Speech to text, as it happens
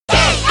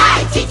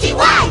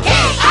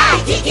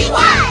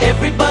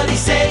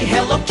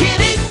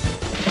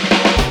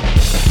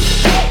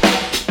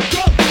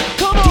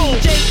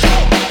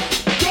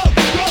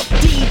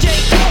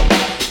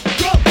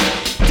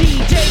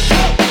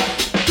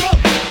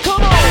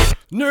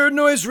Nerd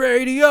Noise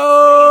Radio!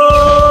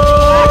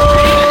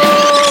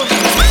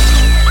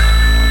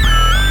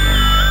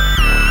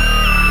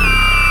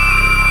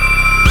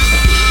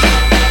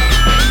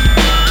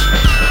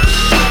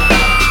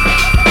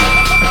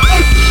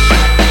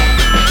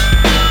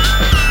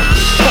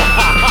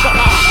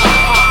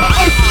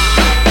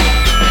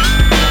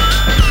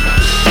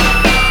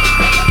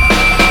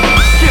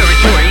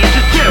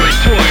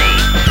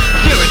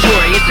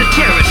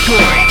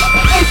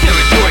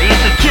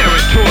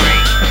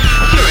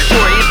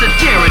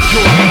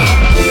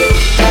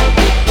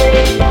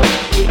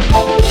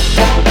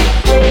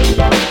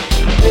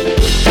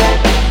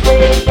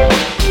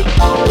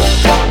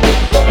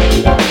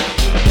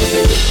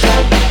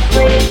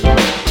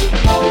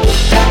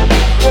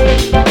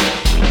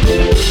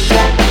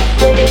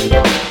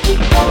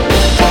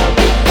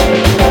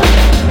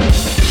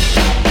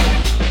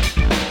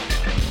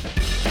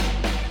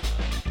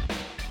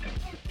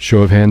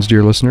 Show of hands,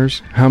 dear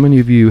listeners, how many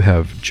of you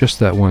have just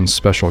that one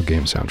special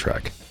game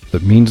soundtrack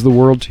that means the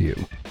world to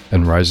you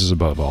and rises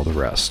above all the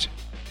rest?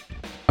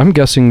 I'm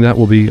guessing that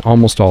will be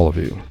almost all of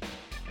you.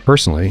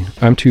 Personally,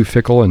 I'm too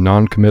fickle and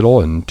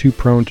non-committal and too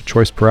prone to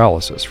choice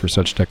paralysis for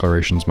such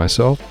declarations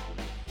myself,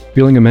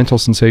 feeling a mental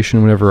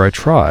sensation whenever I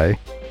try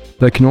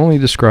that can only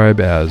describe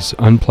as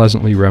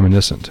unpleasantly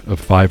reminiscent of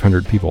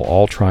 500 people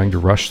all trying to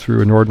rush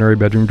through an ordinary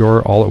bedroom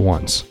door all at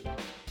once.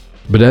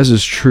 But as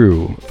is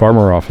true far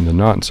more often than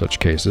not in such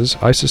cases,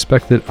 I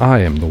suspect that I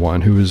am the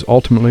one who is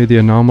ultimately the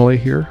anomaly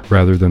here,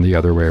 rather than the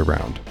other way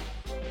around.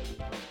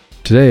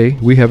 Today,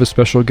 we have a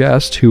special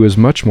guest who is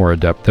much more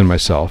adept than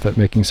myself at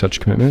making such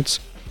commitments,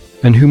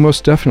 and who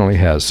most definitely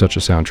has such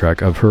a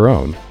soundtrack of her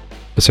own,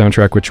 a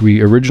soundtrack which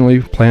we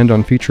originally planned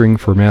on featuring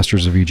for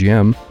Masters of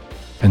VGM,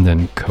 and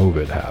then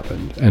COVID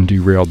happened and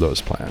derailed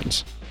those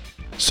plans.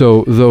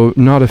 So, though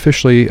not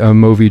officially a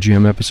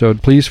MoVGM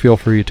episode, please feel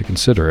free to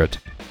consider it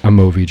a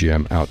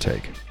MoVGM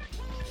outtake.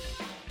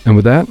 And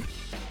with that,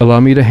 allow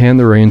me to hand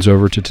the reins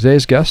over to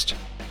today's guest,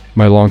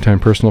 my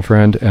longtime personal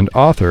friend and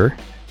author,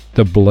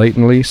 the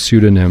blatantly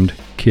pseudonymed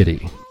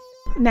Kitty.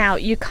 Now,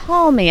 you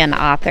call me an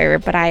author,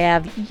 but I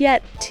have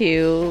yet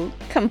to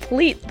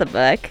complete the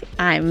book.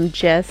 I have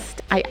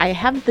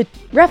the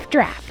rough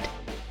draft.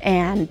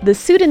 And the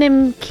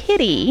pseudonym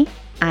Kitty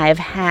I've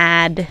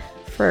had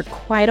for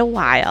quite a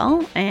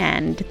while,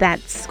 and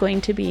that's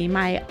going to be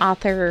my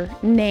author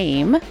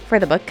name for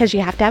the book, because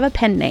you have to have a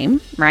pen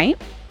name,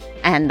 right?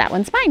 And that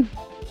one's mine.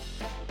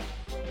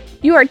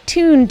 You are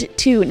tuned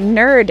to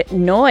Nerd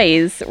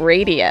Noise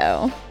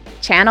Radio,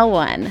 Channel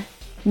 1,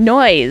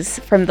 Noise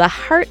from the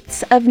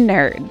Hearts of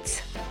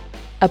Nerds,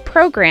 a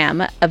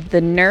program of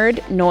the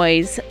Nerd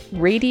Noise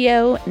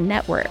Radio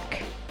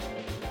Network.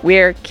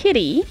 We're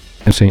Kitty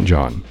and St.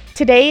 John.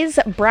 Today's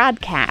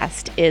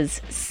broadcast is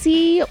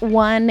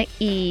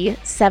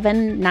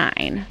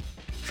C1E79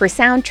 for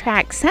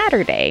Soundtrack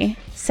Saturday,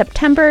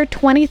 September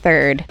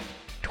 23rd,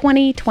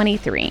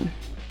 2023.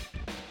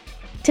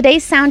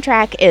 Today's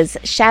soundtrack is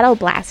Shadow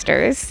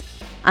Blasters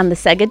on the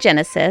Sega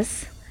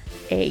Genesis,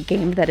 a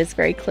game that is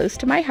very close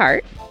to my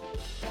heart,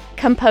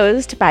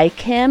 composed by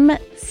Kim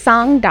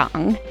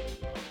Song-dong.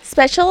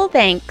 Special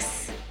thanks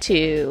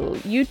to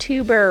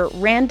YouTuber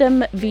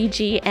Random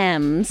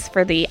VGMs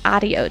for the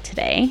audio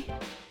today.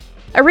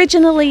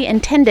 Originally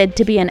intended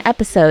to be an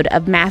episode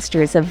of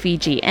Masters of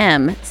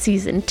VGM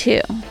Season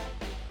 2.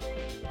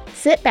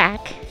 Sit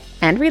back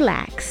and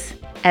relax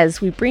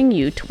as we bring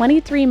you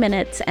 23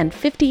 minutes and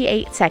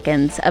 58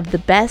 seconds of the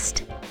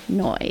best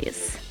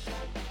noise.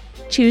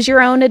 Choose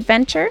your own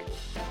adventure?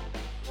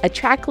 A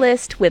track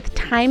list with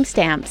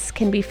timestamps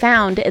can be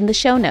found in the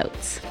show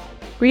notes.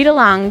 Read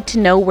along to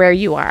know where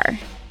you are.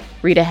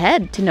 Read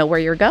ahead to know where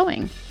you're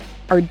going.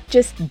 Or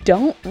just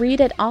don't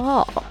read at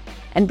all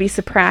and be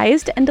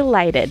surprised and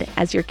delighted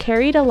as you're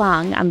carried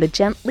along on the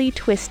gently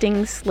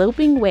twisting,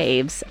 sloping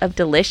waves of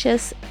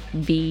delicious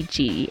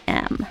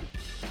VGM.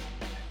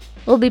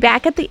 We'll be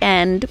back at the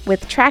end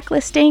with track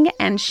listing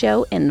and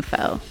show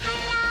info.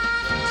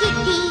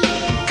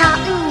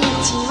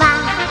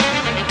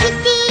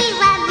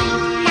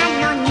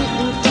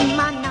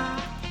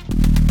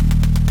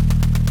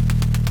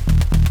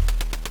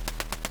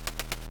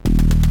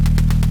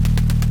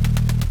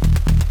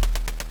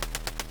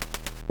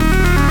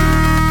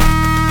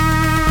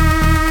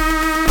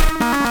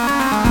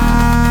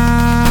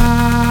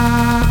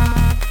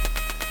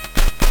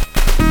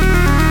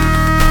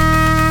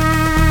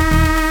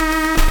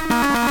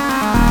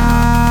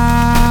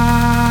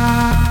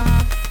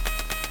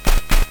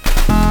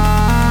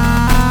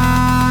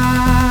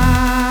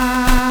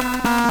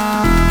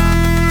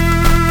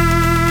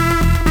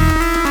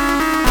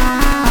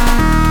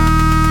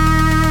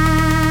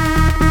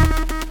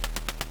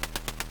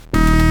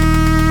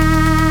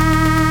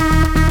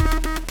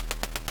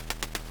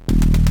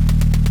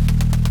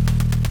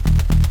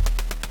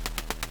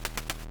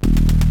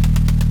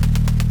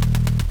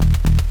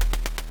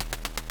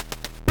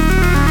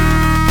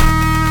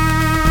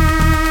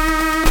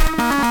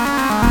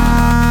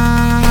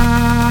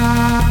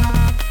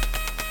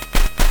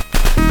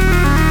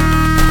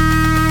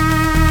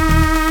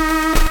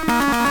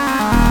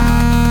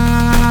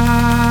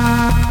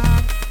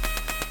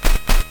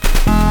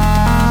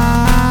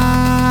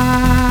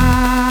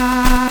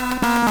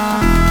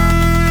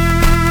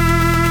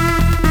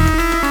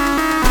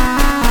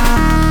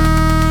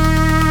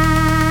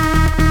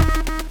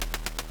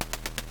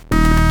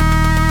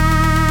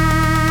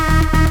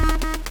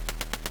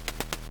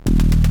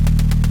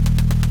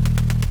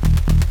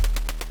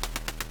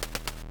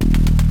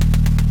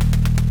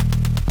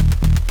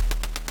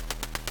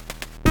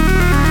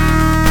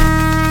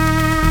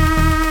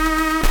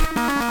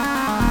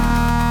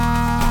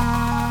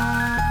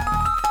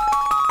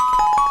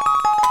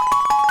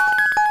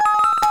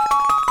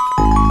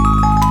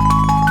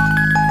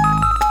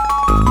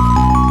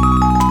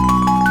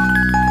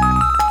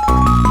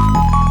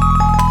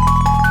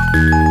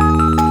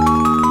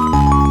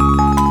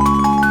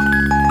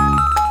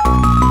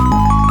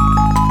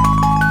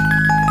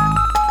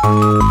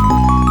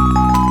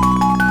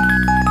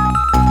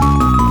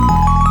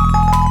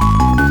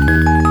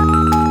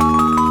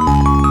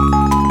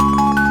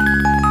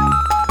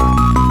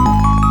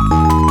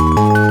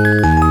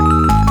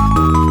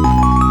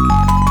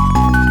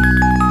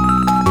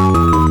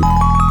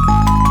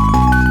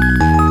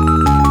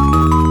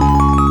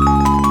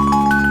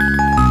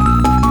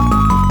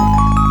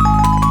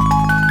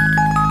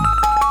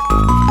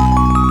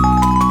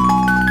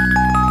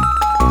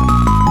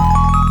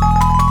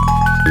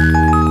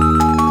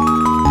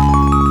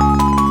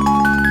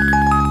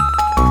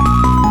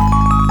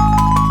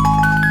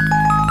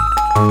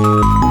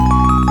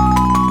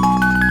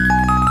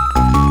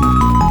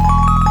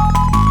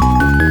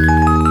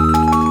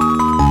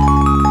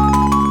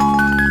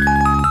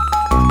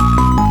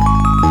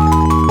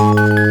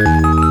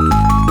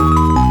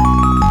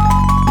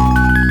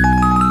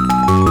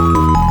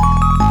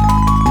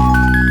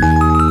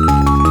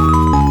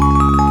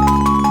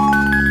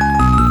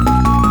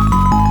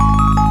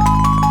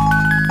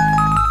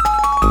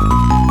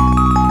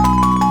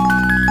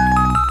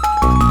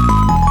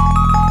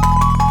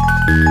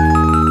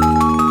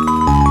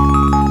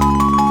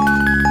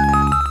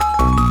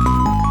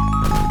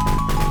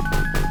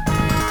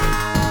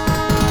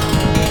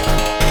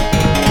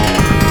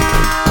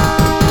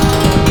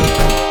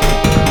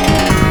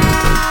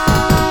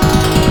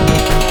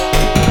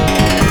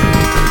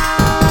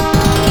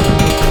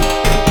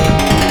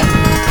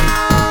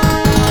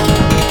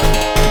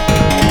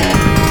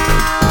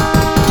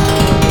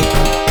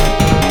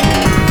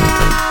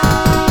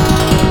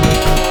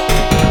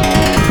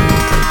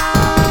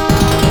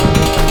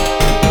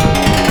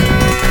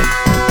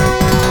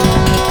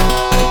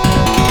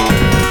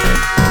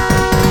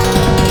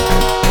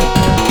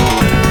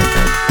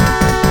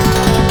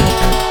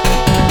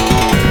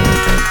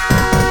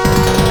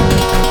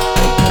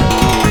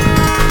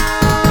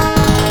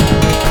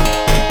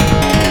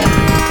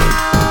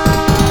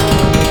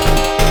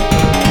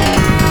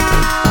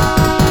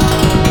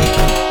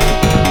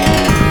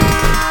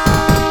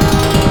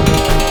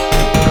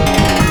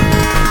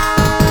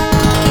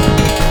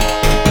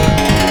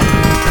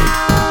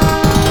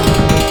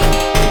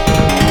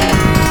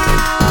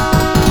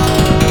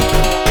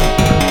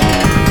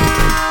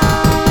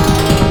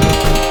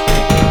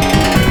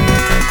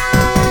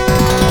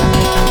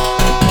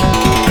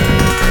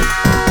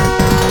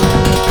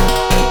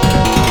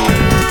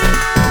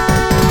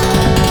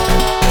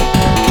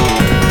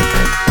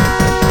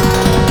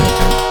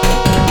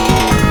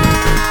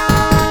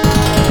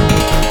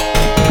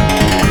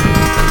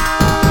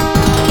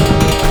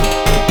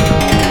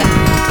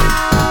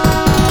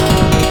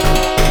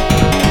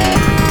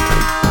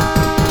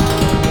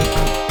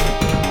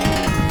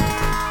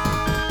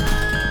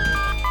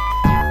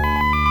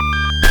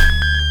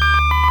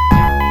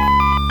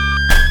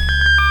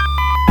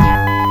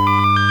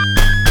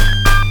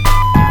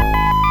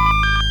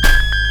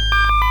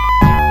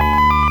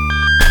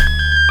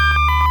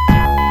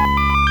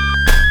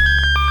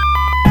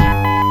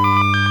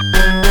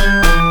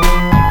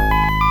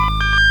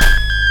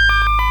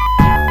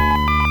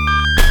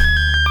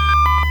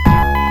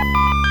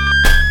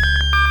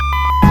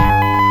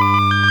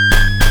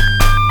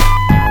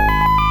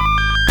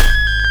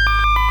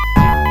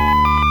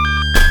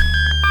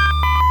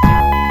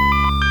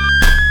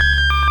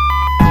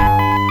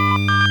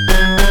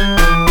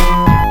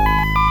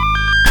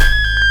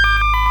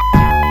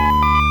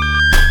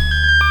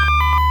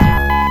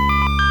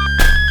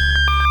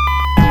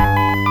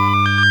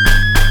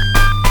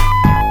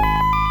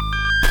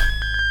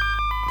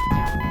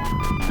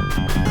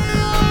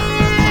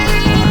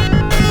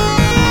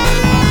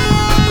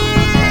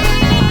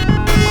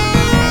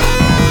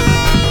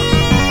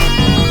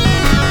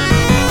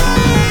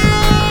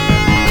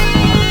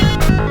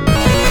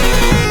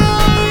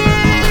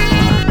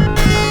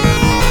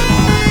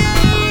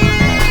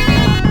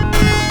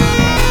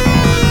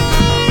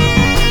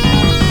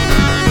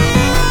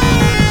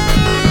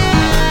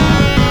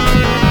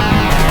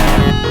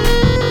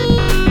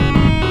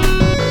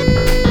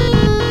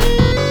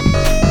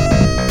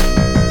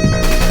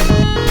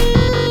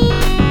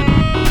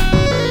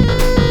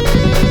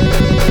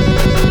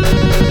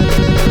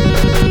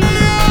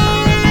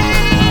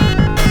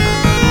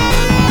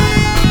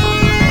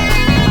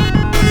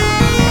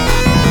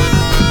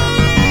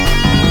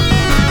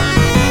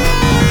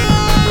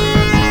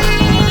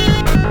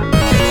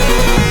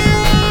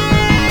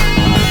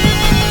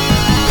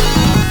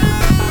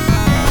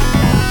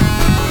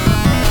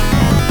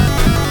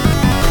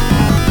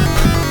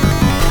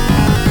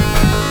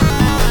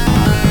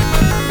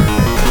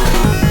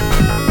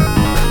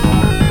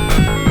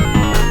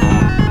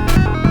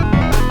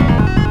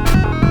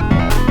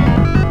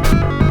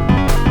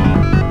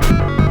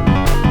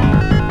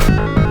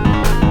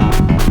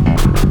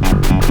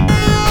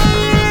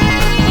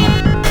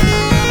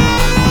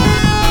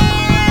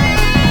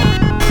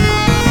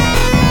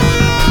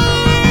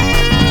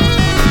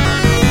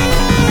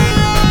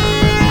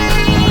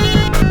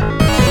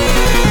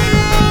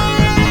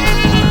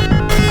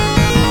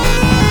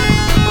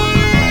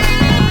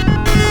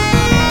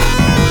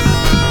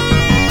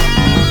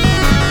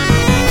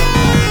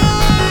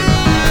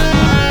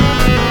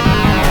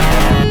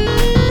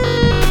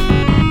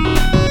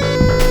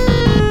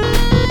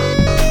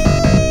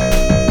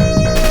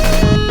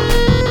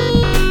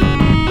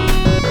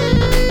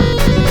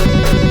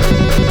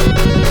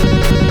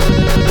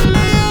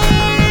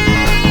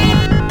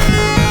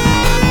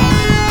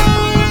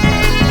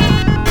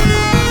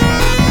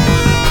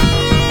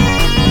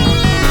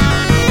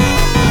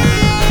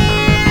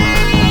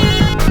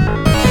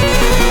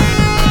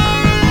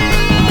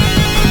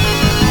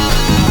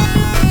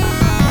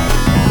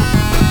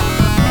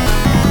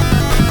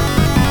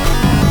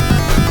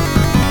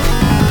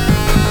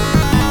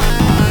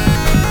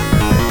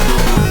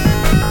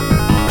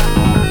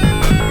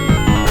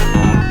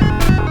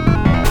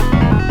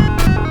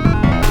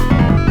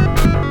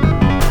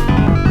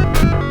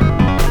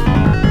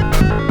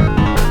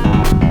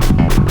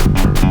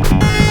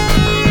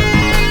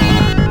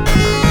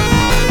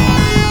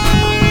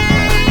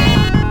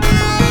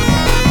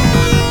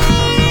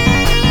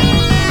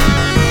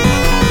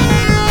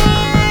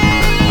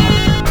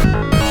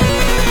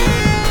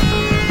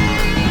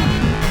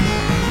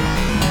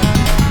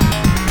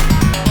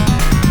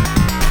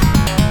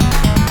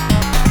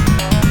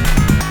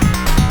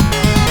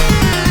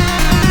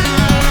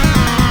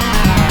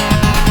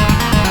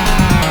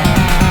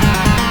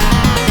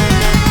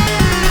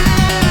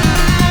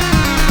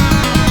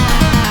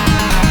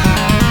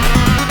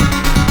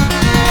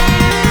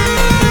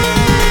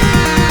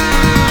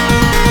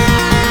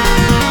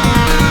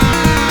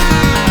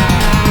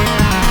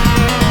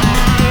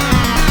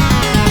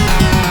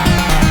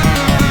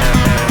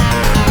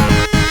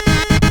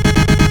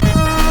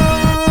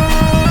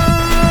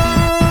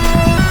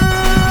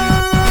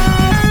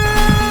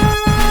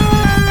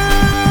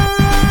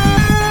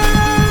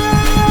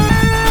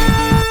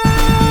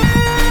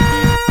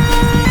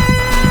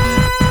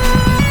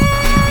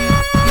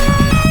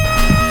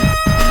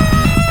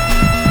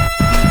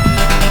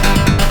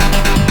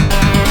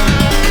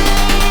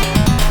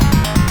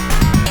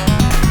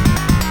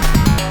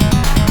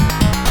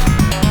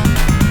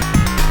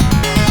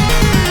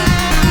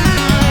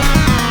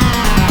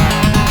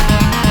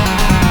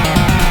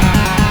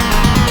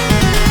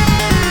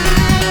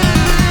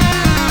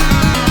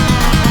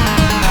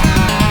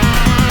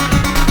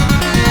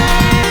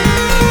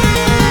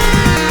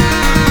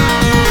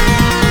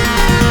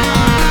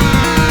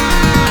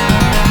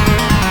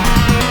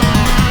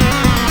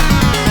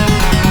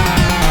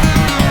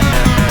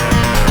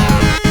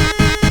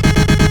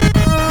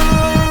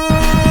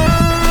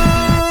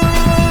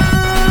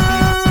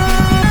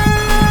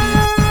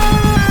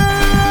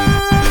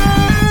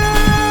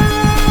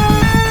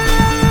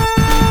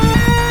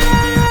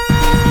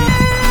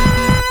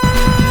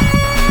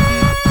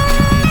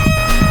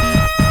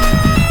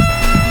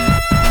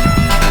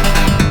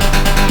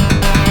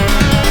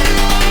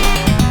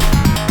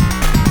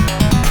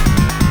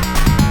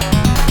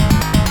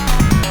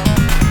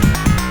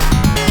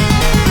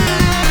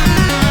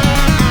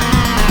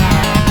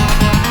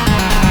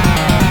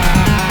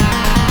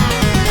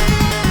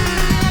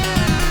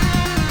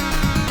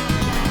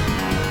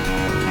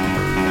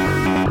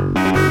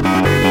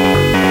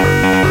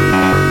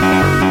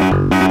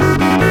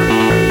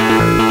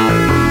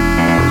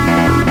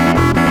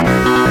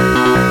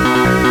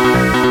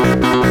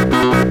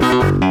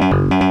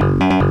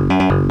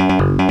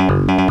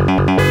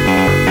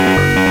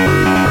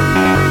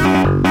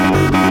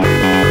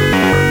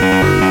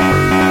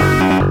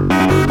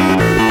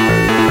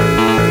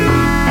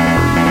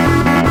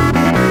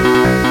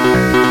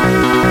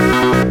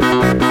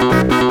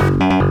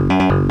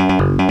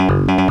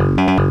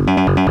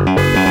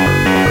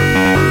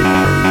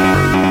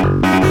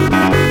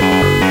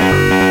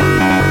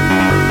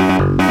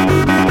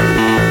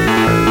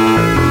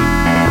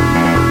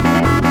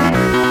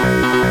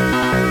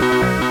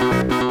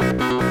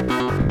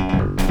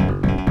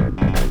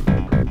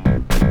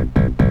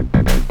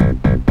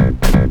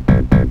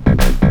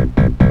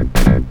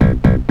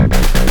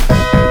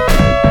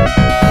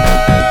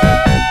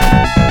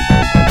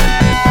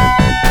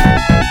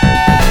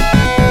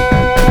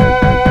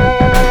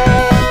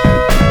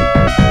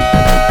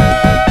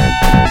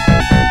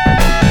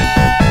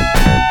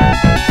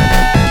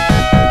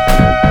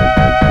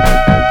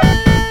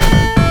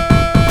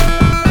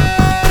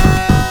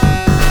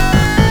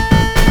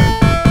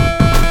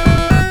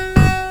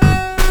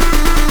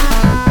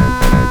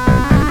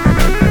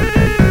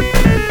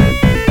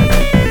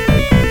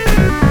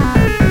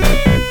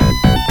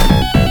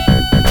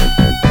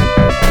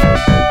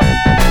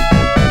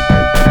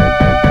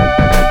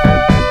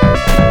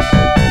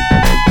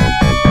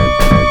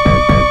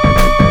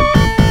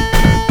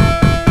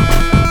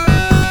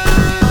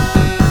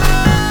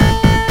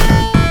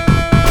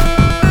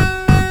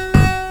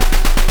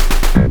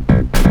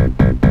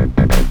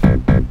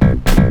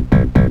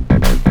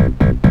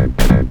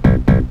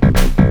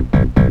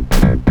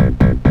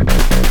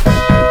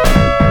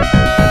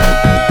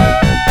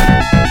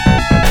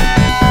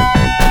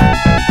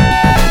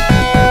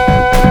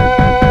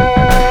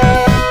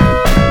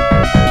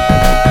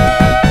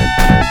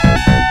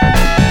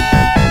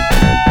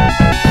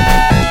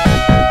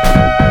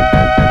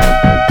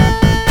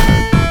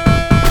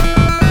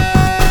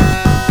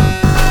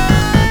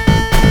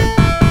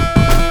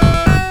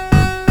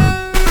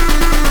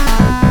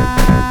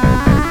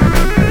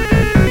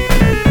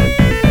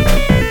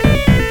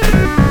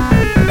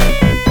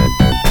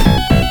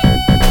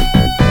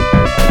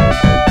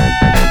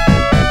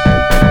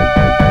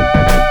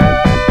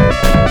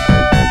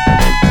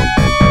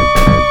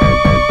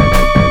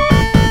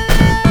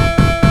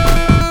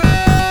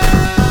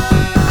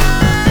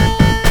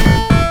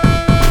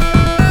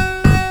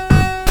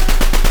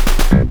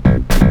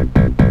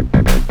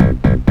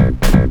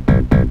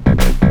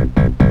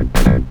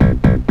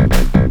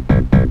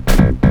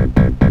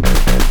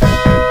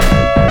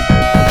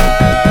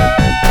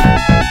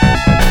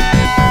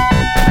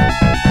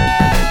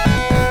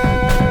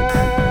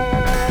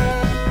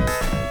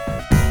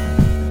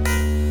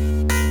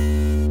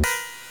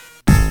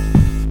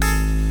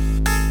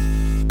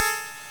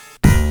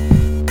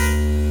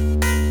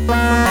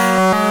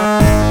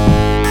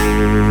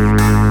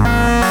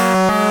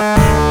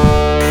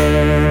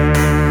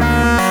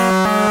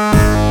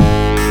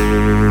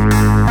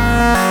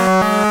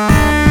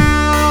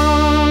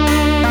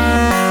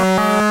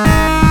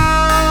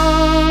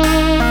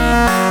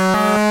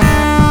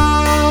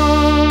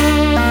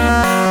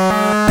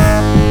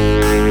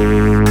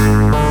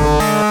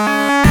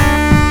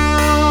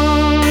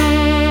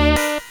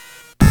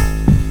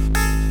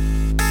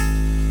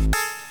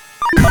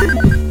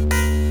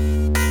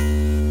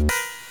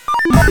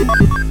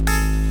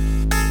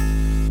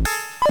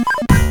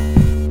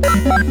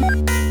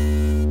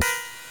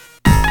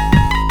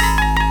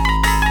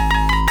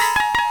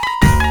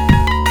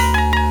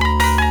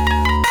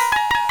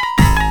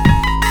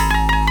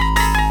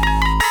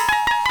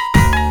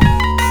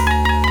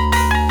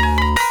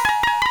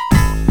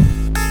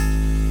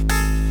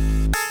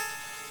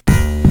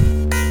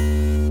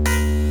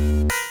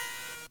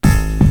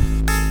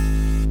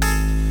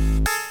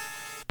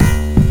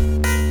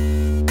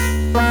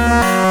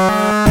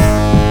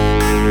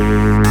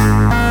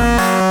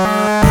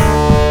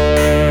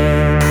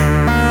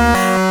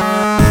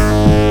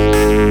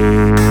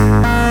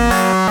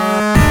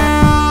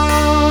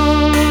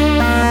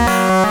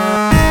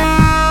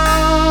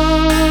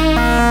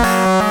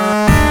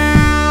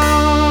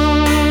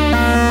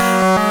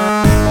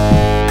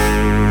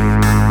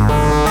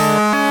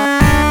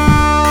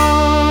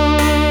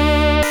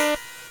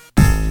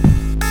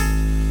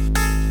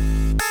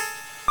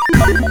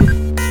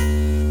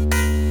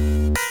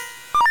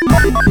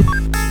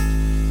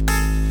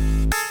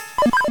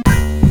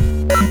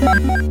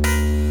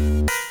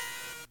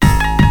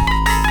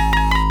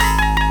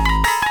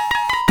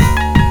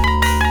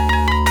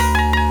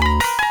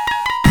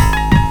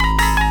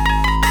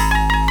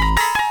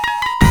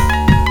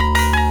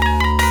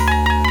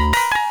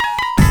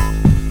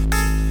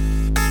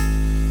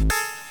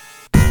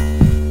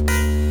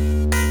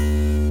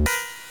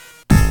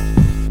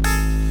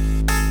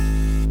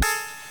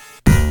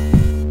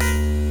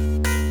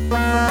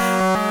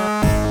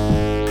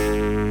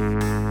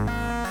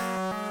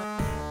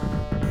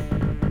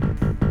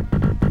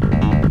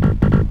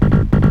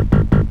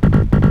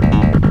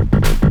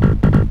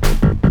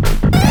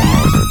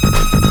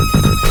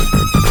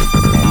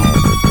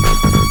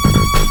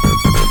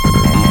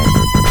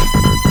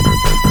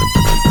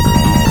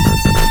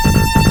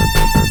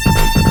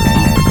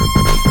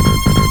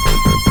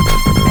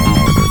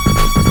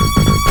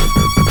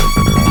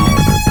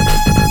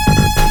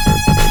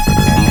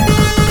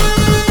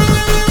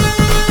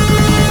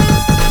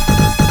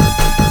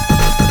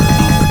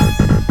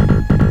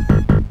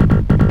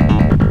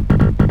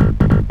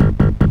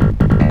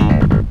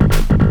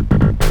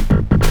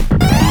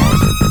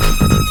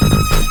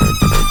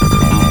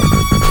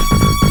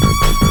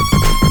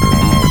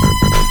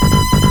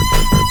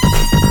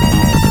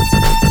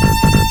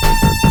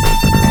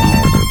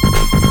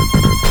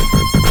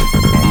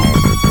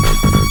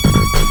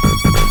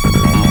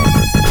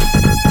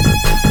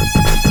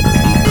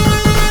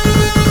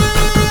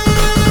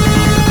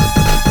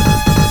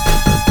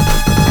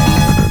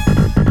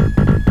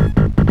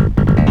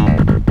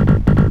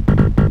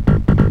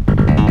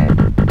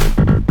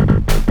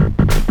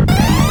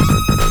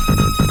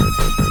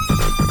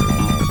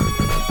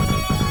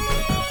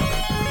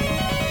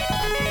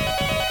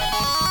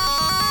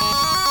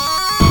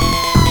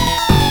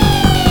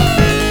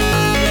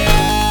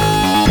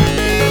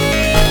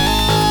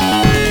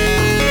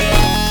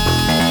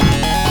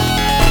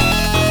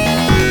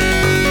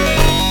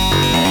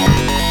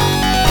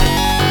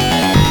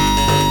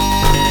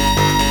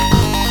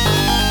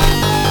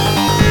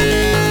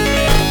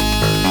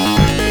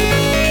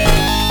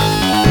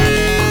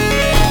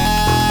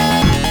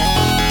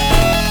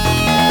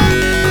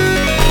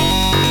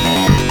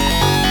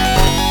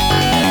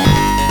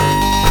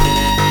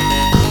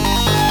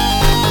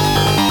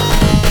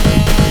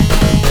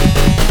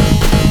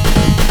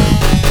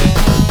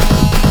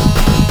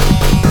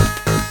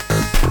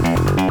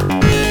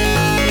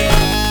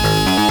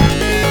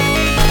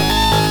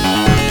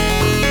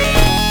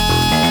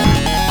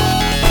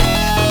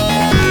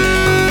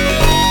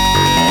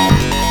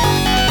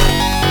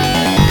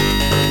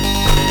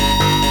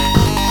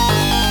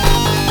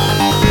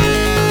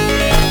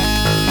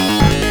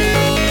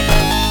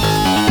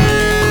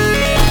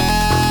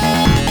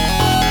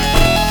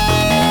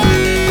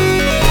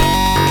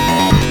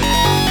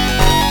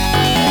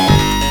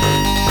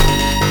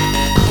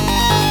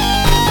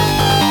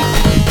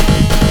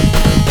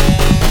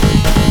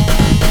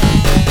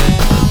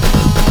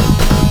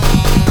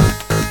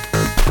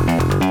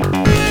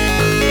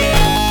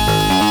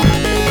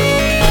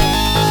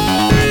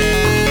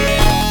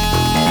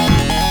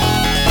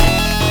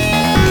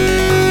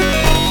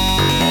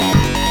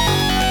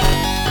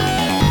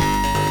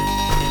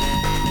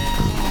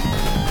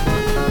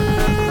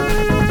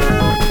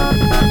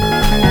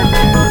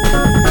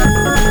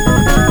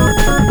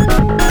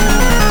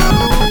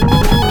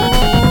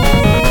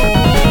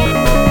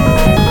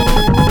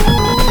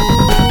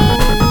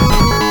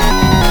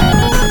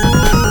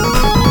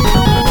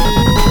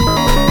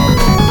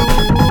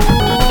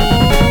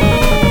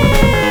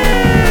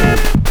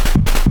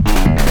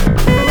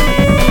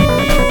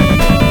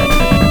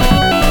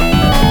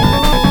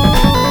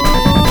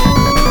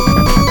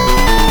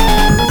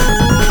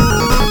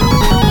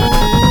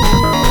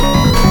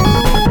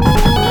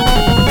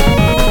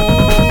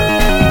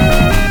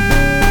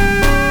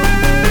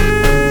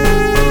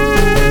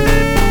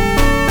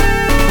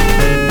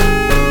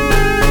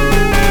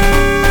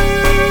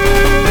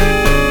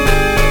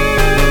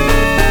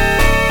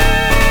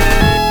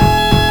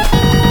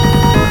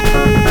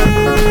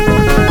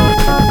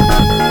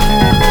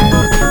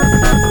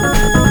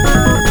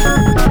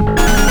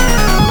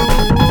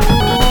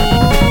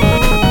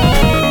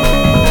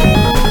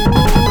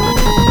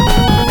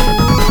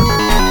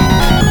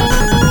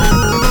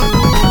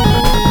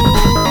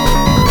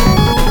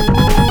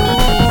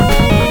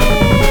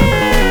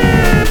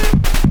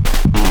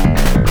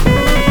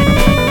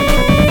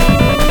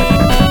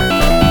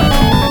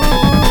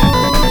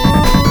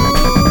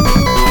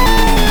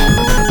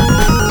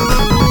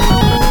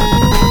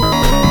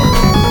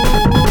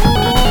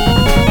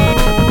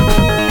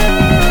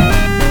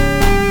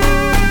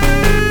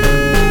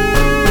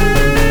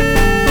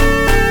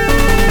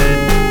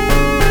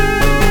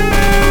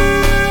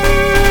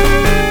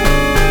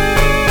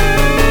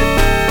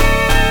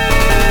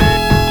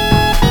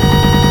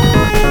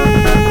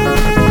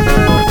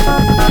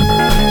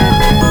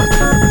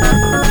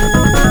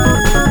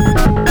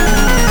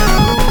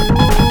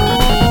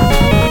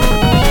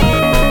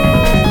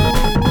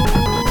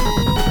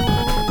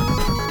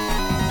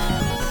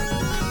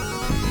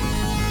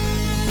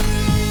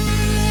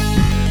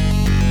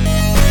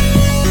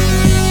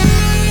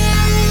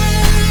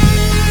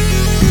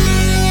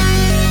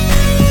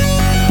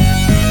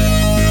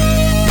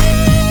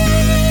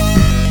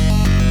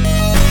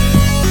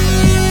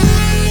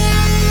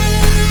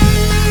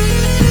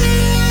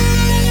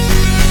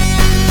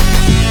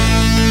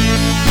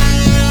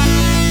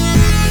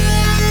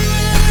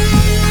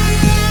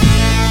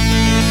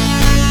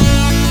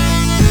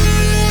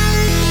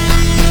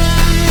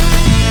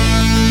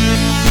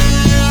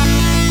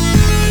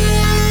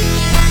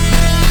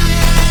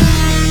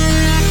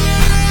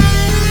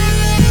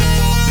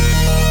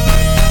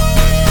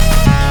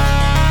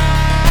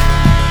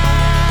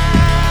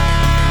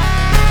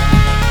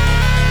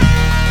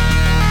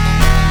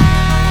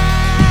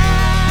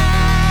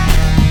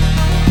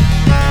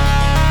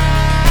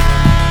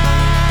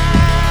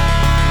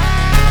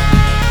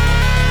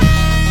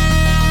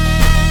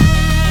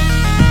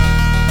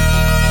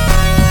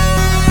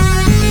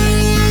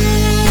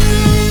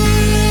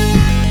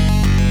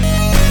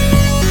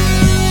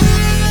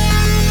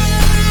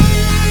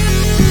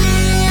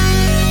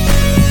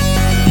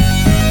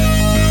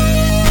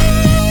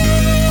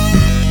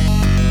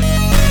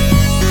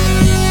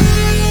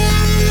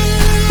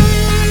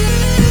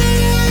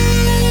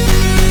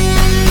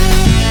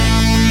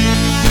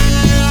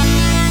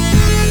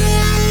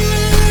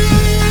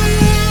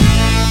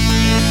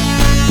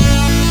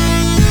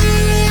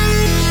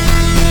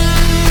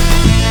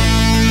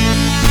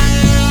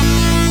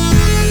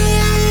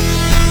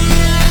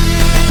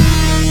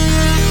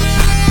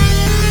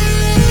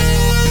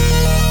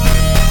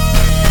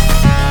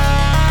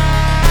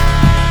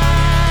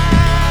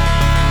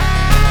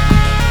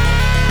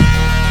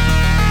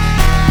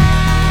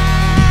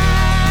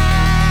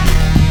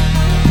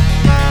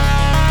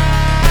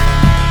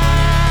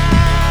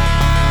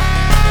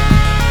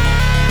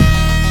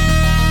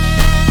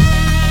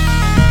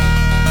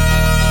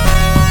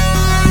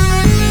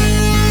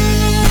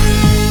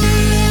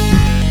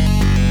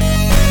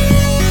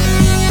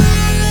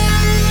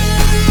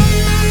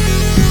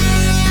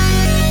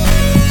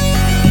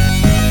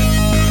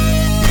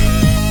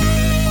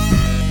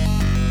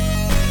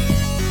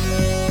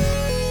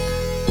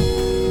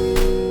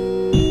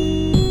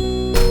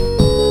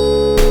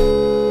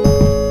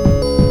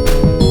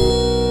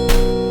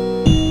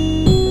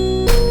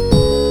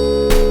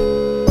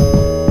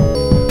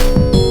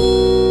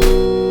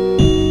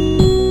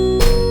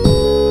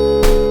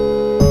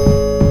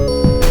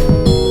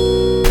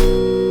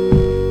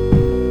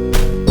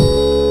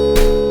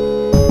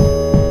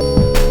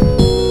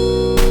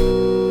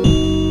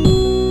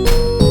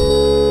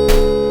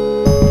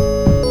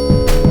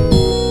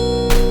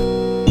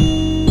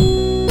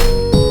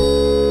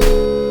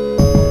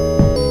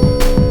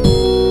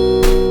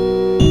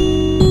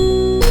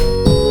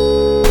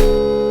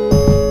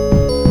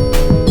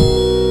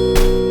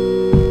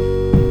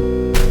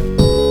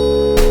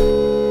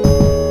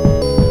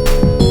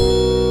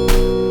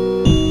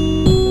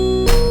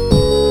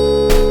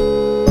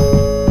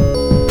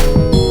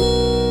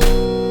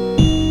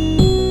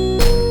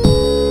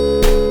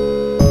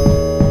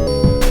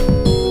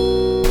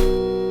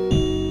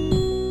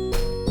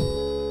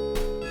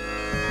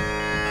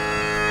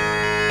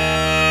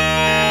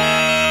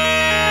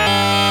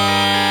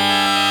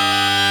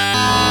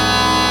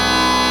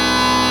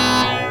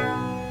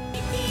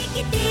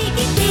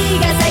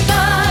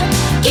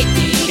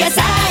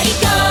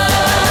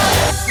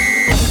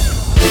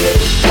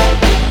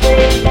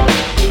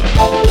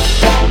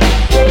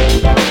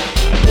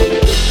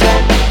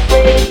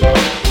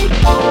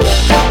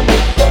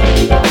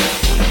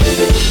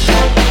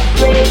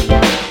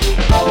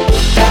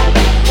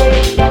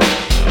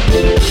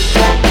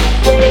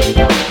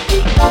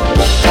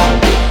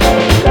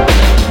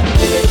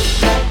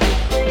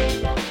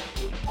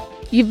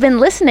 You've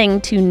been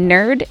listening to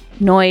Nerd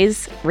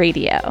Noise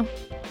Radio.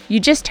 You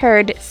just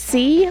heard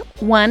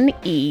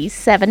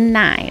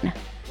C1E79,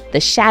 the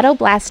Shadow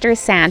Blaster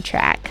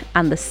soundtrack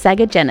on the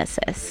Sega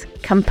Genesis,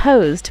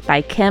 composed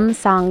by Kim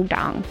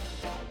Song-dong.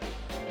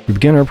 We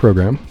begin our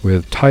program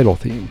with Title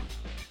Theme,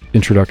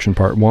 Introduction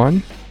Part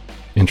 1,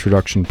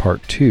 Introduction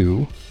Part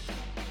 2,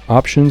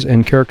 Options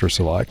and Character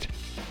Select,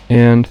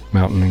 and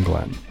Mountain and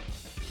Glen.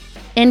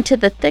 Into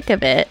the thick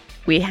of it,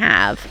 we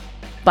have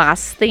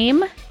Boss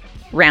Theme,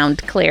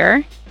 Round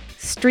Clear,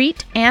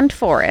 Street and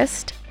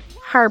Forest,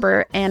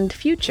 Harbor and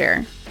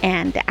Future.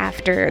 And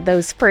after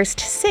those first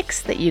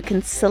 6 that you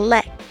can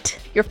select,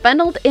 you're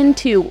funneled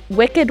into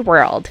Wicked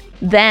World,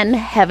 then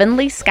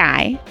Heavenly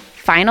Sky,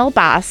 Final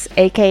Boss,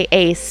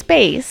 aka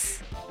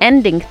Space,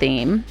 Ending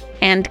Theme,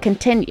 and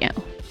Continue.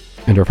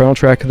 And our final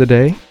track of the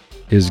day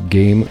is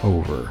Game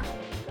Over.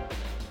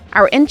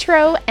 Our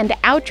intro and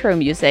outro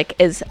music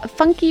is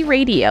Funky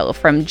Radio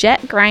from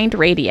Jet Grind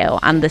Radio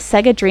on the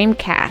Sega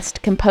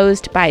Dreamcast,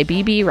 composed by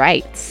B.B.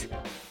 Wrights.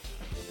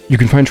 You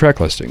can find track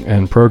listing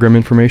and program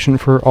information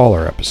for all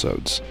our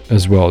episodes,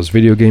 as well as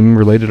video game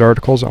related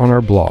articles on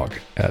our blog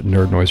at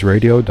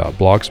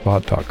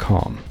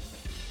nerdnoiseradio.blogspot.com.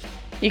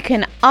 You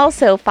can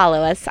also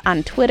follow us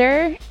on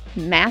Twitter,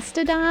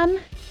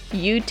 Mastodon,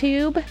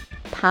 YouTube,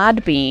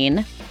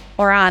 Podbean,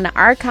 or on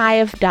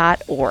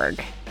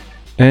archive.org.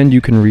 And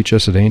you can reach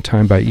us at any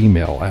time by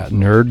email at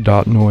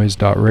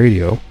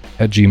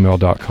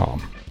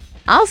nerd.noise.radio@gmail.com.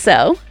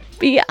 Also,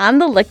 be on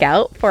the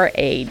lookout for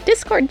a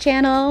Discord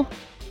channel.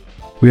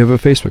 We have a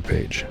Facebook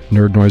page,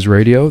 Nerd Noise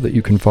Radio, that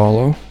you can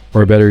follow,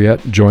 or better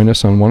yet, join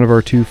us on one of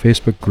our 2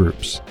 Facebook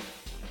groups,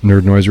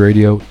 Nerd Noise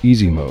Radio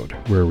Easy Mode,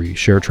 where we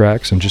share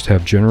tracks and just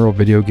have general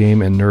video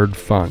game and nerd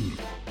fun.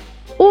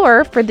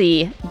 Or for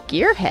the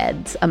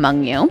gearheads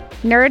among you,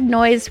 Nerd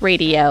Noise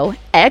Radio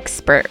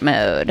Expert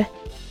Mode,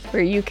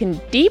 where you can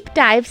deep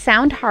dive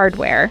sound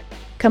hardware,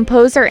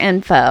 composer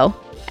info,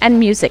 and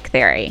music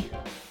theory.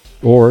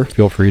 Or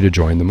feel free to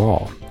join them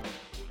all.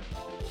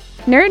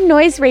 Nerd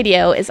Noise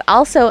Radio is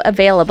also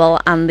available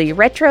on the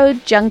Retro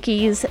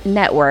Junkies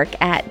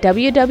network at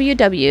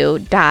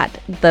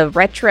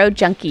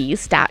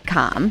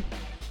www.theretrojunkies.com.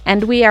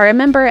 And we are a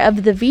member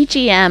of the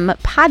VGM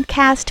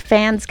Podcast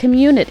Fans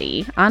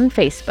community on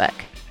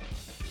Facebook.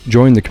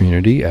 Join the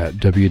community at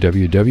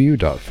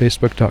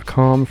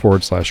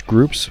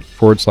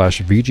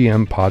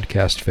www.facebook.com/groups/VGM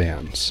Podcast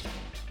Fans.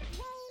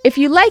 If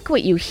you like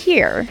what you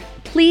hear,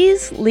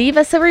 please leave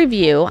us a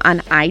review on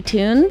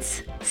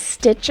iTunes,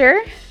 Stitcher,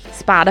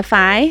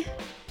 Spotify,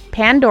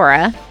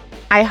 Pandora,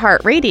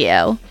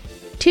 iHeartRadio,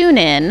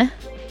 TuneIn,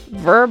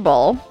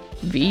 Verbal,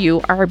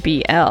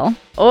 VURBL,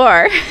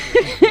 or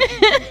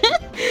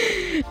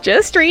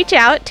just reach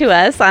out to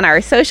us on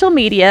our social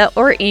media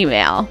or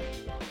email.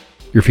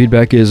 Your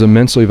feedback is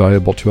immensely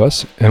valuable to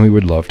us, and we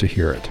would love to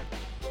hear it.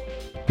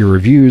 Your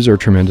reviews are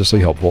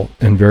tremendously helpful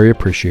and very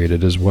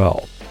appreciated as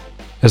well,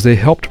 as they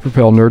help to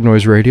propel Nerd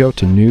Noise Radio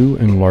to new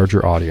and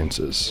larger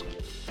audiences.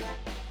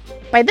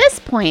 By this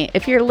point,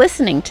 if you're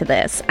listening to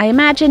this, I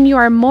imagine you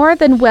are more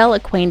than well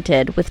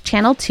acquainted with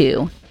Channel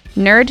 2,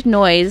 Nerd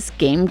Noise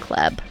Game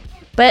Club.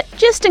 But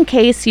just in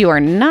case you are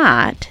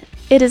not,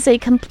 it is a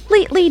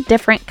completely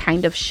different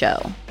kind of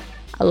show.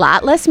 A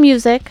lot less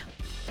music,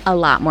 a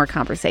lot more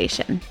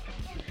conversation.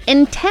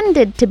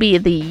 Intended to be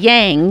the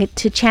yang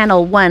to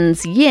Channel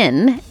 1's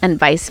yin and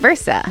vice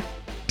versa.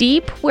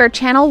 Deep where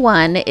Channel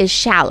 1 is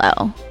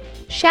shallow.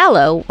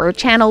 Shallow where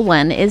Channel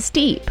 1 is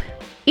deep.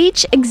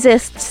 Each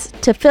exists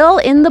to fill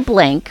in the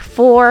blank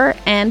for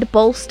and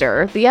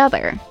bolster the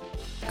other.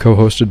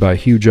 Co-hosted by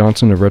Hugh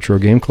Johnson of Retro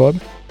Game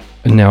Club,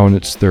 and now in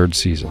its 3rd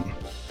season.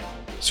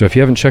 So if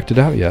you haven't checked it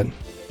out yet,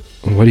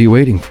 what are you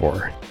waiting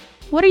for?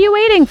 What are you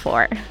waiting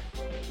for?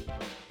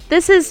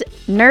 This is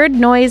Nerd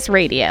Noise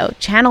Radio,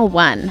 Channel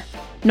 1.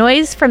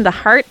 Noise from the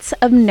hearts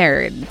of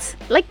nerds,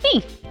 like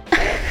me.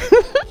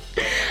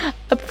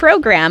 A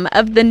program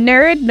of the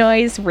Nerd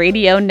Noise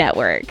Radio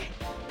Network.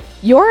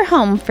 Your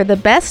home for the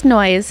best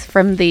noise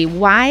from the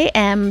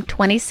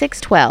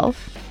YM2612,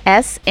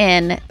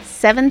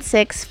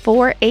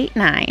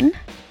 SN76489,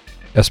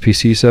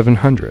 SPC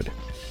 700,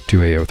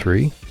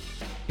 2A03,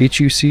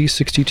 HUC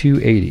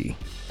 6280,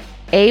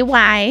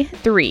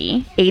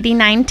 AY3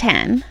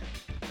 8910,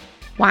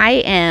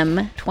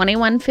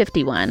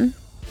 YM2151,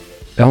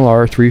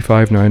 LR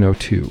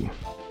 35902,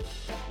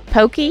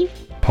 Pokey,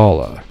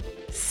 Paula,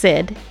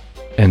 Sid,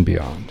 and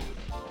beyond.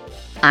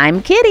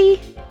 I'm Kitty.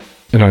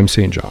 And I'm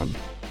St. John.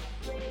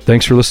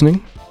 Thanks for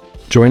listening.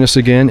 Join us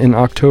again in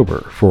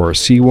October for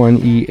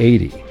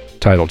C1E80,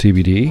 title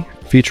TBD,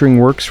 featuring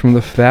works from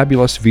the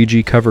fabulous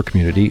VG cover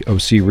community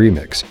OC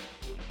Remix,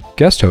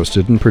 guest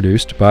hosted and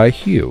produced by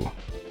Hugh.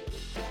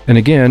 And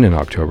again in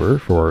October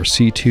for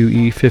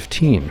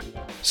C2E15,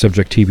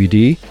 subject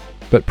TBD,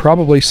 but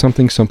probably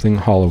something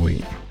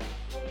Halloween.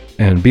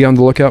 And be on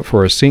the lookout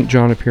for a St.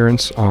 John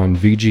appearance on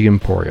VG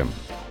Emporium.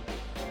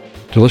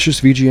 Delicious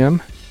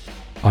VGM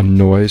on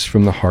Noise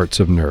from the Hearts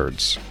of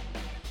Nerds,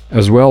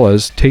 as well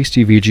as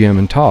tasty VGM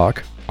and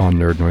talk on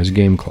Nerd Noise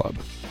Game Club.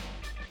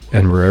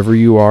 And wherever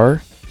you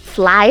are,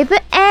 fly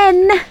the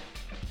N,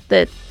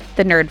 the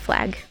nerd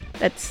flag.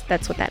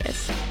 That's what that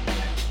is.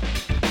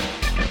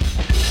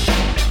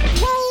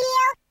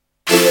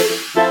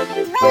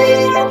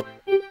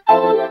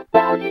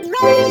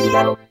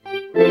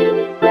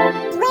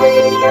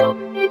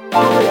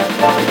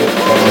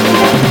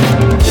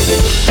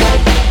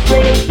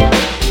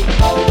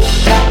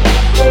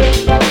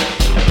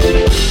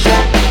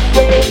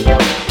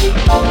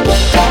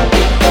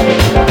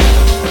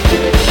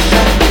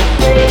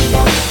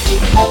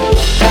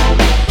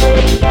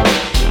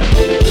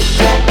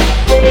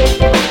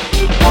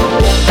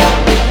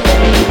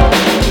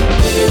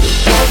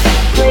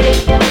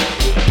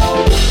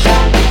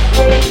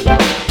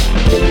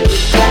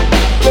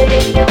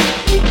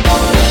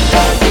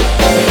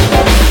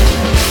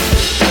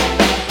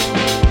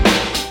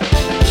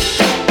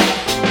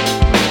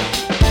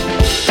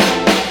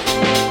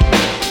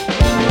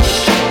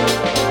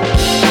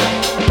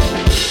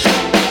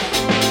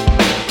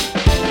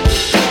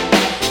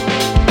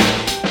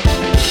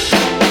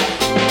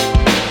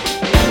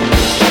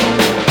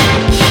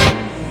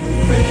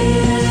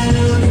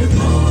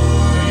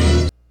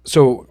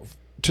 So,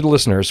 to the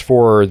listeners,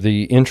 for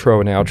the intro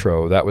and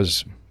outro, that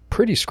was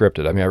pretty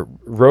scripted. I mean, I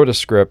wrote a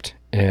script,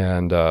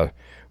 and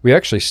we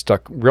actually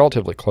stuck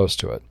relatively close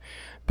to it.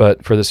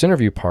 But for this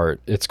interview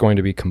part, it's going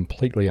to be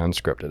completely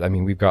unscripted. I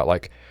mean, we've got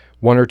like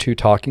one or two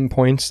talking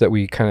points that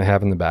we kind of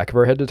have in the back of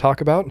our head to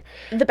talk about.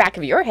 The back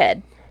of your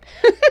head.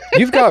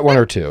 You've got one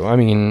or two. I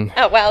mean...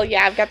 Oh, well,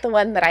 yeah, I've got the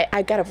one that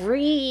I got to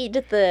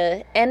read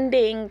the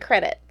ending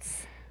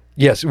credits.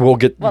 Yes, we'll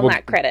get... Well,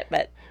 not credit,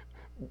 but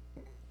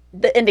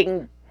the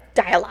ending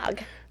dialogue.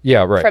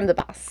 Yeah, right. From the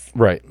boss.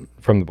 Right,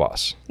 from the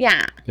boss.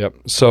 Yeah. Yep.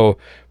 So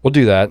we'll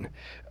do that.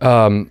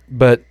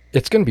 But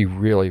it's going to be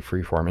really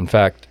freeform. In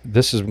fact,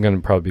 this is going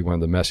to probably be one of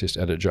the messiest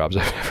edit jobs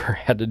I've ever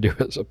had to do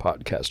as a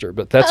podcaster,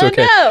 but that's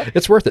okay. No.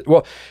 It's worth it.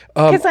 Well,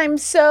 because I'm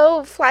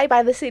so fly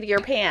by the seat of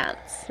your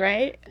pants,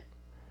 right?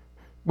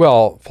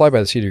 Well, fly by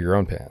the seat of your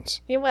own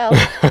pants. Yeah, well,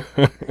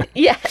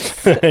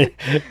 yes.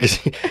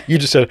 You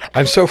just said,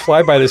 I'm so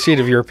fly by the seat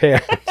of your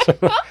pants.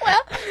 Well,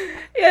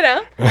 you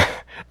know.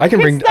 That's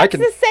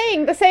the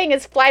saying. The saying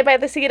is fly by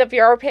the seat of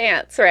your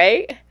pants,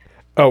 right?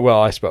 Oh,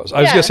 well, I suppose.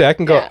 I was going to say, I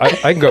can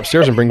go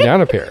upstairs and bring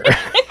down a pair.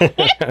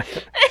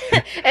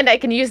 And I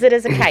can use it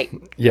as a kite.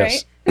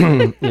 Yes.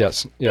 Right?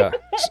 Yes. Yeah.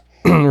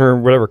 Or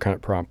whatever kind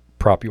of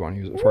prop you want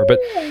to use it for.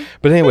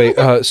 But anyway,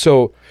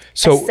 so a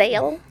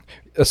sail.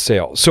 A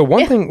sail. So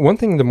one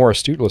thing the more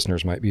astute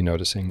listeners might be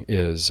noticing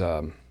is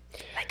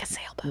like a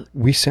sailboat.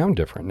 We sound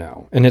different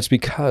now, and it's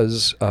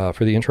because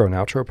for the intro and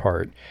outro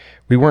part,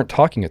 we weren't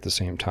talking at the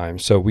same time.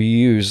 So we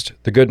used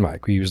the good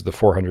mic. We used the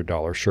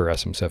 $400 Shure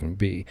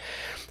SM7B.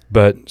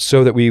 But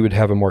so that we would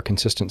have a more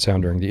consistent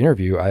sound during the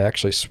interview, I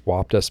actually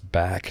swapped us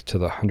back to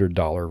the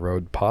 $100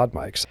 Rode Pod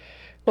mics.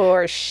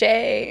 For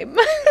shame.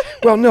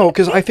 Well, no,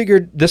 because I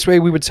figured this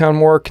way we would sound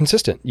more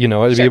consistent. You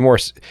know, it'd be more.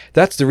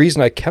 That's the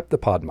reason I kept the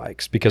pod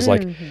mics, because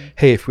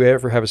hey, if we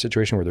ever have a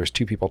situation where there's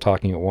two people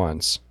talking at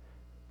once,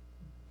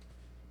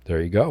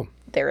 there you go.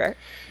 There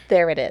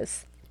it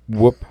is.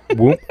 Whoop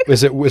whoop.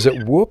 Is it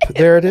whoop?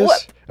 There it is. Whoop.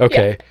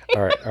 Okay.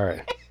 Yeah.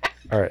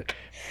 All right.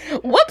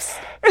 Whoops.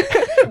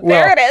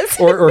 There it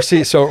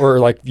is. or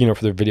like, you know,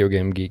 for the video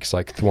game geeks,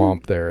 like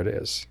thwomp. There it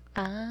is.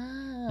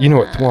 Ah. You know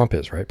what thwomp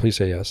is, right? Please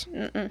say yes.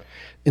 Mm-mm.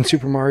 In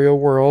Super Mario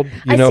World,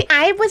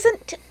 I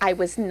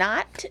was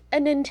not a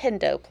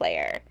Nintendo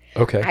player.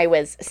 Okay. I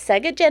was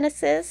Sega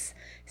Genesis,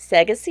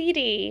 Sega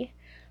CD,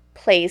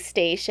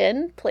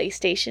 PlayStation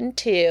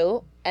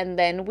 2, and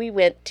then we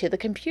went to the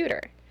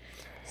computer.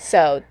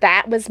 So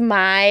that was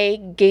my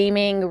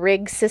gaming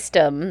rig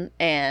system,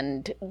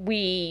 and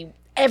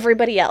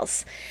everybody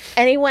else,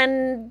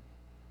 anyone,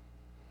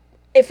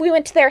 if we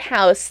went to their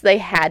house, they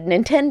had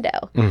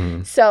Nintendo.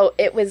 Mm-hmm. So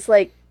it was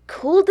like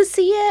cool to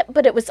see it,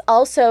 but it was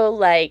also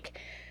like,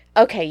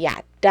 okay,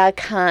 yeah, Duck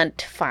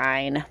Hunt,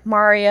 fine.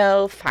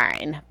 Mario,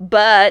 fine.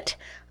 But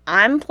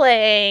I'm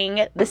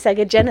playing the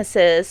Sega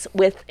Genesis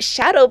with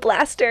Shadow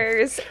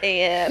Blasters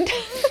and...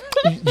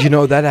 You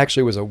know, that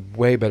actually was a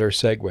way better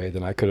segue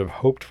than I could have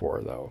hoped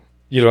for, though.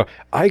 You know,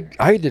 I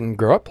didn't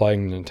grow up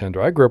playing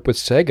Nintendo. I grew up with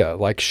Sega,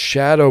 like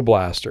Shadow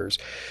Blasters.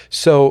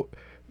 So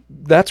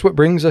that's what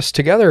brings us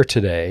together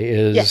today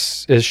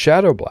is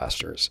Shadow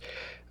Blasters.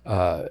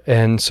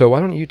 And so why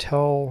don't you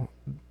tell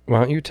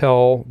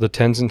the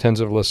tens and tens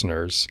of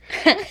listeners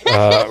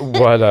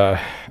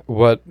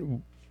what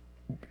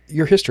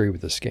your history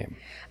with this game?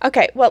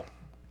 Okay, well,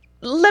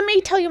 let me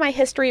tell you my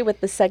history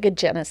with the Sega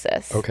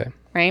Genesis. Okay.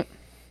 Right?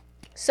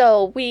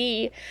 So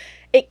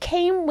it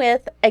came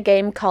with a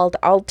game called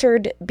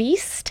Altered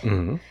Beast,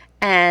 mm-hmm.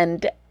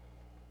 and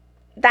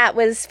that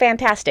was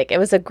fantastic. It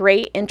was a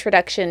great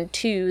introduction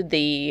to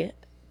the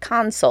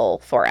console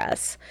for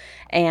us.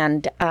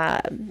 And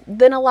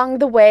then along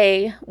the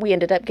way, we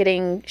ended up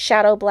getting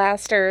Shadow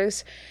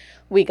Blasters.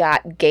 We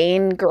got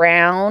Gain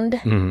Ground,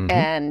 mm-hmm.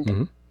 and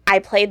mm-hmm. I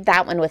played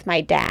that one with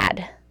my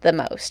dad. the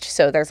most.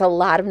 So there's a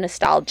lot of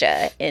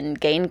nostalgia in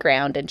Gain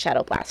Ground and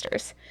Shadow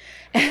Blasters.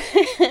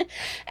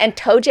 And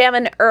Toe Jam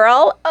and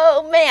Earl,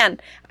 oh man,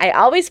 I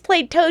always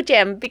played Toe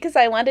Jam because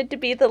I wanted to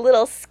be the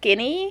little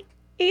skinny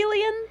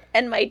alien,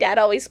 and my dad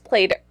always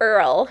played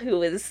Earl, who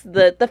was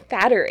the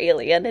fatter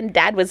alien, and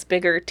Dad was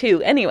bigger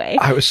too anyway.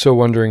 I was so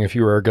wondering if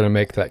you were going to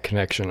make that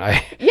connection.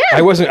 I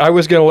was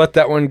going to let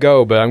that one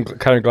go, but I'm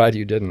kind of glad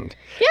you didn't.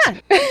 Yeah.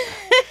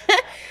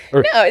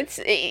 No,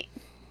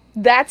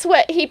 that's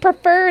what he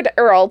preferred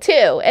Earl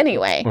too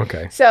anyway.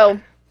 Okay. So,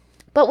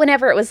 but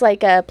whenever it was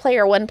like a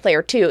player 1,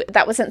 player 2,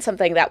 that wasn't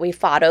something that we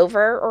fought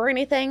over or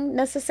anything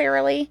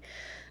necessarily.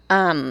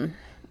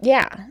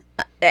 Yeah.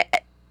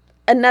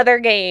 Another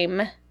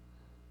game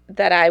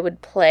that I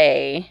would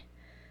play,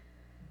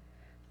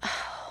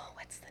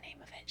 what's the name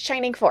of it?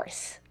 Shining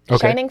Force.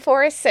 Okay. Shining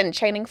Force and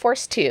Shining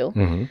Force 2.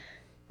 Mm-hmm.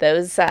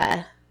 Those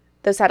had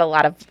a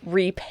lot of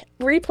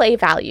replay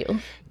value.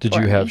 Did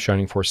you have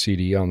Shining Force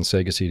CD on the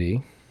Sega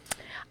CD?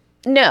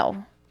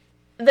 No.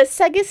 The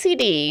Sega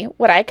CD,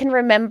 what I can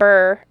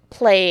remember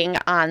playing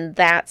on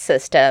that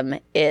system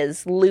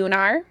is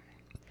Lunar.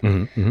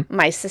 Mm-hmm, mm-hmm.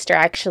 My sister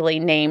actually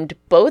named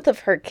both of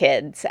her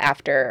kids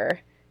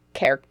after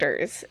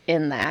characters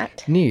in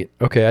that. Neat.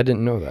 Okay, I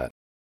didn't know that.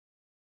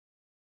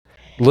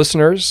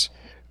 Listeners,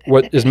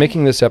 what is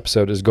making this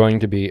episode is going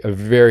to be a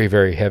very,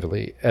 very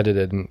heavily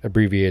edited and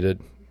abbreviated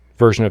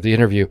version of the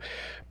interview.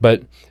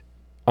 But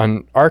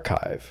on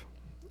Archive,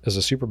 as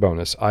a super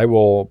bonus, I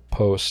will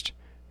post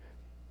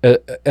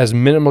as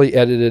minimally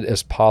edited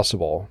as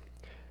possible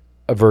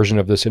a version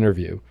of this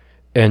interview.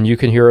 And you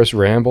can hear us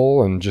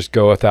ramble and just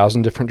go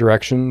 1,000 different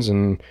directions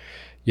and,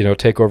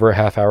 take over a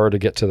half hour to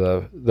get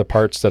to the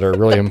parts that are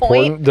really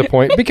important. The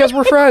point, because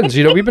we're friends.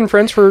 We've been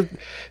friends for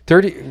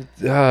 30,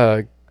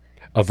 a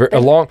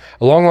long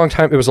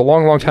time. It was a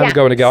long time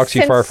ago in a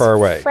galaxy far, far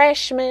away.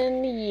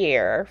 Freshman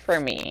year for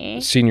me.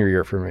 Senior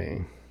year for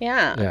me.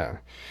 Yeah.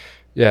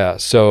 Yeah.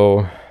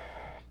 So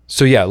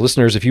yeah,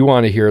 listeners, if you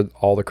want to hear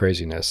all the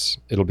craziness,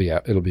 it'll be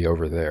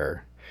over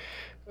there.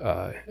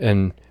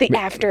 And the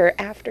after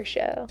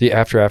show. The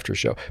after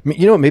show.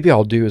 What maybe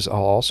I'll do is I'll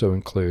also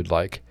include,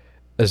 like,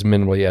 as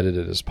minimally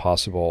edited as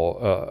possible,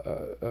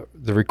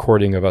 the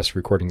recording of us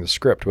recording the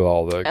script with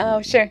all the...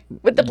 Oh, sure.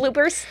 With the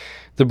bloopers?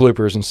 The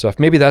bloopers and stuff.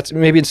 Maybe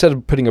instead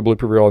of putting a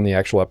blooper reel in the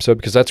actual episode,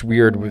 because that's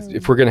weird.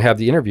 If we're going to have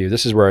the interview,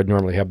 this is where I'd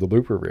normally have the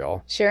blooper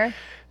reel. Sure.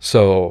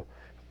 So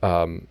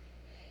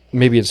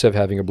maybe instead of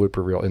having a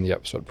blooper reel in the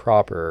episode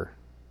proper,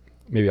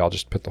 maybe I'll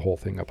just put the whole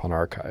thing up on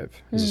Archive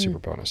as a super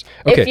bonus.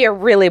 Okay. If you're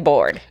really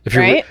bored,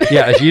 right?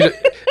 Yeah.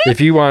 If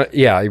you want,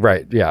 yeah,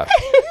 right. Yeah.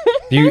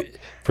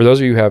 For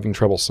those of you having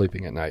trouble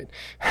sleeping at night.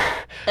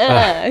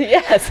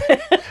 Yes.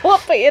 We'll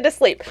put you to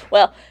sleep.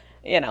 Well,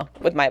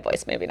 with my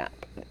voice, maybe not.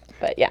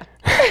 But yeah.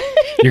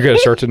 You're going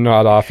to start to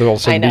nod off and all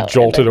of a sudden be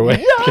jolted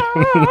away.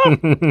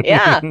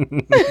 Yeah.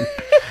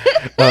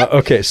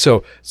 Okay.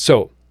 So,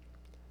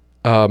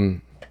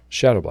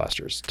 Shadow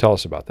Blasters. Tell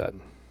us about that.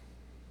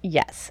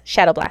 Yes.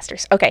 Shadow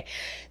Blasters. Okay.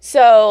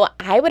 So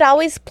I would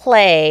always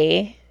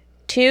play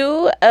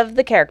 2 of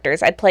the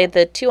characters. I'd play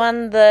the 2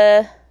 on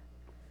the...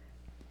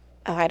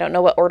 I don't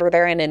know what order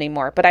they're in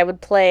anymore, but I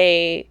would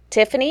play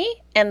Tiffany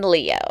and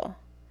Leo.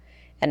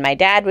 And my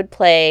dad would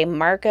play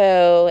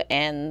Marco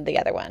and the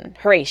other one,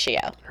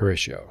 Horatio.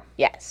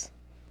 Yes.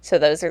 So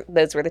those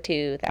were the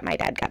 2 that my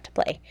dad got to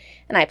play.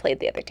 And I played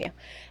the other 2.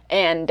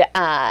 And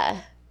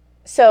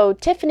so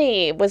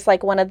Tiffany was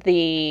like one of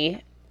the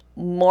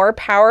more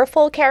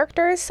powerful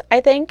characters,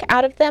 I think,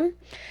 out of them.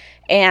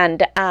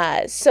 And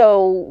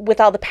so with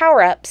all the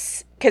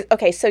power-ups,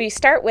 so you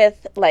start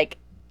with like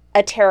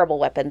a terrible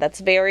weapon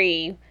that's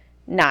very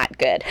not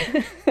good,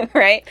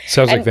 right?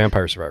 Sounds like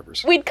Vampire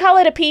Survivors. We'd call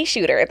it a pea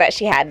shooter that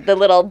she had, the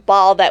little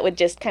ball that would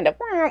just kind of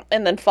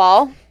and then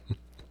fall.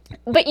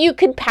 But you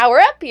could power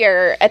up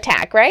your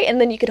attack, right?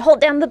 And then you could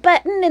hold down the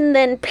button and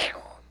then,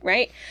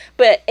 right?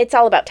 But it's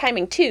all about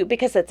timing too,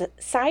 because it's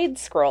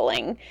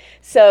side-scrolling.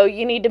 So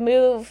you need to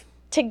move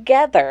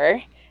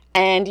together,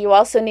 and you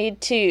also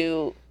need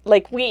to,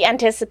 like, we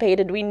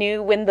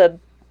knew when the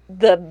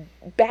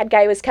bad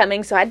guy was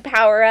coming, so I'd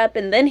power up,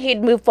 and then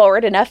he'd move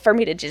forward enough for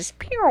me to just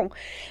pew.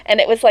 And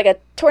it was like a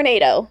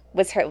tornado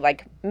was her,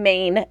 like,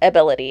 main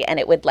ability, and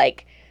it would,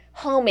 like,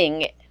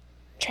 homing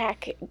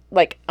track,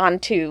 like,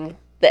 onto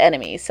the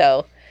enemy.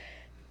 So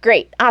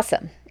great,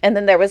 awesome. And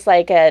then there was,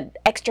 like, an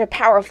extra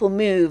powerful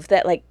move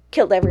that, like,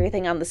 killed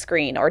everything on the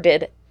screen or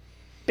did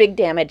big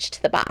damage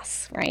to the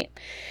boss, right?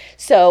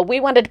 So we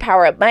wanted to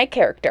power up my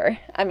character.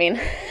 I mean,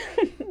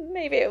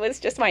 maybe it was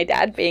just my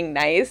dad being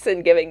nice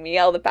and giving me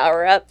all the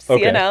power-ups,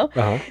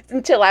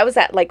 until I was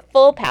at, like,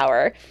 full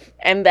power.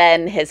 And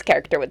then his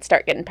character would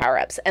start getting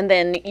power-ups. And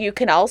then you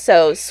can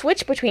also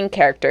switch between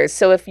characters.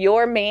 So if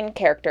your main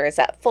character is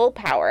at full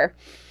power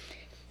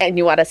and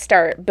you want to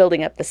start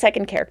building up the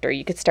second character,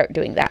 you could start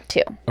doing that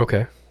too.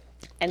 Okay.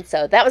 And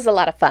so that was a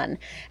lot of fun.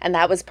 And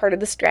that was part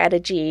of the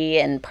strategy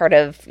and part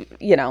of,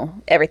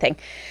 everything.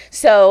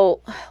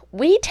 So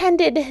we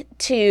tended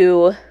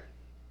to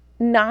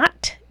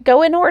not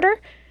go in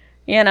order.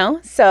 you know?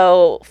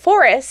 So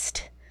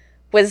Forest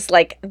was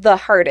like the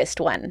hardest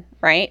one,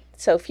 right?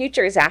 So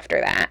Futures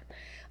after that.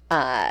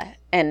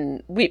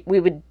 And we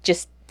would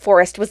just,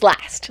 Forest was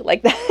last.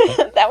 Like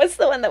that was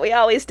the one that we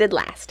always did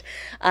last.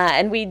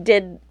 And we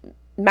did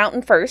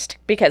Mountain first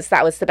because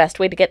that was the best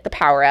way to get the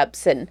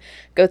power-ups and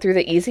go through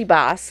the easy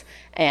boss.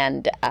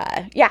 And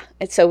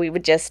so we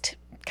would just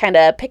kind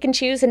of pick and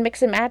choose and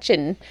mix and match,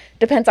 and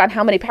depends on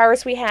how many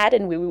powers we had,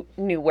 and we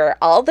knew where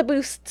all the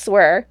boosts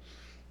were.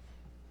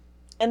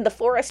 And the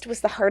Forest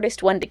was the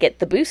hardest one to get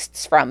the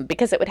boosts from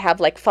because it would have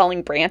like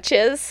falling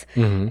branches,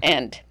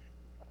 and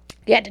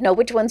you had to know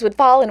which ones would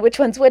fall and which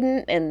ones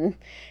wouldn't, and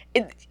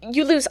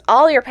you lose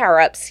all your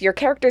power-ups, your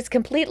character's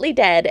completely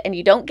dead, and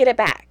you don't get it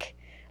back.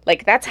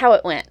 Like, that's how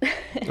it went.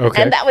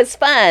 Okay. And that was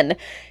fun.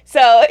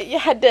 So you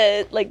had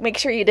to, like, make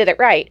sure you did it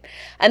right.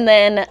 And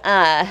then,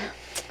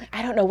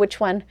 I don't know which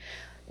one.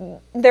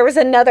 There was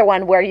another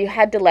one where you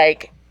had to,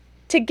 like,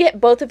 to get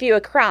both of you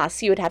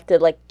across, you would have to,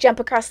 like, jump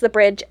across the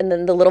bridge, and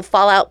then the little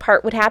fallout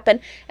part would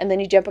happen, and then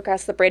you jump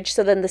across the bridge.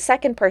 So then the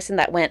second person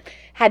that went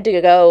had to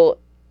go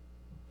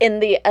in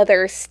the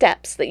other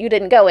steps that you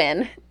didn't go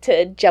in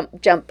to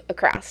jump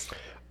across.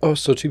 Oh,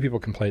 so two people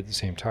can play at the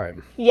same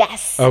time.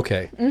 Yes.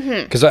 Okay.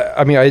 Because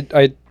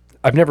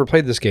I've never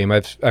played this game.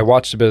 I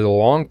watched a bit of the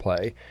long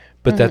play,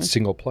 but that's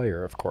single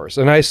player, of course.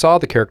 And I saw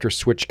the characters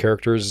switch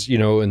characters, you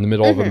know, in the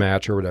middle of a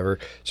match or whatever.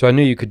 So I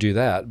knew you could do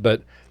that,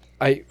 but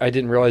I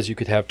didn't realize you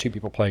could have two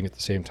people playing at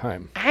the same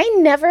time. I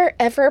never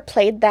ever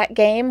played that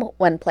game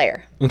one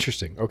player.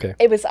 Interesting. Okay.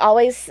 It was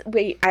always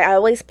I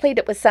always played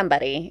it with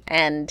somebody,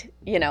 and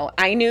you know,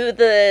 I knew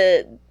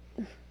the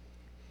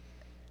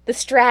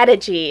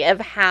strategy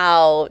of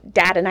how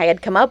Dad and I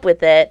had come up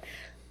with it,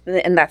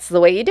 and that's the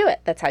way you do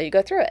it. That's how you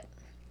go through it.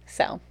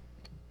 So,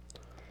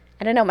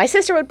 I don't know. My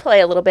sister would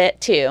play a little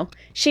bit too.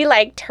 She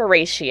liked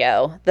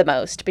Horatio the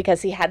most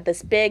because he had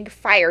this big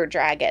fire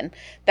dragon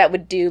that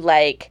would do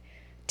like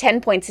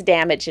 10 points of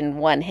damage in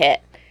one hit.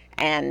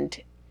 And,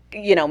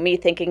 you know, me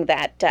thinking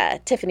that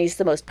Tiffany's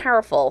the most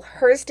powerful,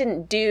 hers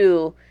didn't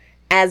do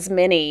as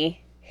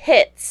many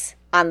hits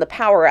on the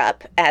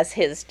power-up as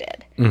his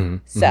did.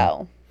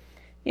 So...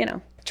 you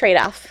know,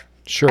 trade-off.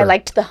 Sure. I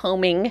liked the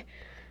homing,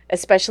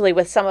 especially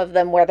with some of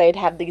them where they'd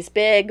have these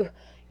big,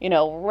 you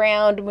know,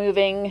 round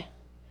moving,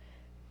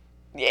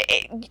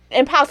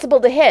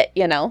 impossible to hit,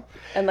 you know,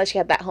 unless you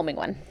had that homing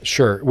one.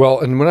 Sure. Well,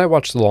 and when I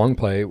watched the long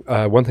play,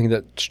 one thing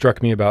that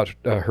struck me about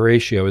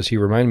Horatio is he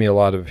reminded me a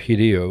lot of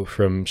Hideo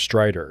from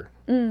Strider.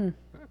 All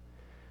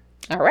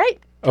right.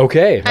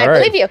 Okay. I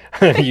believe you.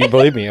 You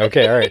believe me.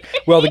 Okay. All right.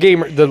 Well,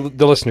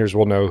 the listeners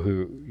will know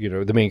who, you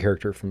know, the main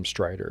character from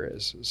Strider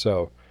is.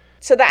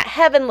 So that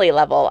heavenly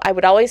level, I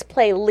would always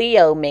play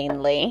Leo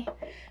mainly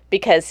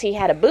because he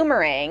had a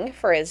boomerang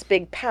for his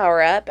big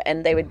power-up,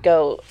 and they would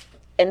go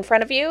in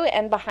front of you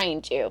and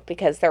behind you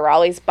because there were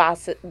always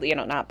bosses, you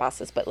know, not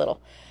bosses, but little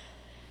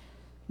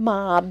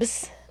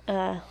mobs,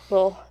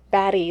 little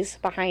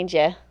baddies behind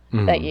you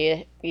that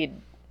you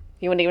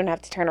wouldn't even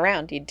have to turn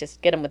around. You'd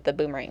just get them with the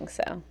boomerang.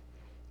 So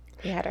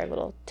we had our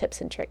little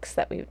tips and tricks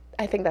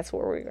I think that's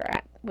where we were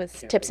at,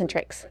 was tips and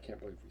tricks. I can't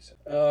believe we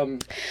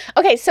said.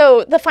 Okay,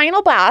 so the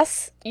final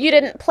boss, you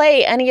didn't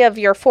play any of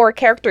your 4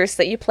 characters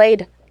that you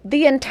played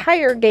the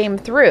entire game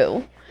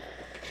through.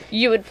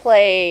 You would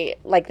play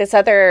like this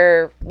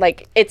other,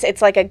 like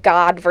it's like a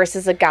god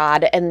versus a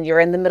god, and you're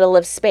in the middle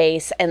of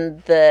space,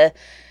 and the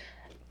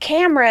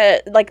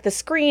camera, like the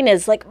screen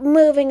is like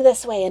moving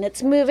this way and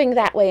it's moving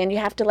that way, and you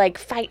have to like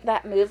fight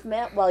that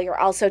movement while you're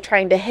also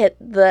trying to hit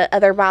the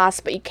other boss,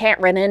 but you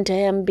can't run into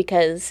him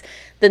because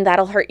then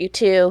that'll hurt you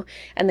too,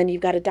 and then you've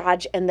got to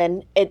dodge, and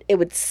then it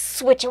would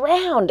switch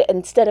around.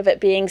 Instead of it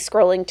being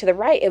scrolling to the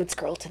right, it would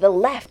scroll to the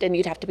left, and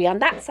you'd have to be on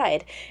that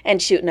side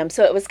and shooting them.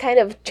 So it was kind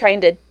of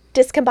trying to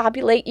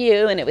discombobulate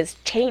you, and it was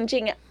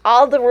changing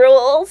all the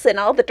rules and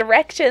all the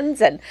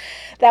directions, and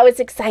that was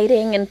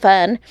exciting and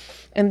fun.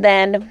 And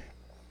then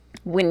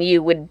when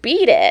you would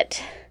beat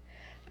it,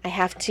 I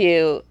have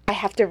to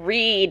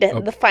read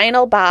the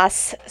final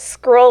boss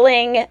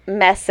scrolling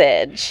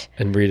message.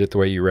 And read it the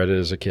way you read it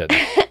as a kid.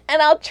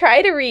 And I'll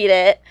try to read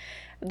it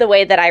the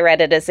way that I read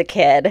it as a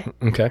kid.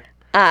 Okay.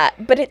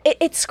 But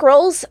it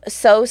scrolls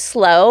so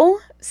slow,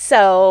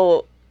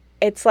 so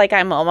it's like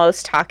I'm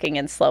almost talking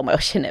in slow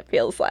motion, it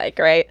feels like,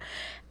 right?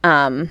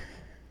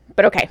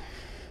 But okay.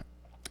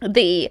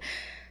 The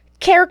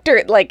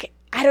character, like,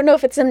 I don't know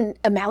if it's an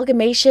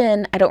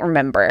amalgamation. I don't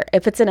remember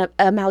if it's an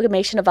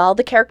amalgamation of all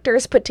the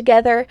characters put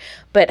together,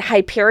 but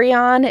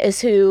Hyperion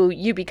is who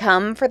you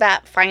become for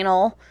that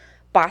final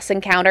boss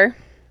encounter.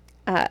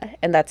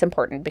 And that's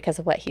important because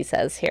of what he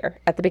says here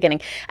at the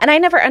beginning. And I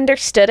never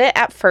understood it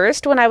at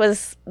first when I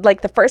was,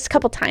 like, the first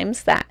couple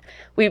times that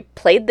we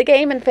played the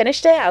game and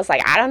finished it. I was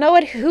like, I don't know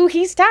who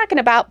he's talking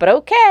about, but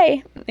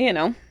okay, you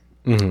know.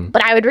 Mm-hmm.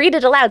 But I would read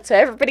it aloud so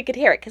everybody could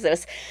hear it because it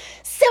was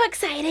so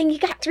exciting. You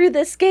got through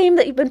this game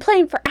that you've been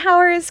playing for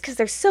hours because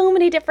there's so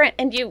many different,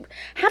 and you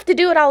have to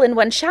do it all in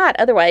one shot.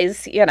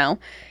 Otherwise, you know,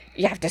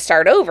 you have to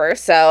start over.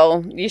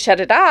 So you shut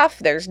it off.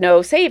 There's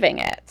no saving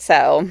it.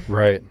 So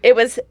Right. it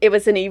was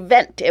an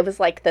event. It was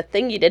like the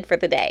thing you did for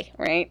the day,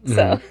 right?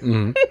 So,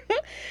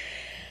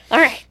 all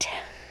right.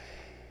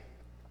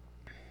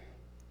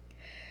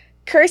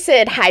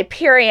 Cursed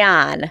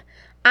Hyperion,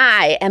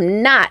 I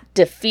am not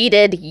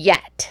defeated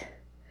yet.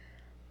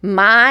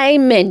 My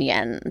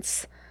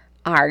minions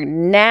are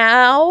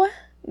now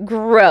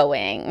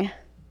growing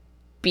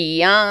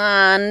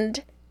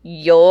beyond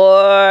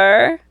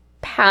your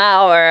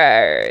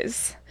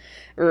powers.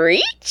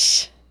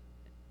 Reach?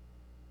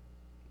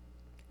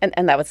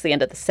 And that was the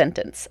end of the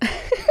sentence.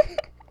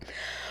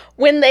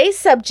 When they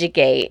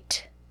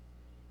subjugate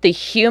the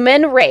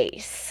human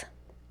race,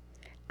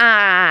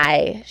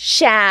 I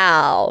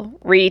shall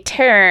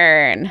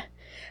return,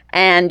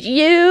 and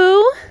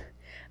you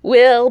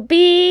will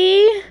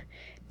be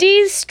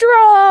destroyed.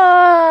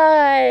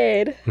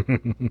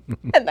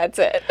 And that's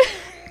it.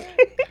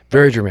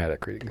 Very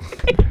dramatic reading.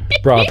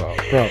 Bravo.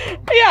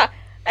 Yeah.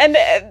 And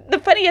the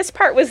funniest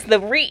part was the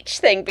reach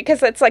thing,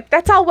 because it's like,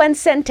 that's all one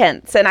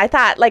sentence. And I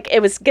thought, like,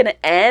 it was going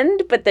to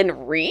end, but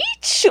then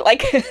reach?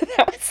 Like,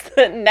 that was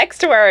the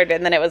next word.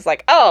 And then it was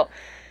like, oh,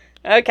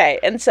 okay.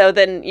 And so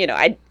then,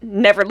 I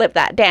never lived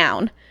that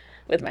down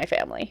with my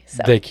family.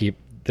 So They keep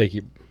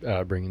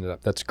bringing it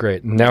up. That's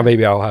great. Now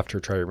maybe I'll have to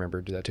try to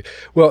remember to do that too.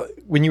 Well,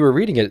 when you were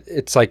reading it,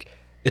 it's like,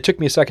 it took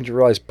me a second to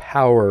realize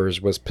powers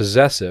was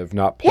possessive,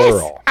 not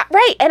plural. Yes,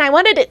 right. And I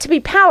wanted it to be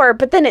power,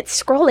 but then it's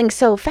scrolling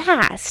so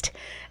fast.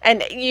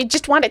 And you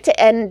just want it to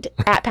end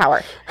at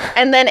power.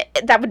 And then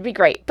that would be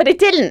great. But it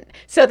didn't.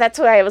 So that's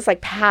why I was like,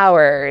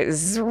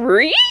 powers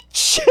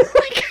reach?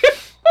 Like,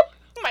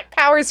 my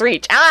powers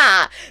reach.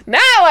 Ah, now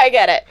I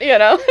get it,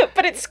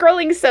 But it's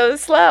scrolling so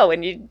slow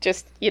and you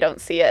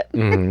don't see it.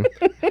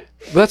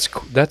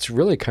 That's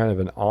really kind of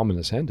an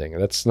ominous ending.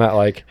 That's not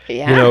like,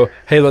 Yeah.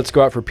 Hey, let's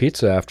go out for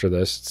pizza after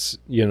this. It's,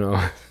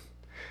 Yeah.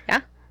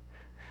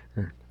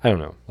 I don't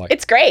know. Like,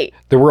 It's great.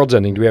 the world's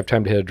ending. Do we have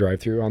time to hit a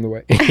drive-through on the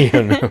way?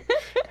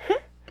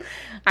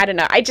 I don't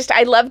know.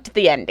 I loved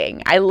the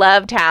ending. I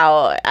loved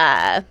how,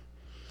 I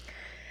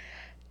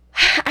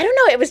don't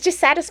know. It was just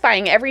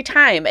satisfying every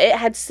time. It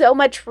had so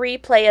much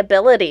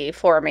replayability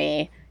for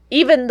me,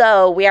 even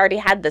though we already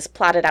had this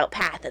plotted out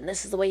path and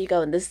this is the way you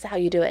go and this is how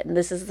you do it and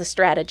this is the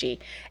strategy.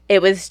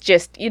 It was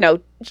just,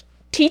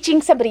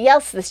 teaching somebody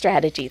else the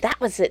strategy. That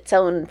was its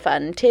own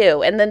fun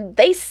too. And then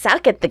they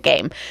suck at the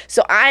game.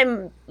 So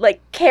I'm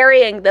like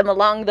carrying them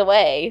along the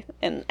way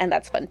and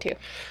that's fun too.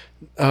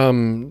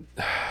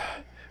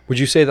 Would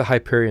you say the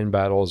Hyperion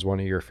battle is one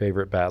of your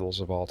favorite battles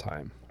of all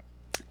time?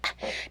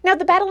 Now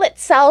the battle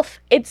itself,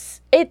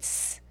 it's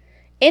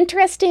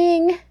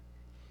interesting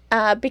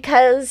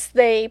because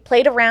they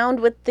played around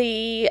with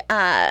the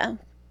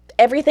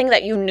everything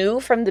that you knew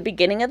from the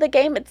beginning of the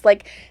game. It's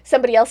like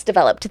somebody else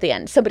developed to the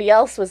end. Somebody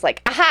else was like,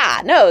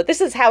 aha, no,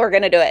 this is how we're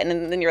going to do it.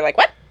 And then you're like,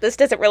 what? This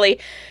doesn't really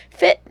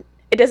fit.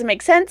 It doesn't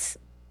make sense,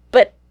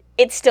 but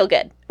it's still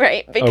good,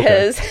 right?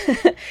 Because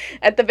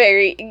at the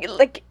very,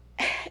 like,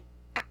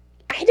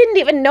 I didn't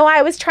even know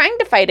I was trying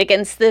to fight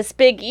against this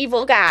big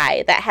evil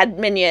guy that had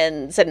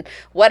minions and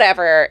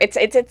whatever.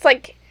 It's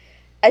like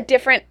a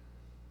different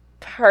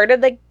part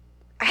of the,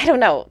 I don't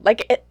know,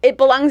 like it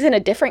belongs in a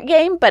different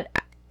game, but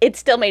it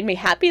still made me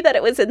happy that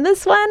it was in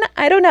this one.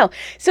 I don't know.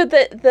 So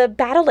the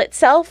battle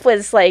itself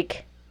was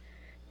like,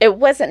 it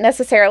wasn't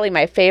necessarily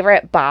my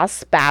favorite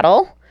boss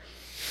battle,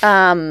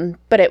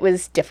 but it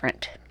was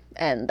different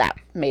and that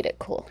made it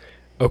cool.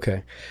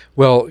 Okay.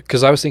 Well,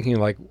 because I was thinking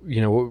like,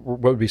 what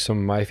would be some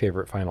of my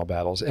favorite final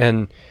battles?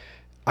 And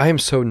I am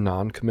so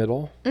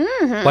non-committal.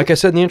 Mm-hmm. Like I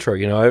said in the intro,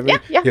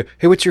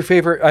 hey, what's your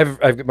favorite? I've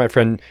got my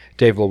friend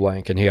Dave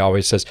LeBlanc and he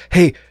always says,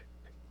 hey,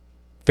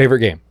 favorite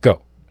game,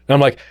 go. And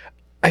I'm like,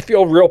 I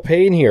feel real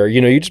pain here.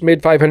 You just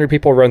made 500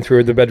 people run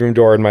through the bedroom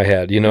door in my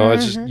head.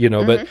 It's just,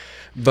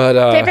 but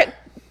favorite,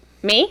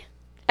 me,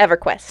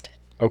 EverQuest.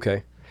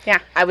 Okay. Yeah,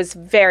 I was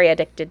very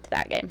addicted to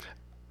that game.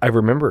 I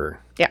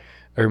remember. Yeah.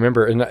 I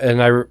remember, and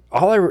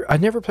I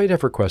never played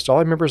EverQuest. All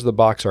I remember is the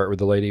box art with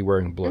the lady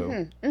wearing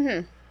blue.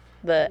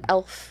 The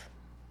elf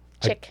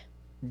chick.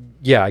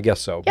 Yeah, I guess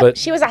so. Yep, But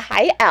she was a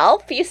high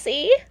elf, you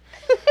see.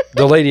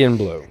 the lady in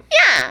blue.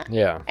 Yeah.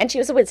 Yeah. And she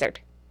was a wizard.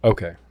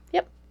 Okay.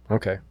 Yep.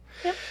 Okay.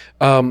 Yep.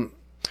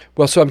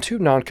 Well, so I'm too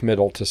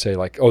non-committal to say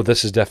like, oh,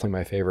 this is definitely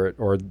my favorite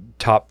or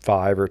top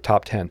 5 or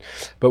top 10.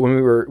 But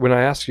when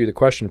I asked you the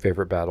question,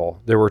 favorite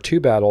battle, there were 2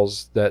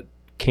 battles that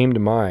came to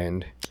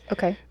mind.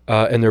 Okay.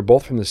 And they're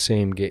both from the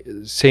same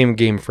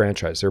game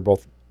franchise. They're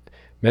both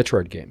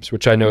Metroid games,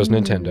 which I know is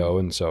Nintendo,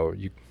 and so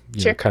you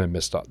Sure. kind of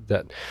missed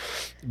that.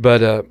 But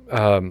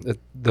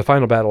the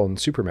final battle in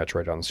Super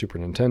Metroid on the Super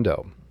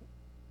Nintendo,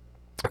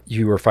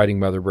 you were fighting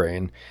Mother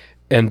Brain,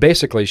 and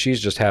basically she's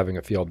just having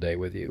a field day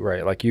with you,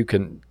 right? Like you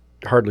can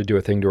hardly do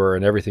a thing to her,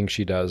 and everything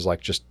she does like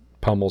just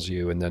pummels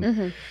you, and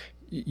then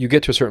you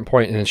get to a certain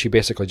point, and then she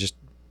basically just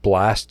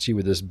blasts you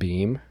with this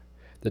beam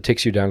that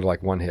takes you down to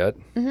like one hit.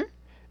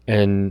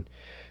 And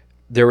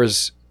there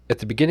was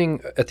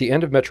at the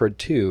end of Metroid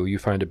 2, you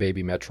find a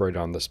baby Metroid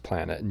on this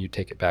planet, and you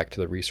take it back to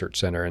the research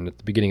center. And at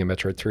the beginning of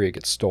Metroid 3, it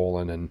gets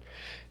stolen, and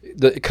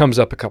it comes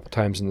up a couple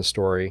times in the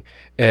story.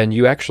 And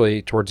you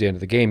actually, towards the end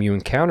of the game, you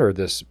encounter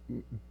this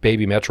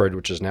baby Metroid,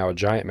 which is now a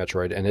giant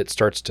Metroid, and it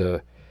starts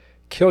to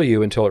kill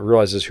you until it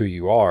realizes who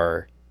you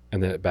are,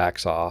 and then it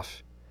backs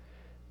off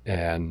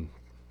and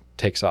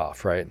takes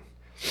off, right?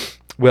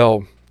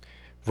 Well,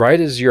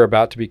 right as you're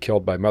about to be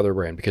killed by Mother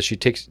Brain, because she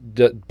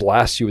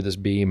blasts you with this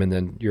beam, and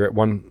then you're at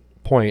one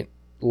point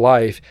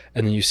life,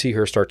 and then you see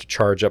her start to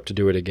charge up to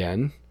do it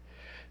again.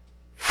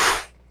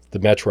 The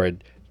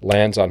Metroid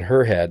lands on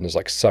her head and is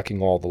like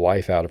sucking all the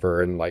life out of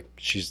her, and like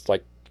she's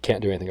like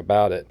can't do anything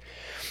about it.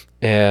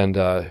 And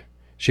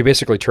she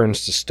basically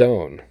turns to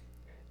stone,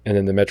 and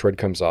then the Metroid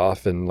comes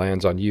off and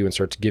lands on you and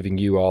starts giving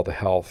you all the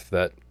health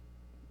that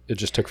it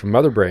just took from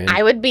Mother Brain.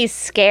 I would be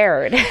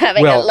scared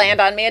having it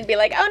land on me. I'd be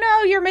like, "Oh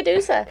no, you're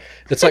Medusa."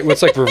 It's like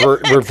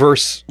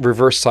reverse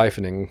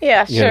siphoning.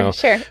 Yeah,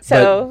 sure.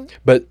 So,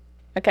 but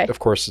okay. Of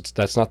course,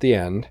 that's not the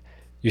end.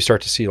 You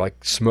start to see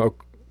like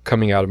smoke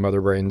coming out of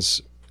Mother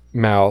Brain's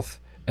mouth,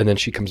 and then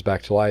she comes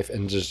back to life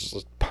and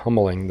just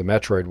pummeling the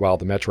Metroid while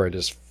the Metroid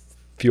is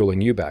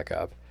fueling you back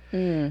up.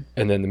 And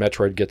then the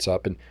Metroid gets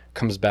up and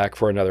comes back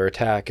for another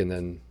attack, and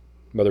then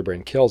Mother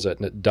Brain kills it,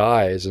 and it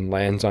dies and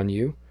lands on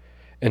you,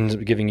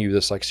 and giving you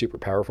this like super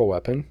powerful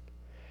weapon.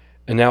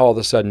 And now all of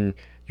a sudden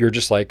you're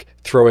just like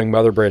throwing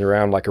Mother Brain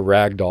around like a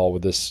rag doll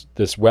with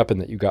this weapon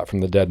that you got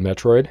from the dead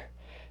Metroid.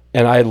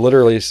 And I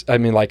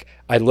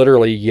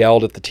literally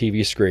yelled at the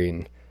TV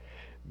screen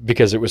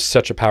because it was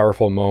such a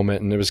powerful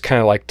moment, and it was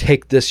kind of like,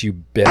 take this, you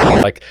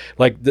bitch.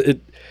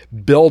 It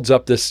builds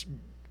up this,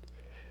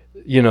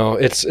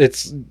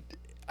 it's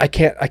I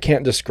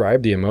can't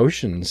describe the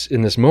emotions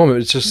in this moment.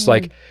 It's just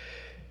like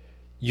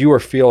you are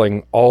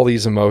feeling all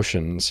these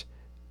emotions,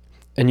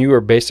 and you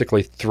are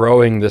basically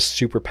throwing this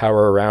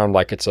superpower around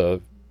like it's a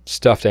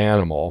stuffed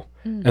animal.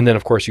 And then,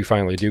 of course, you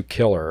finally do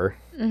kill her,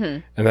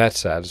 and that's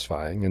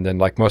satisfying. And then,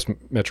 like most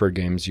Metroid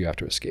games, you have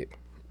to escape,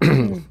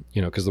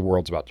 because the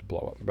world's about to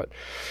blow up. But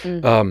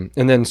and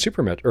then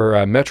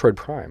Metroid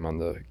Prime on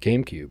the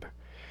GameCube,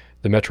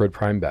 the Metroid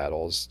Prime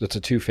battles. It's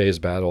a 2-phase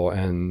battle,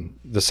 and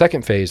the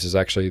second phase is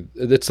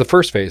it's the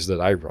first phase that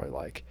I really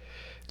like.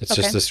 It's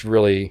just this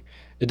really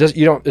it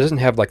doesn't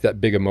have like that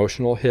big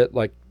emotional hit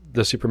like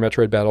the Super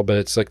Metroid battle, but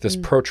it's like this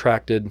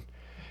protracted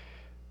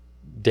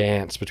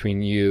dance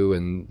between you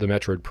and the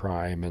Metroid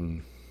Prime,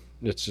 and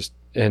it's just,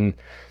 and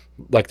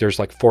like there's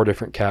like 4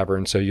 different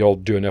caverns, so you'll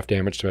do enough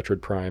damage to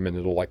Metroid Prime and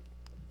it'll like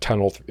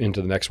tunnel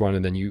into the next one,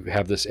 and then you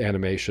have this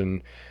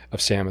animation of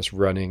Samus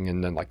running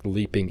and then like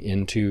leaping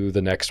into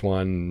the next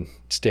one,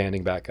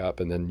 standing back up,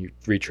 and then you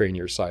retrain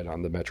your sight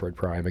on the Metroid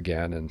Prime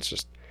again, and it's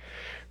just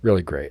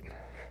really great.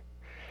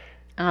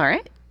 All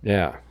right.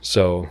 Yeah.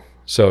 So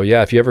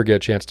yeah, if you ever get a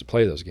chance to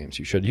play those games,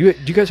 you should. Do you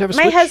guys have a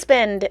Switch? My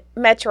husband,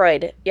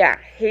 Metroid, yeah,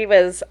 he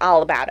was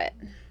all about it.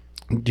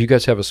 Do you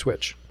guys have a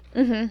Switch?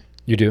 Mm-hmm.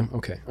 You do?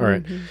 Okay. All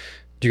right.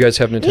 Do you guys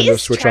have Nintendo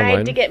Switch Online? He's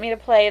tried to get me to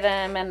play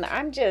them, and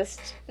I'm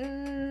just...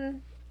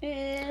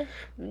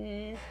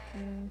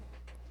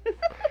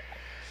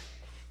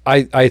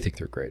 I think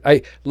they're great.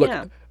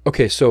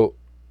 Okay, so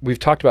we've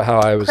talked about how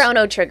I was...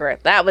 Chrono Trigger,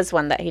 that was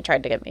one that he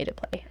tried to get me to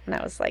play. And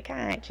I was like,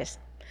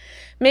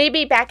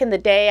 maybe back in the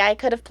day I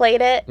could have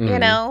played it,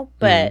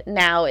 but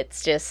now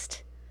it's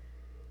just,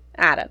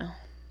 I don't know.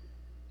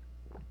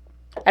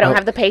 I don't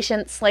have the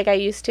patience like I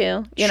used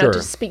to,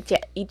 to speak to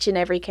each and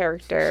every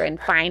character and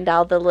find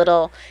all the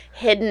little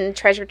hidden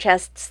treasure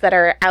chests that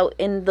are out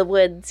in the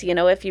woods,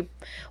 if you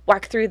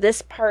walk through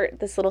this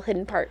little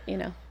hidden part,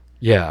 Yeah.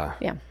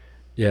 Yeah.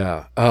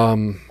 Yeah.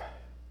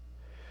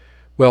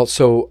 Well,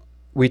 so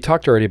we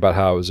talked already about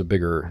how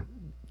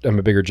I'm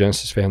a bigger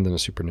Genesis fan than a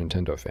Super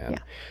Nintendo fan.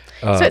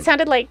 Yeah. So it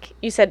sounded like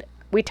you said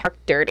we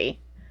talked dirty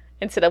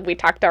instead of we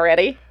talked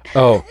already.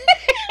 Oh.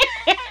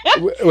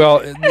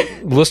 Well,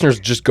 listeners,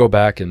 just go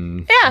back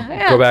and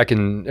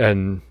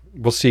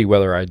we'll see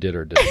whether I did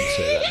or didn't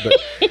say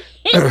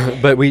that.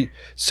 But we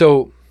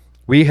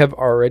have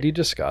already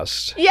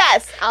discussed.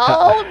 Yes,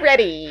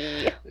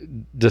 already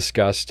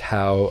discussed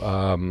how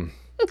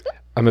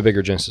I'm a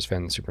bigger Genesis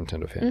fan than Super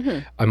Nintendo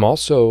fan. I'm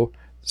also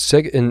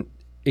Sega in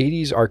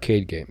 80s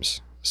arcade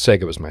games.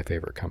 Sega was my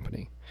favorite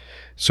company.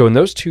 So in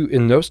those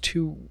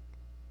two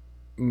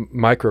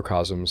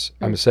microcosms,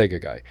 I'm a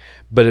Sega guy.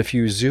 But if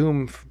you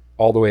zoom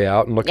all the way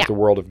out and look at the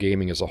world of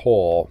gaming as a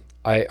whole,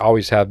 I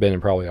always have been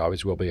and probably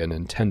always will be a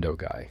Nintendo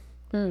guy.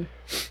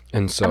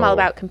 And so I'm all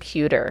about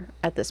computer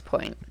at this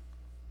point.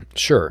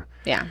 Sure.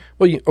 Yeah.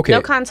 Well, okay.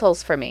 No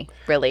consoles for me,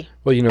 really.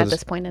 Well, at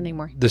this point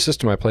anymore. The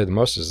system I play the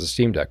most is the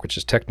Steam Deck, which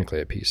is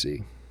technically a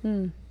PC.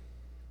 All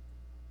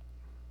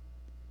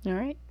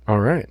right. All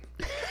right.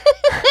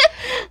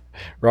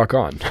 Rock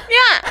on.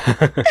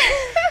 Yeah.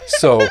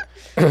 So,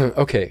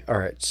 okay. All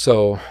right.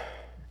 So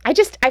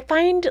I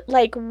find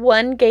like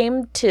one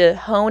game to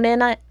hone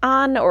in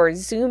on or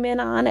zoom in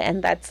on,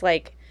 and that's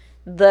like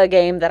the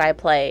game that I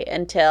play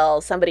until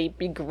somebody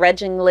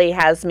begrudgingly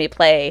has me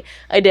play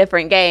a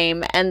different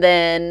game, and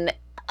then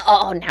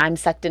oh, now I'm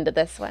sucked into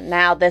this one.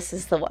 Now this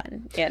is the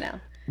one, you know.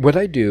 What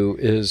I do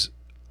is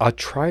I'll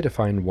try to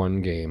find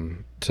one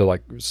game to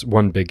like,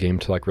 one big game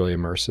to like really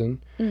immerse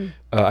in.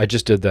 I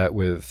just did that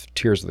with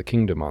Zelda Tears of the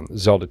Kingdom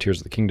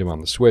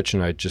on the Switch,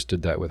 and I just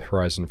did that with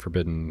Horizon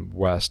Forbidden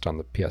West on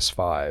the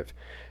PS5.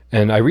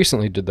 And I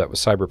recently did that with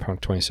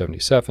Cyberpunk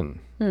 2077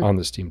 on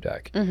the Steam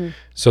Deck.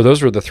 So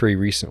those were the three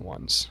recent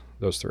ones,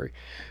 those three.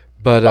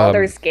 But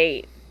Baldur's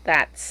Gate,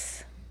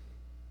 that's...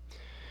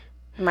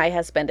 My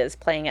husband is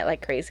playing it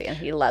like crazy, and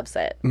he loves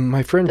it.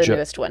 My friend... The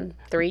newest one,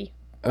 3.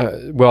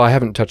 Well, I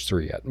haven't touched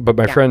 3 yet, but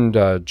my friend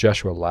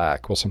Joshua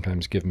Lack will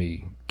sometimes give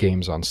me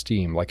games on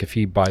Steam. Like if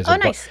he buys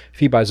if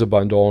he buys a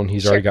bundle and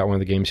he's already got one of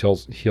the games,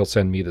 he'll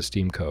send me the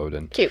Steam code.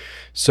 And cute.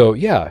 So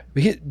yeah,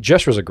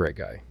 Joshua's a great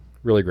guy,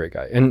 really great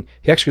guy, and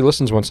he actually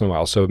listens once in a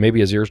while. So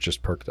maybe his ears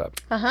just perked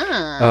up.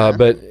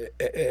 But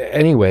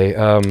anyway,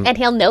 and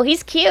he'll know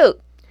he's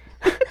cute.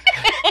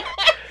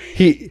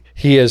 he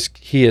is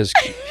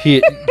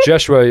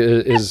Joshua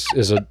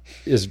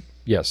is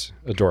yes,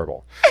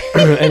 adorable.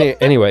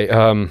 Anyway,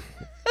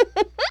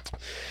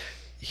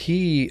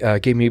 he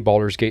gave me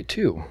Baldur's Gate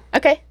 2.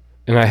 Okay.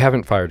 And I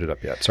haven't fired it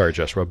up yet. Sorry,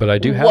 Joshua, but I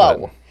do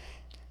have it.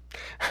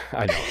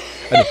 I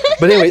know.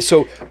 But anyway,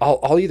 so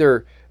I'll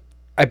either...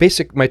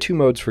 my two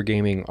modes for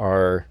gaming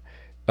are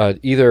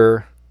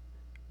either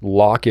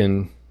lock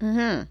in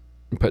and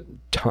put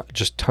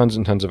just tons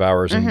and tons of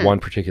hours in one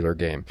particular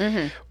game,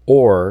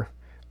 or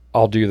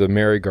I'll do the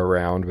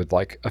merry-go-round with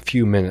like a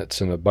few minutes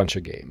in a bunch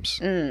of games.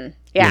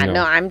 Yeah, you know?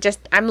 No,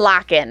 I'm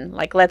lock-in.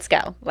 Like, let's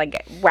go.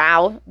 Like,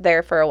 WoW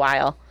there for a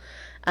while.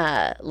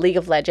 League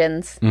of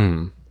Legends.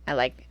 I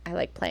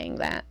like playing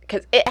that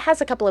because it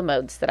has a couple of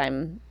modes that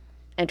I'm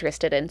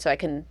interested in, so I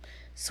can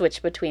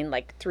switch between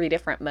like 3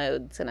 different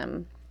modes,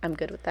 and I'm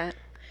good with that.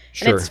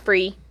 Sure. And it's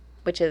free,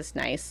 which is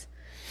nice.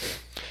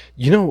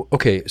 You know,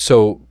 there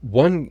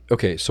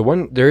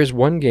is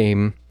one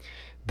game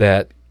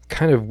that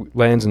kind of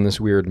lands in this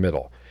weird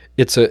middle.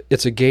 It's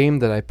a game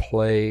that I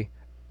play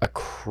a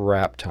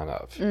crap ton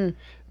of,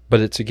 but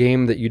it's a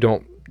game that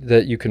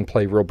you can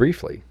play real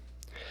briefly.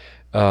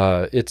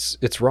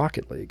 It's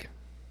Rocket League.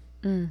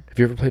 Have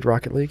you ever played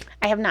Rocket League?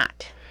 I have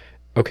not.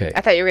 Okay.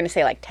 I thought you were going to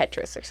say like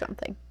Tetris or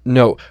something.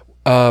 No.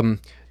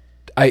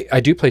 I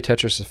do play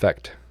Tetris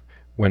Effect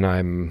when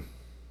I'm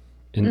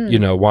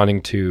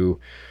wanting to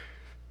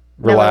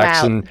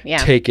relax and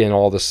take in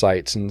all the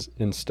sights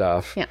and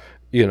stuff. Yeah.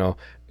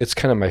 It's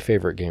kind of my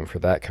favorite game for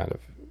that kind of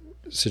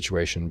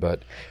situation,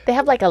 but they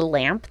have like a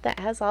lamp that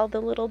has all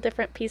the little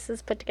different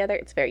pieces put together.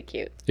 It's very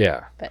cute.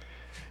 Yeah. But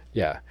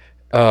yeah.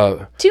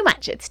 Too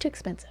much. It's too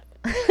expensive.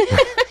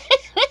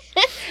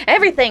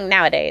 Everything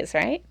nowadays,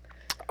 right?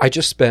 I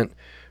just spent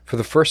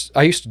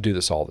I used to do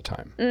this all the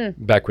time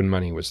back when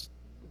money was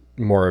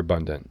more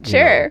abundant.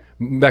 Sure.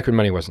 Back when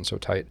money wasn't so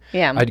tight.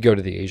 Yeah. I'd go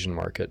to the Asian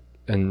market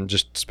and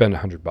just spend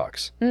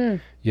 $100.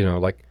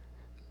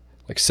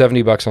 Like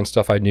 $70 on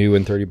stuff I knew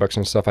and $30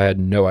 on stuff I had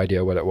no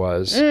idea what it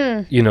was,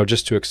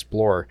 just to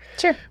explore.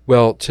 Sure.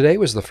 Well, today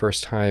was the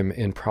first time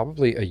in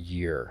probably a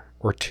year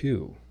or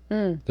two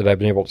that I've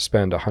been able to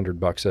spend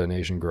 $100 at an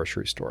Asian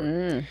grocery store.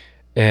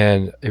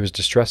 And it was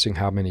distressing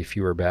how many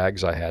fewer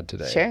bags I had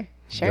today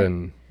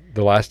than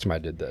the last time I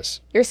did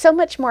this. You're so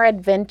much more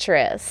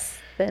adventurous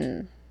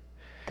than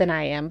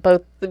I am,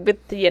 both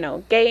with,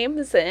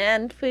 games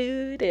and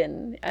food,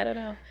 and I don't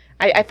know.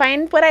 I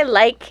find what I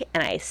like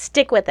and I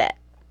stick with it.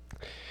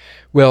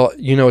 Well,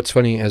 it's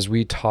funny, as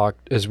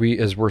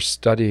we're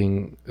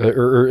studying,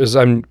 or as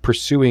I'm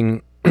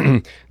pursuing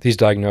these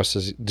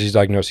diagnoses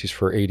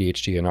for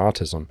ADHD and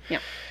autism. Yeah.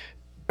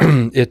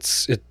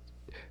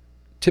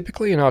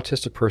 Typically an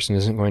autistic person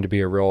isn't going to be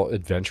a real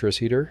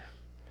adventurous eater,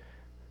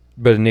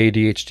 but an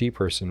ADHD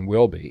person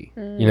will be,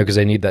 because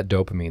they need that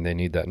dopamine, they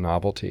need that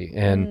novelty.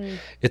 And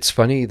it's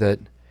funny that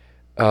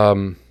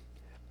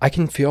I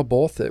can feel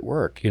both at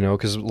work,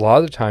 because a lot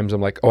of the times I'm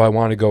like, oh, I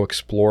want to go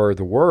explore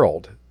the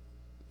world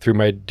through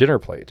my dinner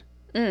plate,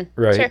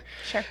 right?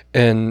 Sure.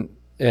 And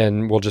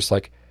we'll just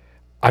like,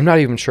 I'm not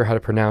even sure how to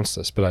pronounce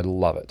this, but I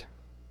love it,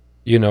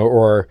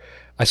 or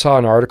I saw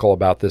an article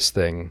about this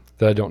thing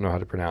that I don't know how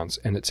to pronounce,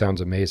 and it sounds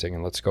amazing,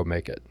 and let's go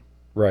make it,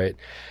 right?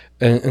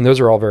 And those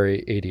are all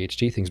very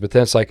ADHD things. But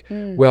then it's like,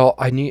 well,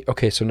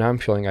 so now I'm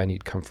feeling I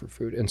need comfort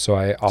food, and so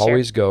I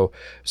always go.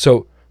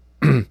 So,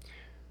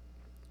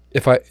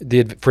 for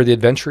the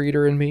adventure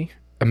eater in me,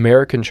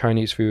 American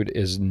Chinese food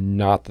is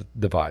not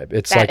the vibe.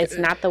 It's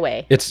not the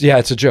way. It's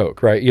a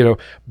joke, right?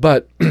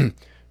 But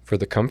for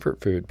the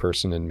comfort food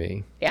person in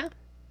me,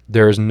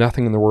 there is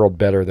nothing in the world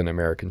better than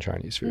American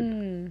Chinese food.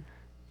 And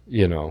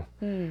you know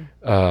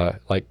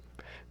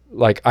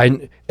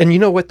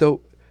what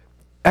though?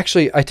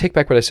 Actually, I take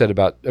back what I said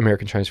about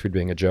American Chinese food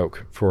being a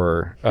joke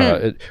for,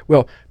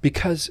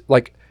 because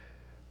like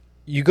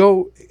you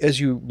go, as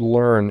you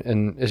learn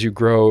and as you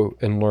grow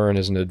and learn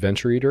as an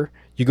adventure eater,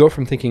 you go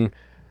from thinking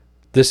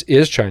this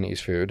is Chinese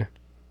food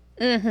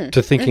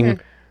to thinking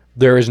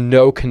there is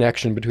no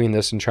connection between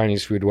this and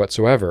Chinese food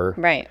whatsoever.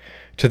 Right.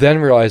 To then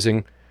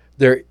realizing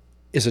there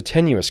is a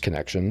tenuous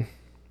connection.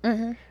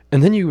 And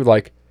then you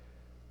like,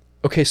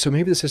 okay, so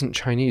maybe this isn't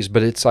Chinese,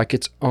 but it's like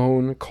its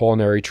own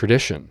culinary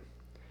tradition.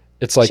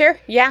 It's like Sure.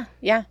 Yeah.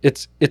 Yeah.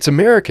 it's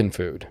American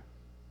food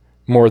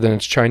more than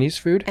it's Chinese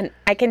food. And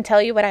I can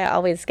tell you what I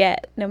always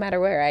get, no matter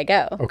where I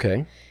go.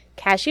 Okay.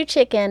 Cashew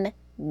chicken,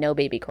 no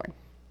baby corn.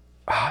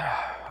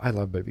 I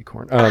love baby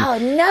corn. Oh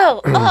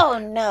no! Oh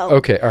no!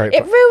 Okay, all right.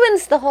 It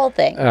ruins the whole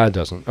thing. It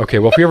doesn't. Okay,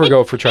 well, if you ever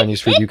go for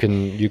Chinese food, you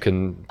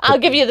can. I'll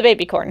give you the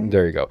baby corn.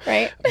 There you go.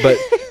 Right. But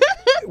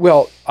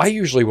well, I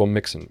usually will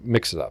mix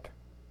it up.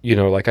 You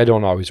know, like I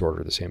don't always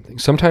order the same thing.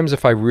 Sometimes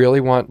if I really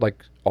want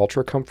like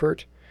ultra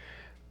comfort,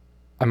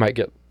 I might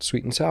get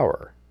sweet and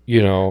sour.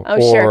 You know.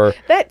 Oh sure.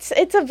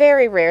 It's a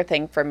very rare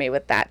thing for me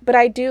with that, but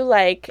I do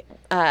like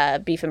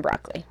beef and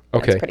broccoli.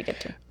 Okay. That's pretty good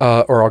too.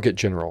 Or I'll get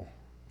General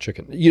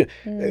Chicken.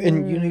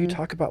 And you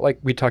talk about like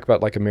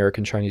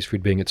American Chinese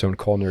food being its own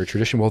culinary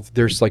tradition. Well,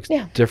 there's like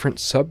different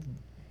sub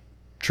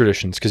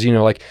traditions because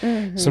like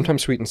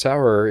sometimes sweet and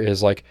sour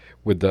is like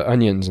with the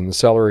onions and the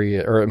celery,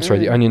 or I'm sorry,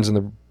 the onions and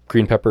the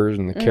green peppers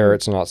and the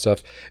carrots and all that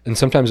stuff. And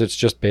sometimes it's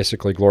just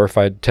basically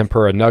glorified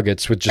tempura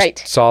nuggets with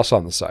just sauce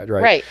on the side,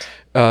 right? Right.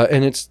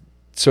 And it's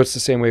the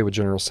same way with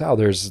General Tso.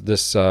 There's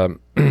this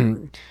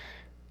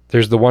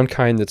there's the one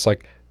kind that's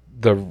like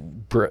the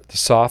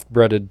soft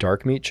breaded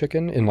dark meat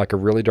chicken in like a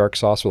really dark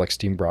sauce with like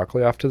steamed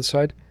broccoli off to the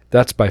side.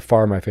 That's by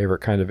far my favorite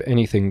kind of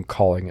anything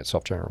calling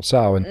itself General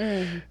Tso.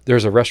 And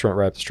there's a restaurant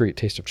right up the street,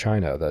 Taste of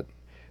China, that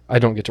I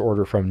don't get to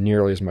order from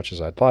nearly as much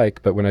as I'd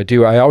like. But when I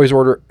do, I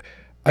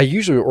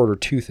usually order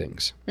two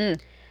things.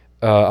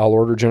 I'll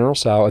order General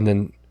Tso and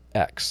then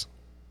X.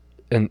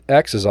 And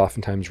X is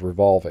oftentimes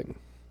revolving.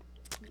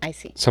 I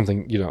see.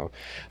 Something,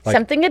 like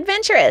something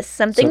adventurous,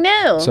 something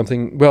new.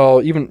 Something, well,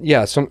 even,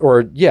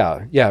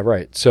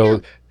 right.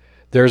 So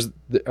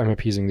I'm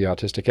appeasing the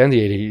autistic and the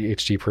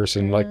ADHD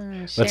person.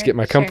 Let's get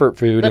my comfort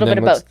food. A little bit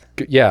of both.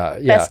 Yeah.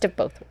 Best of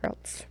both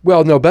worlds.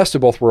 Well, no, best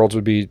of both worlds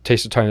would be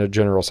Taste of China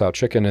General Tso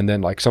chicken, and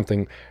then like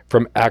something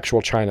from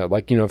actual China,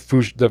 like,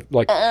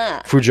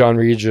 Fujian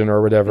region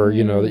or whatever,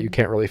 that you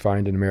can't really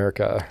find in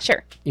America.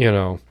 Sure.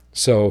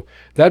 So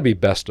that'd be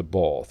best of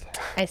both.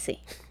 I see.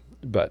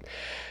 But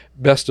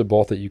best of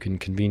both that you can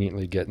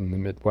conveniently get in the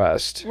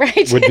Midwest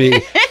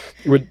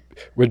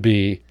would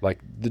be like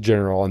the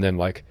General, and then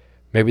like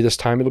maybe this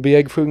time it'll be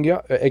egg foo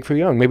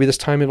young. Maybe this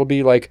time it'll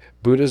be like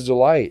Buddha's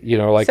delight.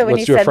 Like so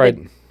let's do a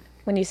fried.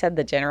 When you said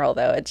the General,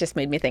 though, it just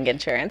made me think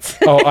insurance.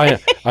 Oh, I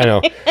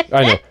know.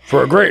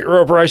 For a great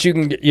real price, you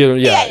can get.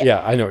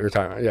 Yeah. I know what you're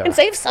talking about. Yeah, and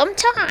save some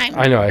time.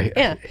 I know. I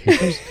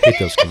hate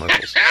those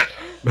commercials.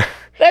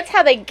 That's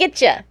how they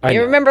get you.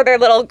 You remember their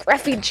little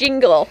gruffy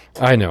jingle.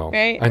 I know.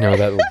 Right? I know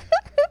that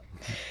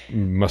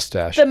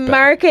mustache. The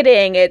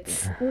marketing,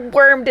 it's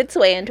wormed its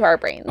way into our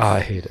brains. I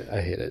hate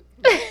it.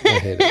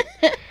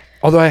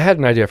 Although I had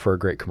an idea for a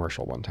great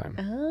commercial one time.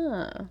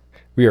 Oh.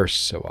 We are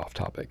so off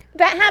topic.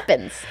 That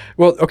happens.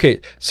 Well,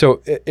 okay.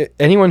 So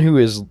anyone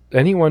who's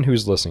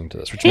listening to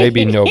this, which may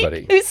be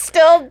nobody, who's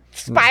still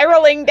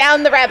spiraling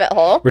down the rabbit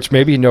hole, which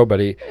may be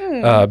nobody,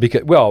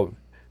 because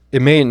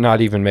it may not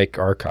even make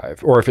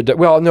archive, or if it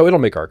it'll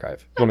make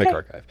archive. It'll make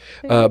archive.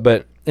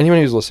 But anyone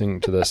who's listening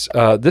to this,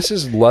 this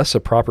is less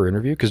a proper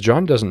interview because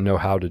John doesn't know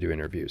how to do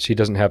interviews. He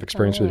doesn't have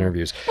experience with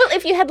interviews. Well,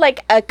 if you had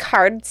like a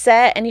card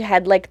set and you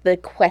had like the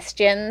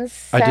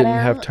questions I didn't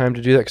have time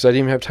to do that because I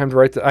didn't even have time to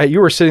write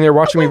you were sitting there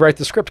watching me write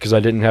the script because I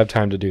didn't have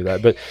time to do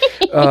that.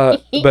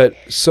 But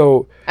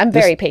so I'm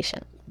very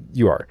patient.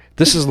 You are.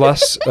 This is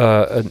less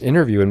an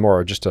interview and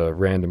more just a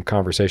random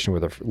conversation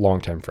with a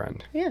longtime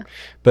friend. Yeah.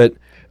 But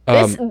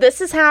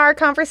this is how our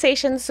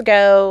conversations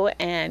go,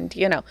 and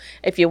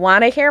if you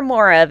want to hear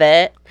more of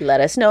it,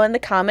 let us know in the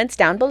comments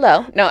down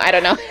below. No, I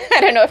don't know. I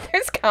don't know if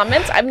there's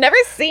comments. I've never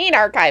seen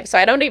archive, so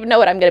I don't even know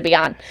what I'm going to be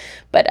on.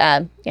 But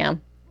yeah.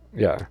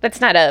 That's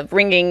not a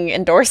ringing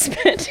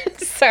endorsement.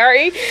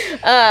 Sorry.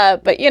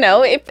 But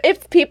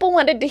if people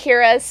wanted to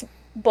hear us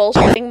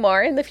bullshitting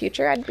more in the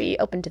future, I'd be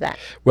open to that.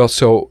 Well,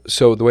 so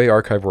the way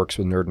archive works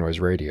with Nerd Noise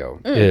Radio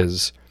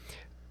is,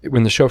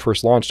 when the show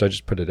first launched, I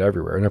just put it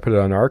everywhere, and I put it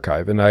on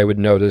archive, and I would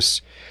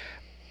notice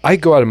I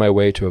go out of my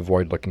way to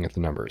avoid looking at the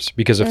numbers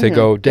because if they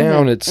go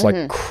down, it's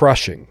like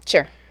crushing.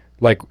 Sure.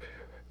 Like,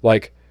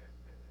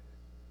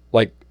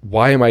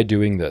 why am I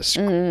doing this?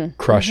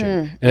 Crushing.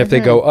 And if they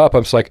go up,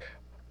 I'm just like,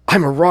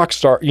 I'm a rock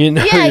star,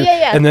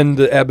 Yeah. And then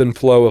the ebb and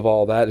flow of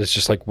all that is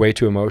just like way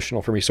too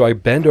emotional for me. So I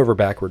bend over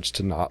backwards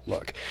to not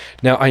look.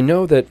 Now, I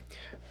know that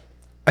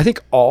I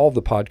think all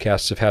the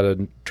podcasts have had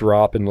a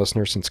drop in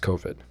listeners since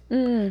COVID.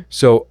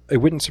 So it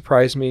wouldn't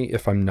surprise me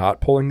if I'm not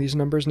pulling these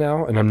numbers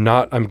now, and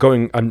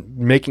I'm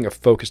making a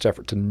focused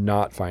effort to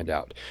not find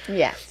out.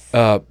 Yes.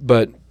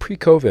 But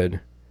pre-COVID,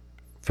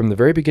 from the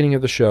very beginning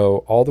of the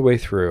show all the way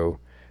through,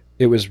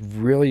 it was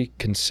really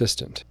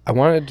consistent. I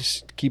wanted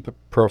to keep a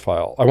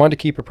profile. I wanted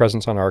to keep a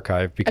presence on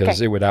archive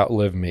because it would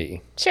outlive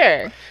me.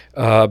 Sure.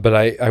 But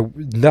I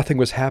nothing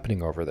was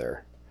happening over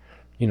there.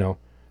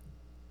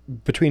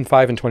 Between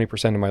 5 and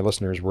 20% of my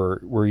listeners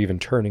were even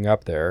turning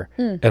up there,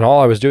 and all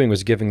I was doing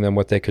was giving them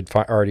what they could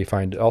already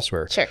find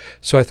elsewhere. Sure.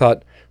 So I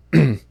thought,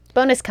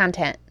 bonus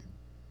content.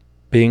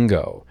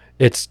 Bingo.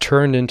 it's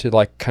turned into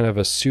like kind of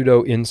a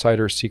pseudo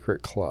insider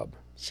secret club.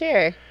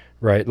 Sure.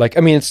 Right. Like,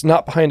 I mean, it's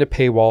not behind a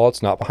paywall.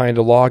 It's not behind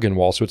a login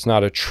wall. So it's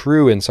not a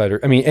true insider.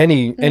 I mean,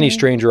 any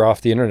stranger off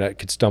the internet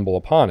could stumble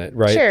upon it.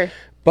 Right. Sure.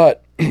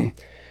 But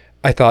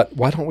I thought,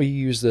 why don't we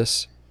use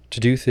this to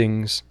do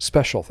things,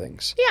 special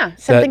things? Yeah.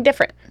 Something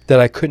different. That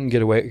I couldn't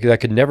get away, that I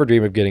could never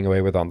dream of getting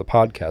away with on the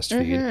podcast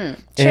feed,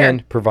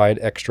 and provide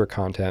extra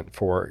content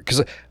for,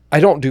 because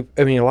I don't do,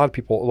 I mean, a lot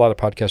of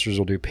podcasters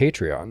will do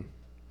Patreon.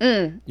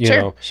 You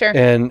know,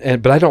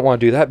 but I don't want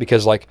to do that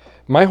because, like,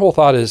 my whole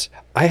thought is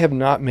I have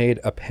not made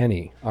a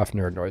penny off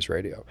Nerd Noise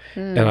Radio,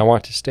 and I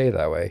want to stay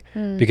that way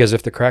because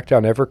if the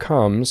crackdown ever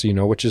comes, you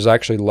know, which is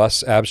actually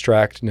less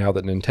abstract now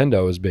that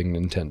Nintendo is being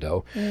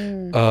Nintendo,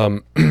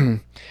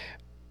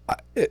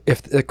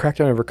 if the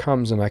crackdown ever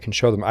comes and I can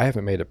show them I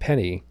haven't made a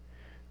penny,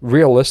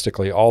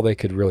 realistically, all they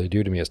could really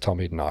do to me is tell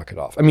me to knock it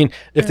off. I mean,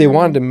 if they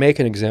wanted to make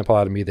an example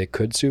out of me, they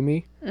could sue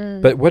me.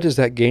 But what does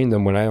that gain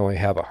them when I only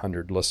have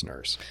 100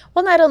 listeners?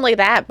 Well, not only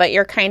that, but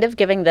you're kind of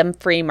giving them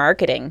free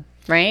marketing,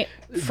 right?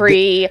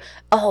 Free,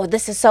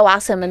 this is so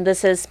awesome, and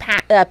this is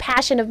a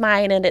passion of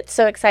mine, and it's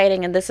so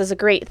exciting, and this is a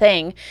great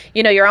thing.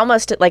 You know, you're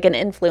almost like an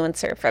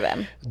influencer for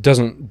them.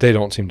 They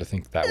don't seem to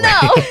think that way.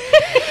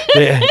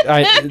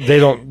 They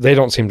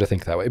don't seem to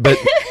think that way. But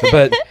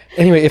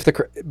anyway,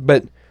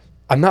 but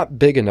I'm not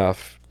big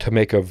enough to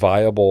make a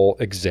viable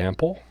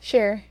example.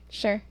 Sure.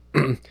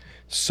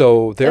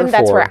 So therefore, and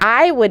that's where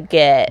I would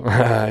get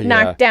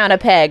knocked down a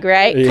peg,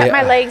 right? Cut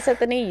my legs at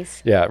the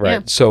knees. Yeah,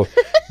 right.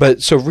 Yeah.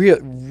 So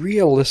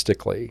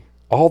realistically,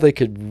 all they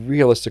could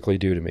realistically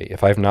do to me,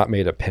 if I've not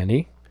made a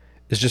penny,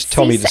 is just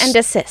tell me to and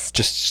desist.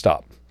 Just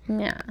stop.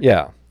 Yeah.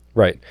 Yeah.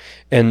 Right.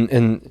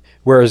 And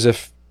whereas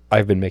if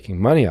I've been making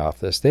money off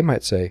this, they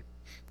might say,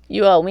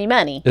 "You owe me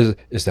money."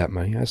 Is that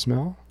money I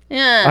smell?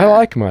 Yeah. I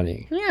like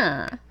money.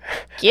 Yeah.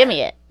 Give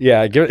me it.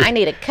 Yeah. Give it. I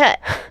need a cut.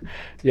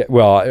 Yeah.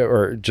 Well,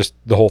 or just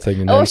the whole thing.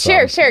 And then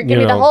sure. Give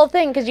me the whole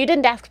thing because you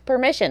didn't ask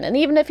permission. And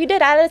even if you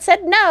did, I'd have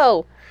said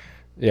no.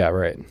 Yeah.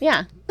 Right.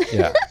 Yeah.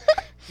 Yeah.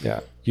 Yeah.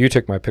 You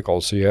took my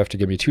pickles, so you have to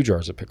give me 2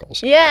 jars of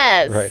pickles.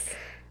 Yes.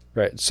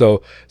 Right.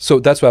 So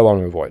that's what I want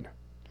to avoid.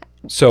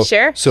 So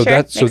sure.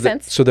 Makes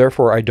sense. So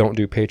therefore, I don't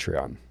do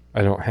Patreon.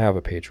 I don't have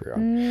a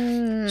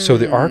Patreon. So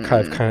the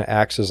archive kind of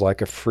acts as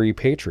like a free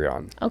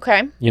Patreon.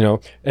 Okay. You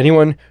know,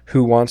 anyone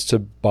who wants to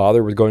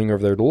bother with going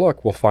over there to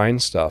look will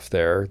find stuff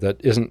there that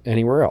isn't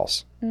anywhere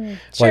else.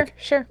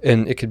 Sure.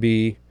 And it could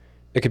be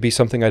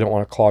something I don't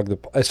want to clog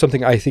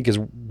something I think is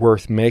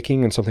worth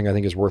making and something I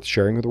think is worth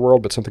sharing with the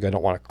world, but something I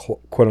don't want to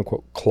quote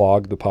unquote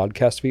clog the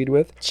podcast feed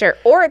with. Sure.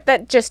 Or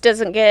that just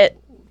doesn't get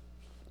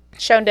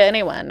shown to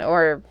anyone,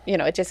 or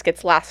it just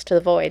gets lost to the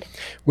void.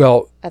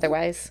 Well,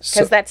 otherwise,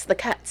 because that's the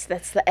cuts,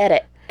 that's the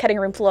edit, cutting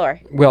room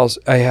floor. Well,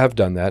 I have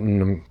done that,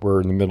 and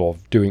we're in the middle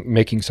of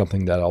making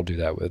something that I'll do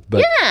that with.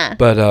 But yeah.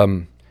 But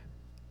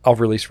I'll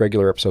release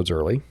regular episodes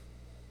early.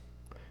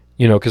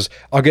 Because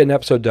I'll get an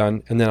episode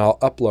done, and then I'll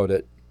upload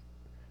it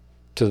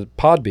to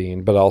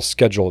Podbean, but I'll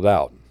schedule it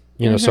out.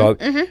 So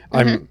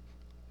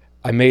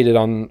I made it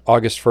on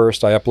August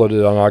 1st. I uploaded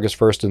it on August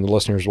 1st, and the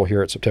listeners will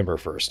hear it September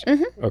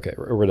 1st. Okay,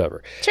 or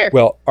whatever. Sure.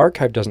 Well,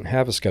 Archive doesn't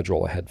have a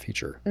schedule ahead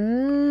feature.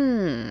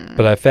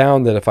 But I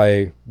found that if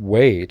I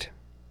wait,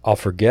 I'll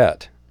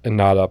forget and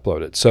not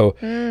upload it. So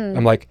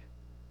I'm like,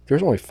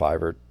 there's only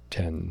 5 or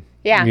 10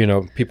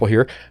 people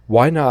here.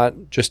 Why not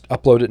just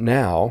upload it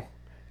now?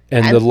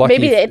 And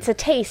maybe it's a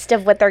taste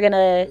of what they're going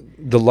to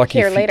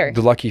hear later.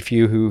 The lucky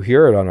few who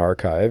hear it on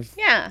Archive.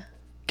 Yeah.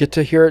 Get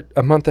to hear it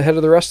a month ahead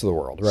of the rest of the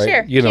world, right?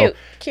 Sure,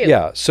 cute.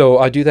 Yeah, so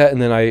I do that, and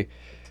then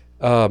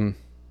I'll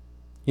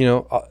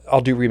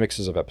do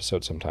remixes of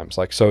episodes sometimes.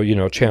 Like,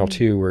 Channel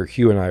 2, where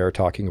Hugh and I are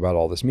talking about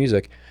all this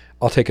music,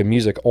 I'll take a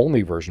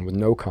music-only version with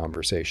no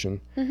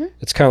conversation.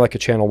 It's kind of like a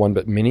Channel 1,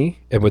 but mini,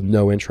 and with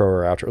no intro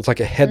or outro. It's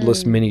like a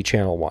headless mini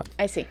Channel 1.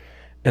 I see.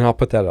 And I'll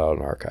put that out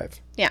on Archive.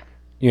 Yeah.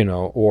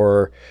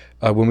 Or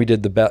when we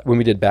did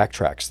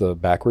Backtracks, the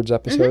backwards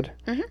episode.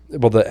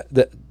 Well,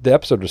 the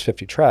episode was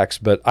 50 tracks,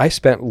 but I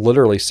spent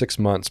literally 6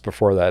 months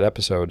before that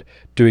episode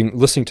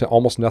listening to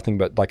almost nothing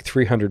but like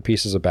 300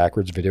 pieces of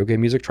backwards video game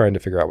music, trying to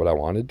figure out what I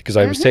wanted, because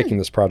I was taking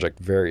this project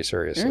very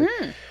seriously.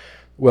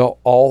 Well,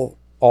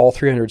 all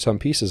 300 some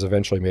pieces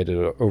eventually made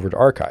it over to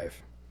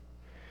Archive.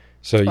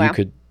 So you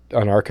could,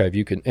 on Archive,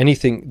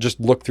 just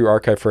look through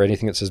Archive for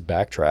anything that says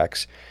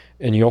Backtracks,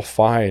 and you'll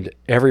find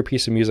every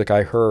piece of music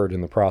I heard in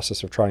the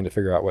process of trying to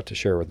figure out what to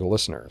share with the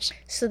listeners.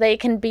 So they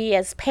can be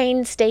as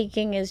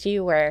painstaking as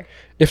you were.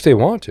 If they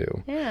want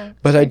to. Yeah.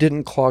 But I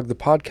didn't clog the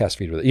podcast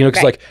feed with it.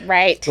 Because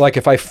right. Like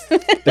if I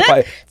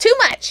too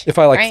much. If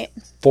I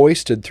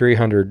foisted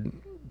 300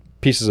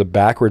 pieces of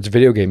backwards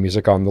video game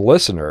music on the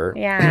listener,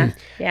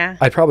 yeah.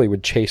 I probably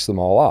would chase them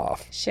all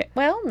off.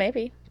 Well,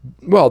 maybe.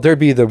 Well, there'd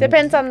be the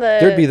depends on the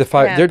there'd be the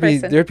five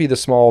person. there'd be the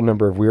small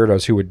number of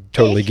weirdos who would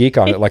totally geek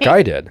on it like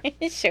I did.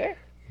 Sure.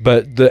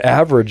 But the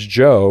average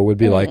Joe would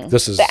be like,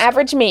 "This is the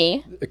average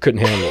me."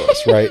 Couldn't handle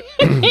this, right?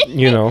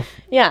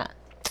 Yeah.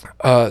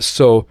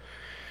 So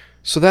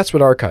that's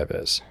what Archive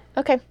is.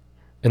 Okay.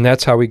 And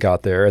that's how we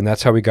got there, and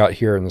that's how we got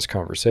here in this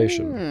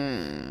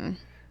conversation.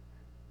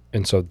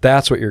 And so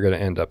that's what you're going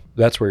to end up.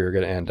 That's where you're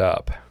going to end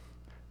up.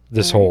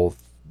 This whole,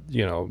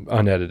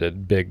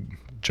 unedited, big,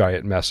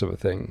 giant mess of a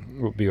thing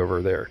will be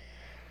over there.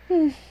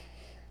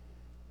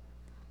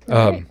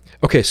 Right.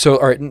 Okay, so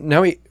all right,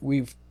 now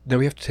we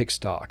have to take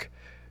stock.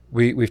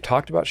 We've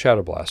talked about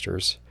Shadow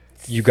Blasters.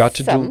 You got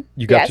to to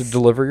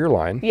deliver your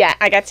line. Yeah,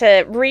 I got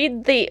to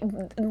read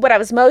what I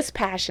was most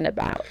passionate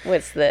about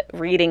was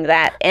reading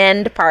that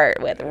end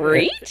part with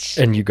reach.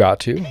 And you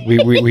got to. We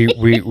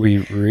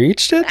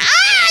reached it.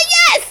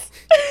 Yes.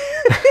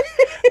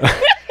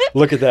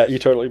 Look at that! You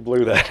totally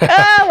blew that.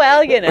 Oh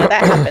well,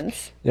 that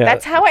happens. Yeah.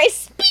 That's how I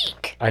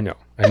speak. I know.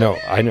 And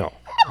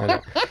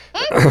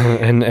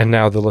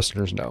now the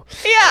listeners know.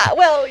 Yeah,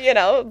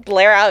 well,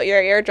 blare out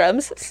your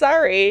eardrums.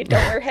 Sorry,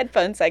 don't wear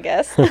headphones, I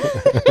guess.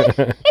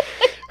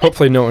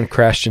 Hopefully no one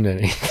crashed into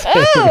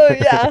anything. Oh,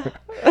 yeah.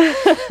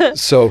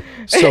 So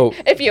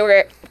if you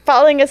were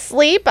falling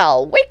asleep,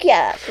 I'll wake you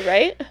up,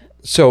 right?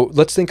 So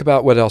let's think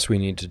about what else we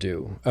need to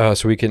do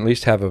so we can at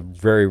least have a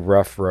very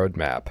rough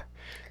roadmap.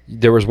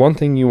 There was one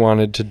thing you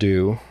wanted to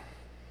do.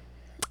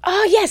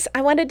 Oh, yes.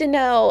 I wanted to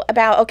know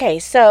about,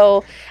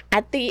 so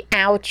at the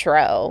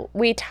outro,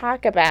 we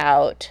talk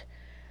about,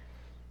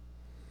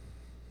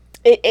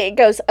 it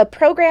goes, a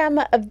program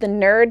of the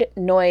Nerd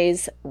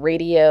Noise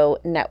Radio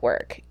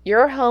Network.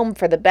 Your home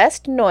for the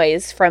best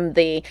noise from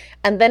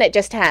and then it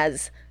just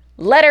has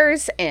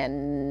letters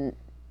and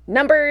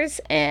numbers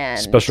and...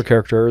 Special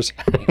characters.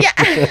 Yeah.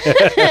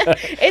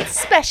 It's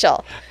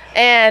special.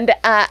 And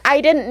I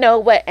didn't know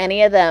what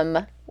any of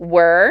them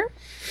were.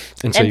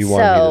 And so you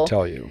wanted me to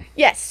tell you.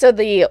 Yes. So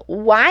the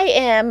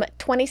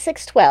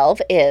YM2612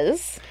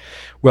 is...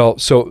 Well,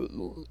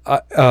 so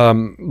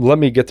let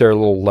me get there a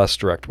little less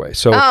direct way.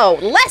 So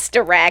less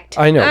direct.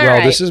 I know. All well,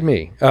 right. This is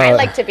me. I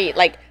like to be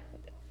like,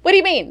 what do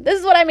you mean? This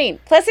is what I mean.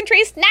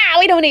 Pleasantries? Nah,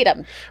 we don't need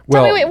them.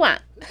 Tell me what you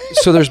want.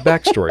 So there's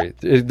backstory.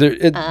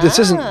 This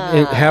isn't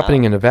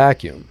happening in a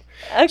vacuum.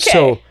 Okay.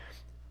 So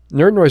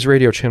Nerd Noise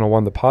Radio Channel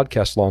 1, the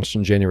podcast, launched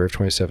in January of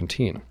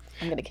 2017.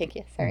 I'm going to kick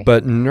you. Sorry.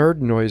 But Nerd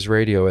Noise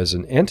Radio as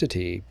an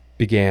entity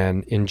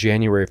began in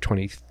January of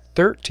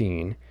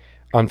 2013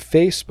 on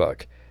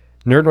Facebook.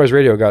 Nerd Noise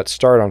Radio got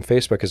started on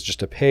Facebook as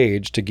just a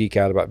page to geek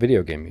out about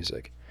video game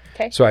music.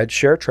 Okay. So I'd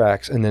share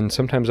tracks, and then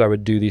sometimes I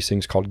would do these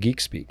things called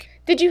Geek Speak.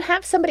 Did you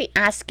have somebody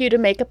ask you to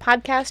make a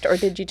podcast, or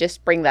did you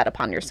just bring that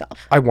upon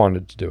yourself? I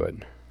wanted to do it.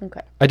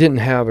 Okay. I didn't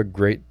have a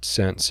great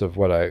sense of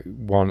what I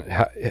wanted.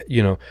 I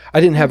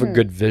didn't have a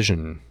good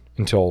vision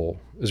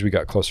until as we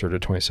got closer to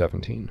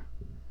 2017.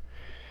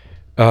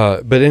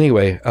 But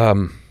anyway,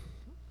 I'd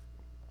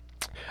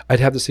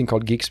have this thing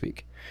called Geek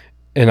Speak,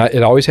 and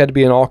it always had to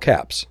be in all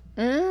caps.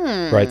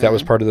 Right, that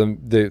was part of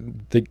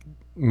the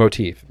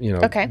motif,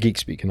 Geek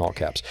Speak in all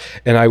caps.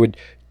 And I would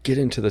get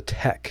into the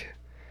tech,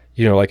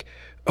 like,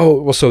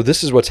 oh, well, so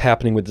this is what's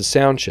happening with the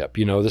sound chip.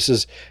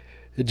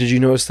 Did you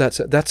notice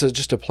that's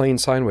just a plain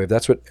sine wave?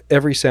 That's what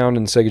every sound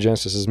in Sega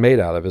Genesis is made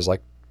out of, is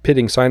like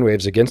pitting sine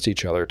waves against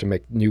each other to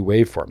make new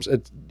waveforms.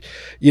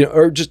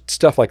 Or just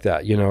stuff like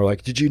that.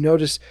 Like, did you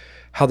notice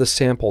how the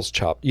samples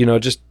chop?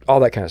 Just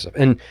all that kind of stuff.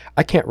 And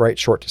I can't write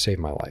short to save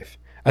my life.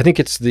 I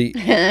think it's the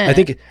I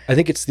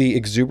think it's the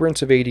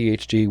exuberance of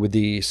ADHD with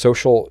the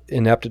social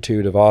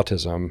ineptitude of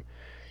autism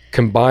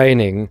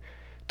combining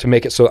to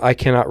make it so I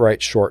cannot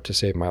write short to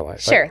save my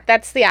life. Sure,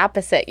 that's the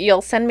opposite.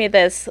 You'll send me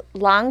this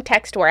long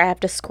text where I have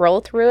to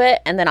scroll through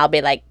it, and then I'll be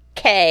like,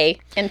 K,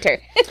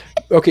 enter.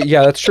 Okay,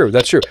 yeah, that's true.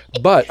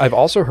 But I've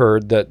also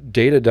heard that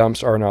data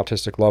dumps are an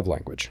autistic love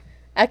language.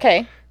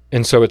 Okay.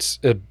 And so it's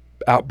an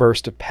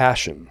outburst of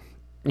passion.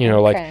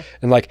 I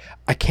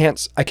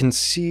can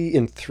see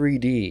in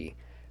 3D,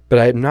 but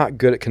I'm not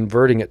good at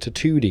converting it to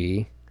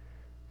 2D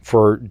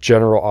for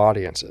general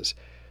audiences.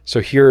 So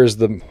here is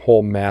the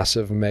whole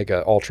massive,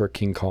 mega, ultra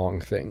King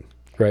Kong thing,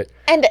 right?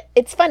 And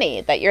it's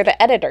funny that you're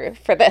the editor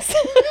for this.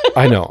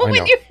 I know. When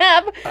you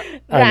have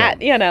that,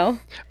 I know.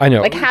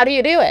 Like, how do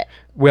you do it?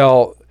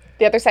 Well...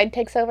 The other side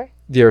takes over?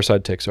 The other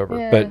side takes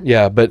over.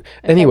 Yeah. But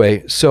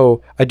anyway,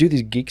 so I do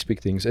these Geek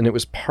Speak things, and it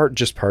was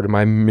part of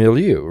my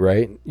milieu,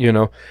 right?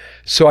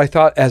 So I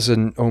thought, as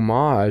an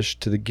homage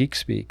to the Geek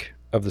Speak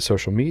of the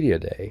social media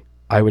day,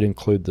 I would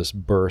include this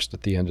burst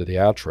at the end of the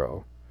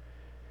outro.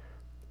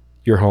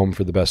 Your home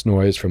for the best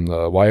noise from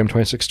the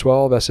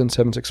YM2612,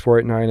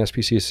 SN76489,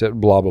 SPC,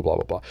 blah, blah, blah,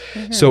 blah, blah.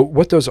 Mm-hmm. So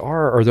what those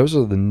are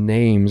the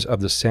names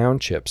of the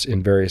sound chips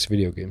in various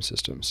video game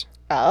systems.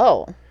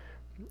 Oh.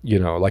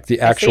 Like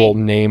the actual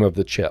name of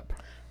the chip.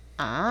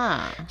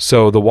 Ah.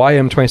 So the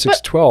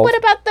YM2612... But what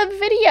about the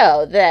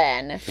video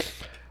then?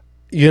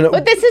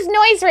 But this is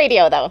noise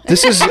radio, though.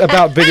 This is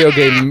about video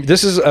game.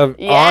 This is an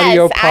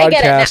audio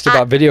podcast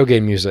about video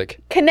game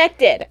music.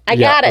 Connected. I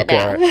got it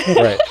now.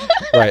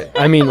 Right.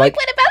 I mean, like,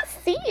 what about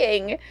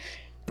seeing?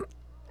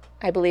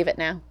 I believe it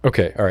now.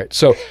 Okay, all right.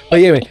 So, but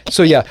anyway,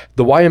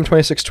 the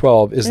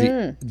YM2612 is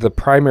the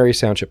primary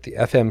sound chip, the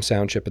FM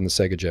sound chip in the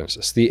Sega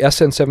Genesis. The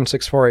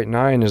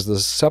SN76489 is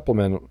the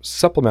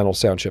supplemental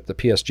sound chip, the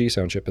PSG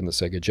sound chip in the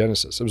Sega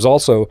Genesis. It was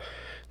also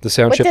The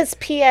sound What chip. does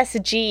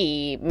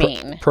PSG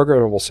mean?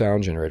 Programmable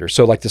sound generator.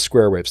 So like the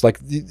square waves.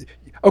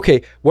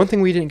 Okay, one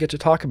thing we didn't get to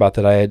talk about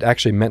that I had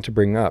actually meant to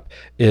bring up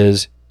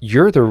is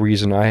you're the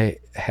reason I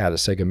had a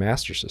Sega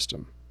Master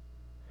System.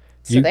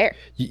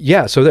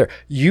 Yeah, so there.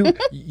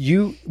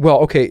 Well,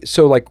 okay,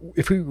 so like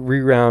if we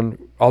reround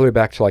all the way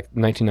back to like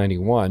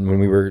 1991 when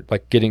we were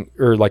like when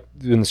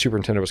the Super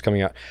Nintendo was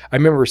coming out, I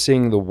remember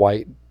seeing the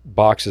white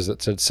boxes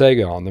that said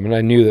Sega on them, and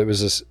I knew that it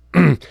was this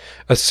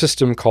a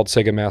system called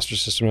Sega Master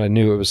System, and I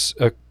knew it was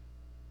a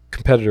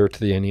competitor to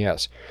the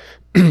NES.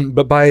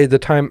 But by the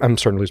time, I'm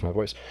starting to lose my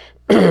voice,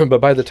 but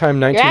by the time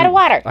You're out of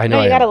water. I know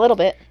no, you I got am. a little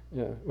bit.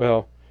 Yeah,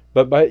 well,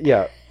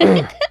 yeah.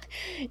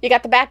 You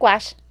got the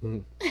backwash.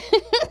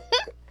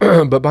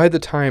 But by the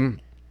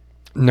time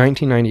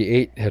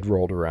 1998 had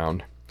rolled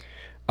around,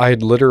 I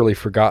had literally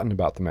forgotten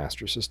about the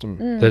Master System,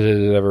 that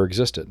it had ever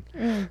existed.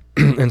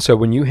 And so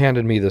when you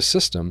handed me this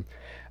system,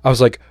 I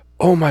was like,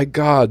 oh my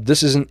God,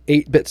 this is an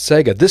 8-bit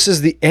Sega. This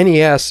is the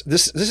NES.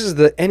 This is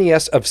the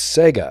NES of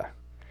Sega.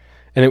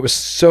 And it was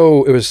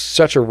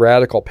such a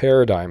radical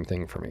paradigm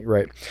thing for me,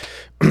 right?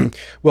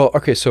 Well,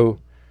 okay, so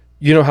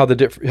you know how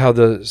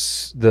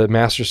the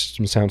Master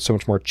System sounds so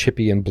much more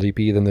chippy and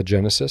bleepy than the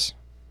Genesis?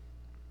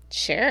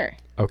 Sure.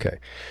 Okay.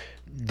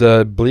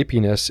 The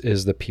bleepiness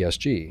is the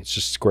PSG. It's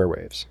just square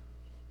waves.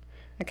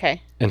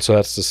 Okay. And so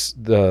that's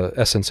the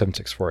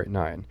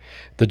SN76489.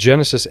 The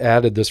Genesis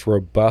added this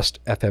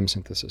robust FM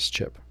synthesis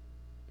chip,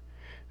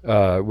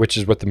 which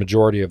is what the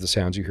majority of the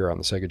sounds you hear on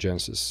the Sega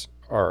Genesis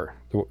are.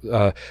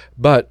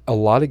 But a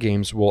lot of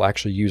games will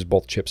actually use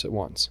both chips at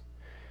once.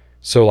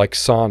 So like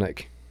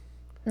Sonic,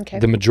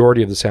 the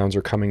majority of the sounds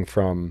are coming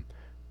from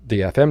the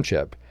FM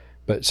chip,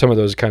 but some of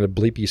those kind of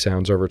bleepy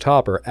sounds over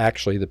top are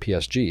actually the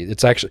PSG.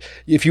 It's actually,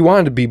 if you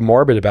wanted to be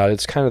morbid about it,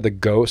 it's kind of the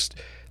ghost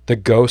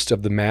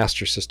of the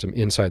Master System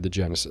inside the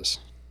Genesis,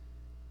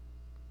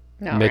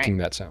 making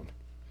that sound.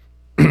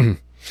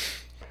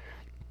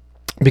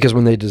 Because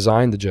when they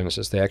designed the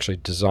Genesis, they actually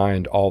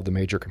designed all of the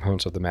major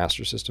components of the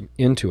Master System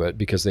into it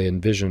because they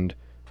envisioned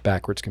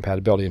backwards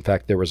compatibility. In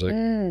fact, there was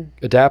a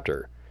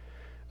adapter,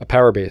 a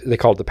power base. They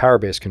called it the power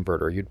base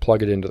converter. You'd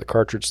plug it into the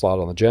cartridge slot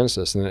on the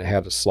Genesis, and then it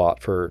had a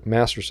slot for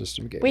Master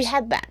System games. We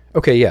had that.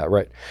 Okay, yeah,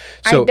 right.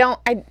 So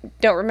I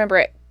don't remember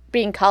it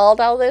being called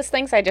all those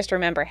things. I just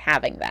remember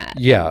having that.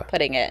 Yeah.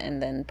 Putting it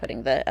and then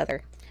putting the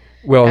other.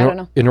 Well, I don't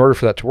know. In order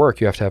for that to work,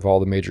 you have to have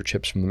all the major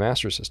chips from the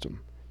Master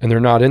System. And they're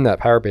not in that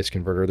power base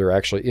converter. They're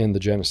actually in the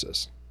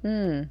Genesis.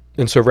 And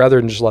so rather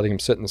than just letting them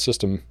sit in the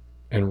system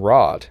and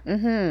rot,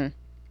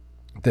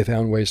 they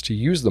found ways to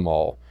use them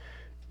all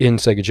in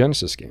Sega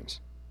Genesis games.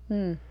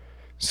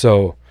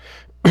 So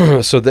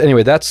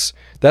anyway, that's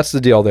the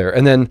deal there.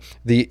 And then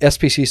the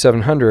SPC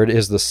 700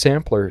 is the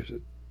sampler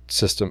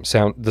system,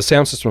 the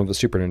sound system of the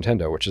Super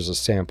Nintendo, which is a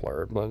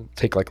sampler.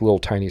 Take like a little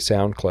tiny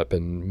sound clip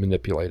and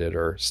manipulate it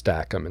or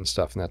stack them and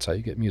stuff, and that's how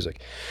you get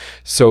music.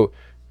 So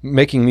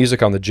making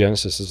music on the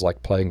Genesis is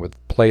like playing with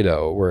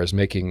Play-Doh, whereas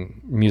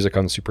making music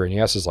on the Super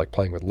NES is like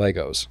playing with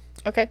Legos.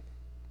 Okay.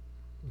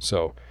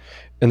 So,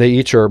 and they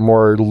each are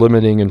more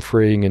limiting and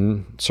freeing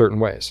in certain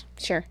ways.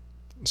 Sure.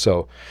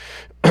 So,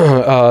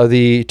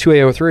 the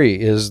 2A03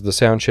 is the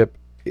sound chip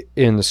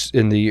in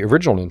the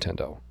original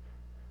Nintendo.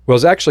 Well,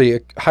 it was actually a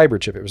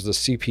hybrid chip. It was the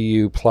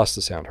CPU plus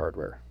the sound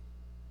hardware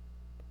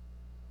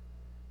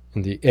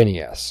in the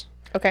NES.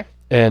 Okay.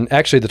 And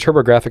actually, the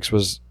TurboGrafx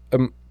was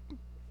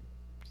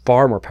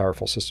far more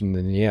powerful system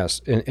than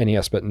the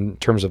NES, but in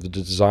terms of the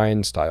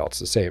design style, it's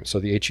the same. So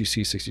the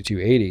HUC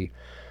 6280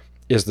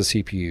 is the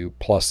CPU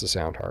plus the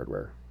sound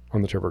hardware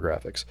on the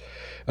TurboGrafx.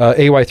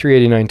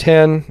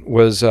 AY38910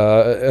 was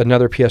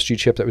another PSG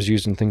chip that was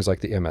used in things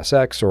like the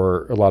MSX,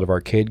 or a lot of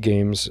arcade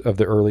games of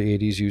the early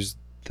 80s used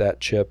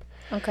that chip.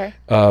 Okay.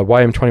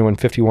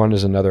 YM2151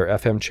 is another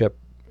FM chip,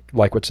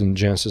 like what's in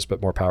Genesis,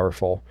 but more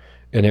powerful.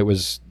 And it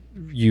was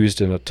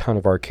used in a ton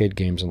of arcade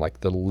games in like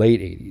the late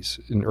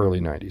 80s and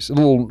early 90s, a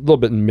little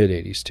bit in mid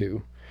 80s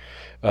too.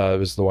 It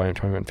was the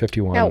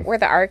YM2151. Now, were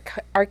the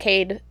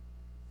arcade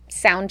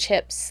sound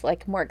chips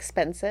like more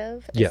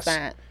expensive? Yes.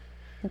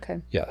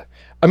 Okay. Yeah.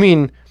 I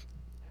mean,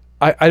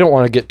 I don't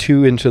want to get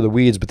too into the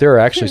weeds, but there are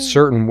actually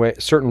certain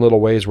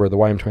little ways where the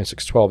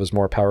YM2612 is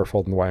more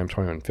powerful than the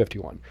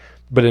YM2151.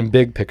 But in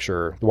big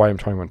picture, the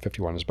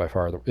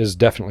YM2151 is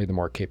definitely the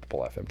more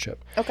capable FM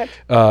chip. Okay.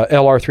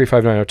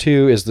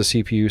 LR35902 is the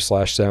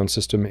CPU/sound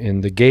system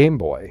in the Game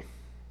Boy.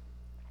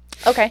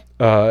 Okay.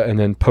 And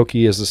then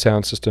Pokey is the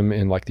sound system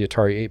in like the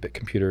Atari 8-bit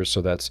computers.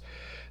 So that's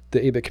the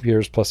 8-bit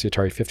computers plus the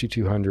Atari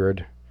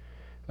 5200.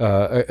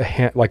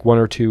 Like one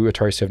or two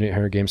Atari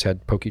 7800 games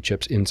had Pokey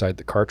chips inside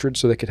the cartridge,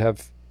 so they could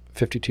have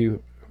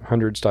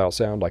 5200 style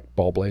sound like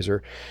Ball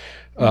Blazer.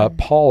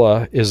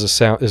 Paula is the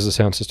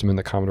sound system in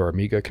the Commodore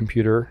Amiga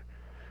computer,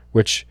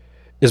 which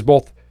is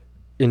both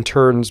in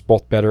turns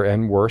both better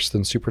and worse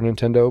than Super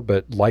Nintendo,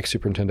 but like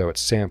Super Nintendo,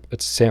 it's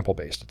sample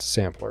based. It's a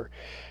sampler.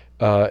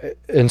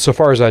 And so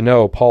far as I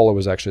know, Paula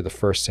was actually the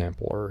first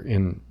sampler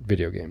in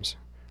video games.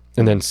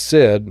 And then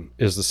SID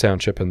is the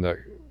sound chip in the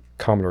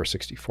Commodore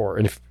 64.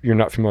 And if you're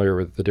not familiar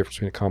with the difference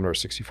between a Commodore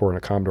 64 and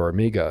a Commodore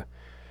Amiga,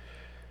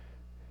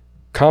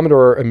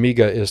 Commodore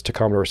Amiga is to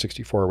Commodore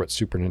 64 what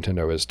Super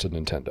Nintendo is to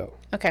Nintendo.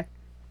 Okay.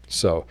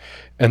 So,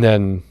 and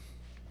then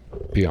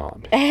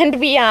beyond.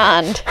 And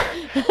beyond.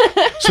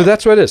 So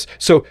that's what it is.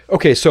 So,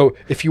 okay, so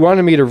if you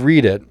wanted me to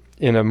read it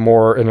in a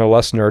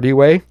less nerdy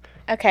way.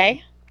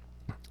 Okay.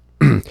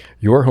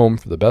 Your home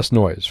for the best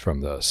noise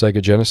from the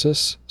Sega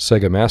Genesis,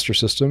 Sega Master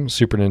System,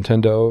 Super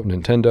Nintendo,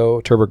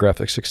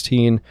 TurboGrafx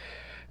 16,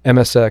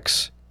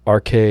 MSX,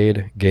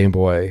 Arcade, Game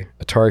Boy,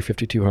 Atari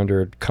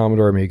 5200,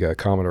 Commodore Amiga,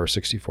 Commodore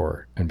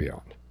 64, and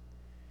beyond.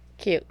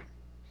 Cute.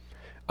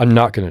 I'm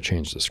not going to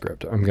change the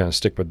script. I'm going to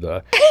stick with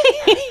the...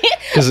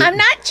 I'm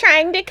not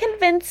trying to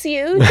convince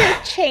you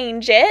to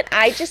change it.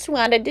 I just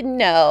wanted to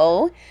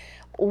know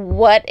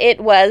what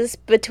it was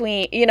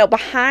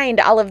behind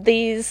all of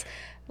these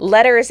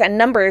letters and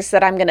numbers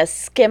that I'm going to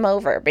skim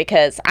over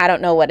because I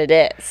don't know what it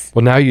is.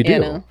 Well, now you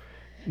do.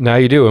 Now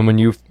you do. And when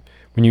you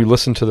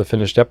listen to the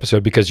finished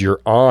episode, because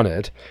you're on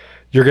it,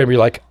 you're going to be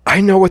like,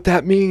 I know what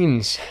that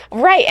means.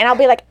 Right. And I'll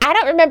be like, I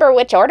don't remember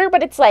which order,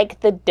 but it's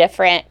like the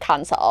different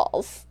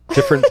consoles.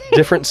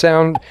 Different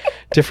sound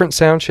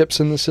chips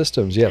in the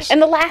systems. Yes.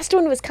 And the last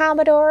one was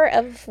Commodore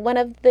of one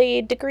of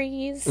the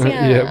degrees.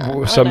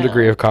 Some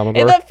degree of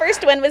Commodore. And the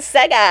first one was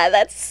Sega.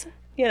 That's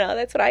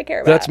what I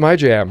care about. That's my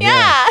jam.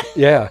 Yeah.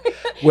 Yeah.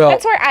 Well,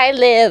 that's where I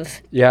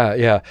live.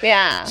 Yeah.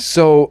 Yeah.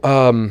 So,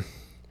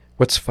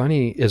 what's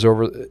funny is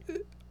over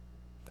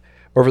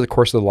the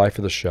course of the life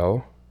of the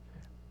show,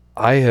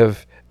 I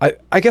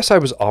guess I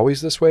was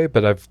always this way,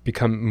 but I've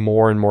become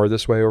more and more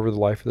this way over the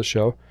life of the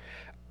show.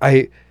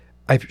 I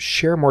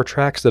share more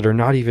tracks that are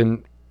not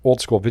even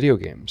old school video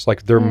games.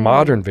 Like they're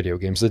modern video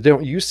games that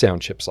don't use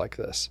sound chips like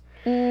this.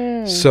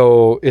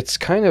 So it's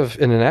kind of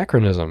an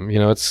anachronism.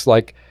 It's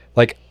like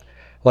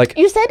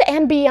you said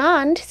and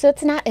beyond, so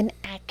it's not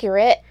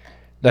inaccurate.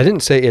 I didn't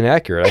say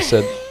inaccurate. I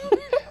said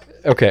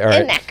okay, all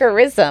right.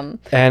 Anachronism,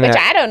 which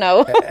I don't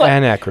know.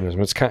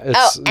 Anachronism.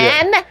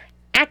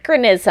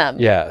 Anachronism.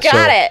 Yeah.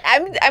 Got it.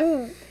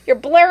 You're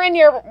blurring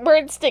your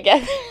words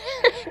together.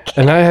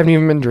 And I haven't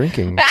even been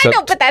drinking. I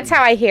know, but that's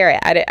how I hear it.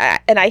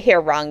 And I hear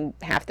wrong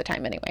half the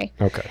time anyway.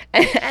 Okay.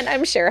 And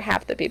I'm sure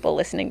half the people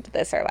listening to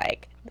this are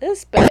like,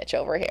 this bitch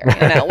over here,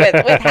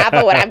 with half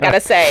of what I'm going to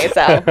say.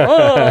 So,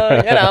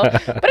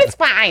 but it's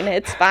fine.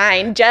 It's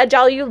fine. Judge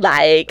all you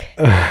like.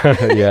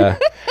 Yeah.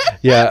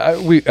 Yeah.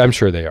 I'm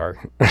sure they are.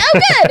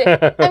 Oh,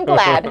 good. I'm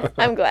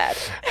glad.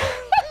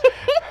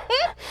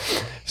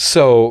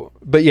 So,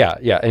 but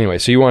yeah. Anyway,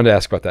 so you wanted to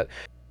ask about that.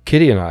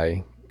 Kitty and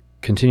I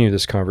continue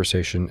this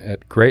conversation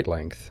at great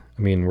length.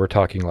 I mean, we're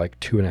talking like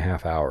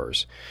 2.5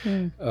 hours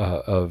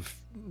of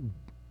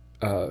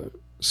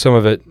some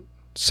of it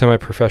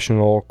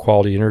semi-professional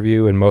quality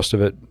interview and most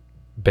of it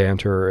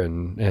banter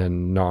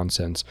and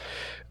nonsense.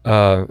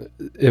 I'll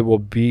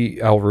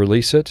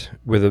release it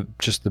with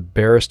just the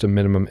barest of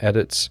minimum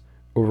edits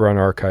over on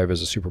Archive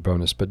as a super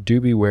bonus, but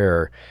do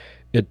beware.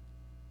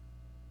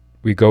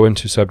 We go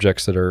into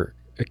subjects that are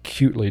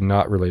acutely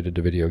not related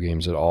to video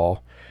games at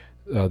all,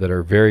 that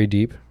are very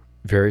deep,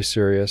 very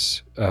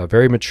serious,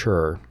 very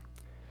mature,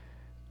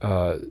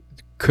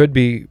 could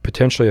be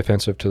potentially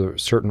offensive to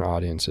certain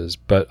audiences,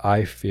 but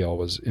I feel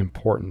was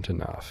important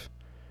enough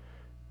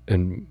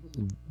and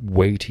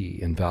weighty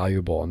and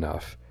valuable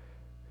enough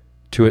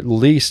to at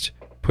least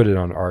put it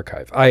on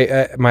Archive.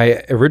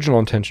 My original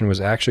intention was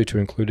actually to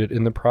include it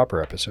in the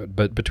proper episode,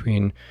 but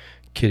between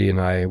Kitty and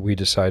I, we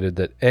decided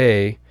that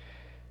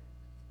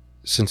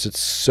since it's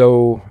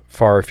so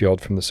far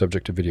afield from the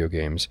subject of video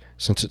games,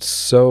 since it's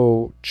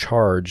so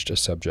charged a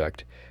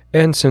subject,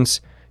 and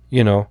since,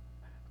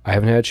 I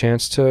haven't had a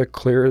chance to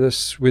clear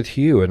this with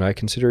Hugh, and I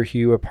consider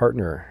Hugh a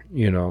partner,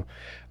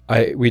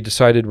 we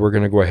decided we're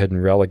going to go ahead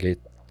and relegate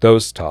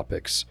those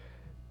topics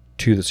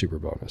to the super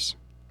bonus.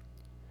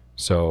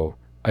 So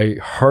I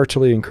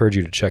heartily encourage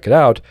you to check it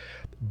out,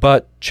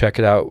 but check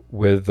it out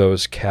with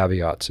those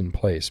caveats in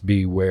place.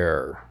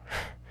 Beware.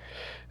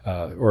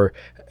 Or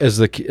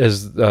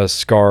as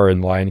Scar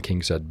in Lion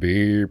King said,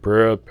 be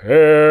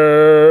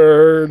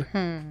prepared.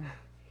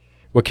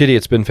 Well, Kitty,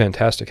 it's been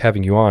fantastic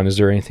having you on. Is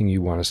there anything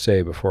you want to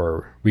say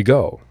before we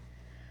go?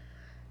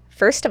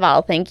 First of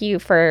all, thank you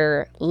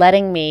for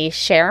letting me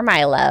share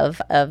my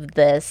love of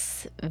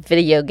this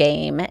video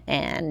game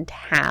and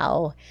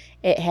how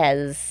it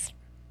has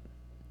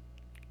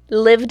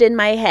lived in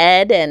my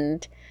head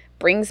and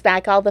brings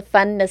back all the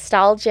fun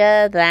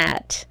nostalgia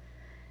that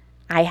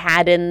I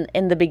had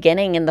in the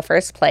beginning in the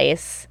first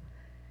place.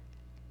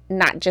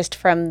 Not just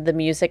from the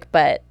music,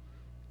 but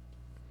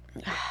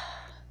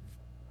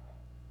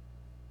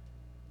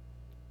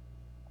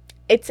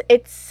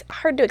it's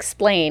hard to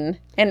explain,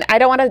 and I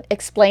don't want to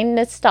explain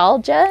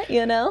nostalgia,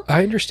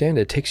 I understand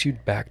it takes you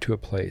back to a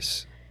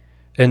place,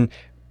 and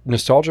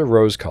nostalgia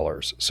rose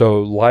colors.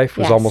 So life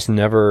was almost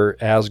never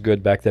as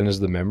good back then as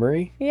the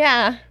memory.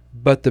 Yeah.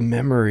 But the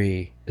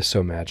memory is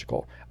so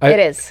magical. It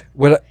is.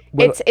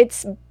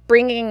 It's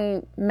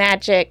bringing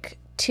magic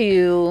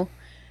to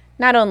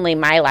not only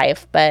my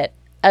life, but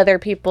other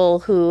people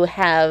who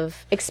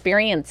have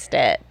experienced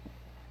it,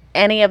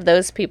 any of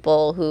those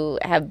people who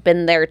have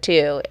been there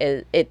too,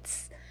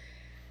 it's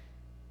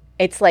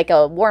like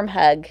a warm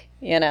hug,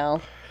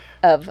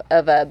 of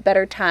a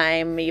better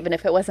time, even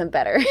if it wasn't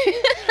better.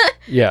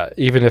 Yeah,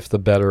 even if the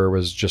better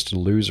was just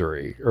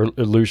illusory, or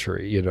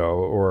illusory,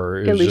 or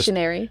it was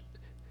Illusionary.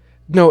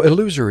 No,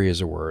 illusory is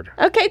a word.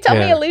 Okay, tell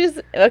me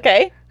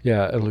Okay.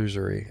 Yeah,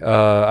 illusory.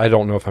 I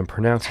don't know if I'm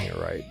pronouncing it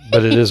right,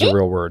 but it is a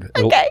real word.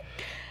 Okay.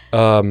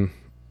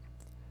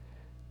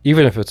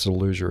 Even if it's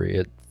illusory,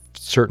 it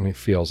certainly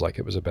feels like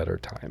it was a better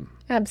time.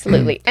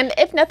 Absolutely. And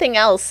if nothing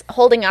else,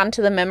 holding on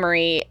to the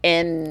memory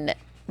in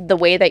the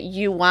way that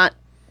you want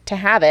to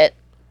have it.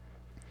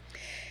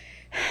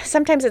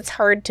 Sometimes it's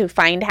hard to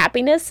find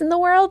happiness in the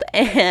world,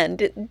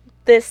 and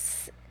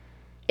this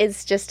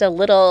is just a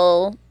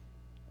little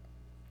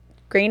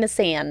grain of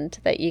sand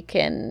that you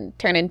can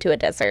turn into a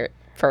desert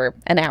for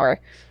an hour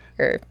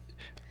or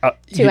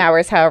 2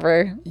 hours,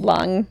 however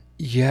long.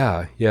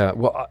 Yeah.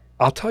 Well,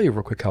 I'll tell you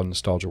real quick how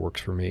nostalgia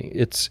works for me.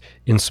 It's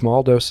in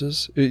small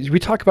doses. We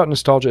talk about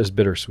nostalgia as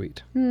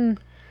bittersweet. And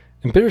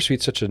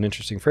bittersweet's such an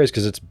interesting phrase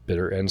because it's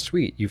bitter and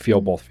sweet. You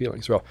feel both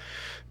feelings. Well,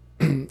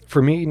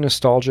 for me,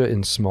 nostalgia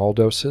in small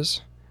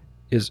doses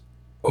is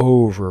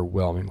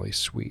overwhelmingly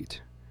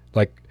sweet.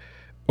 Like,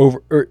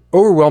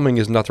 overwhelming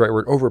is not the right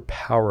word.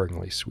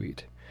 Overpoweringly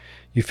sweet.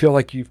 You feel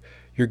like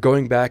you're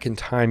going back in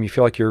time. You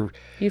feel like you're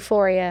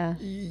Euphoria.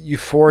 You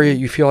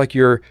feel like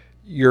you're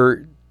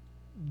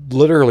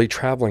literally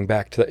traveling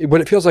back to that.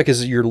 What it feels like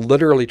is you're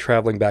literally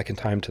traveling back in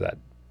time to that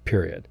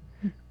period.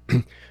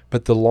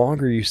 But the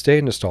longer you stay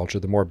in nostalgia,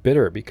 the more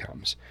bitter it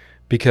becomes,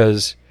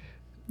 because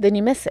then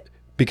you miss it.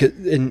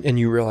 And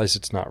you realize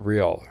it's not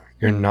real.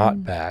 You're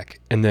not back,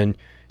 and then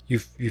you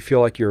feel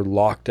like you're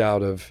locked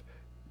out of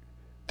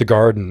the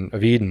Garden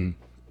of Eden,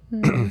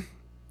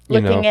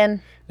 looking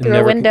in through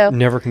a window.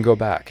 Never can go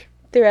back.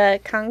 Through a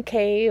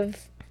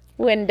concave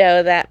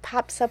window that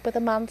pops up with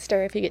a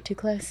monster if you get too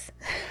close.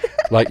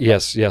 Like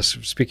yes.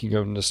 Speaking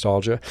of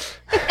nostalgia,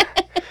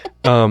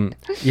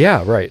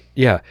 yeah, right,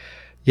 yeah.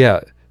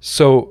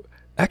 So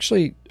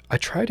actually, I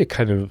try to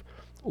kind of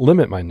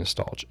limit my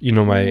nostalgia,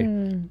 my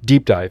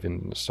deep dive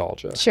into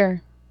nostalgia.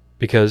 Sure.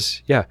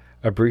 Because,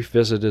 a brief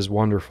visit is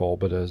wonderful,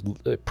 but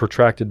a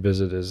protracted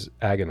visit is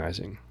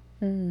agonizing.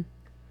 You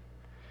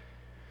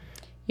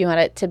want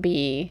it to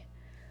be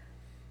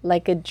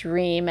like a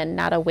dream and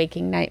not a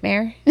waking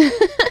nightmare?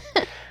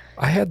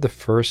 I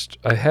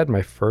had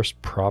my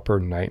first proper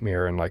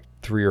nightmare in like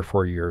 3 or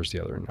 4 years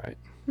the other night.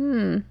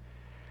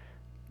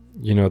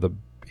 The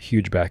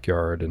huge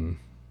backyard and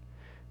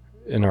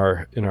in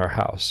our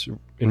house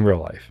in real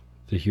life,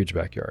 the huge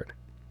backyard.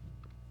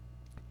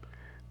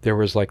 There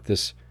was like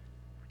this,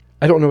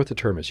 I don't know what the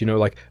term is,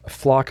 like a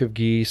flock of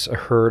geese, a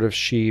herd of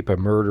sheep, a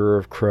murder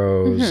of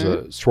crows,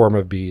 a swarm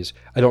of bees.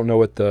 I don't know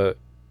what the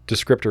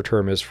descriptor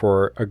term is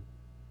for a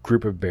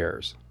group of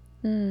bears.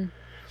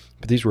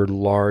 But these were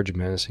large,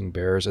 menacing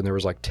bears, and there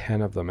was like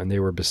 10 of them, and they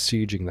were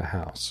besieging the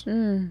house.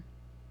 And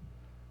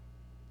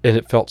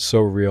it felt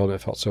so real, and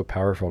it felt so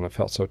powerful, and it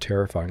felt so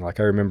terrifying.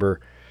 Like I remember,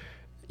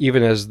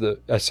 even as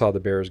I saw the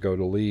bears go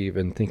to leave,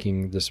 and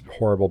thinking this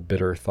horrible,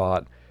 bitter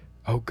thought,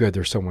 oh, good,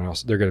 there's someone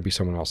else. They're going to be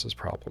someone else's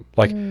problem.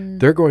 Like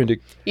they're going to.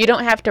 You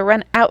don't have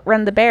to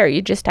outrun the bear.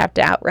 You just have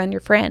to outrun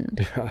your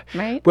friend,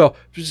 right? Well,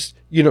 just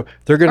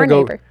they're going to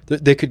go. Neighbor.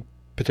 They could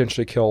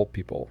potentially kill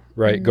people,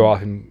 right? Go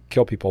off and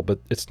kill people, but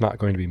it's not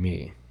going to be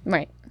me,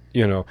 right?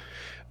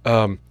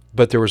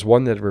 But there was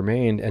one that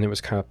remained, and it was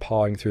kind of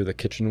pawing through the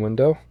kitchen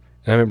window.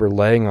 And I remember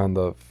laying on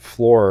the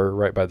floor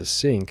right by the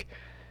sink,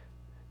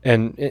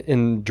 and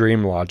in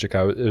dream logic,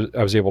 I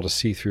was able to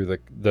see through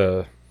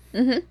the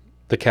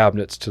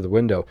cabinets to the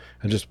window,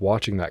 and just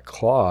watching that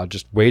claw,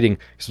 just waiting.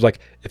 It's like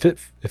if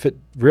it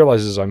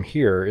realizes I'm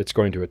here, it's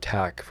going to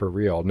attack for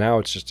real. Now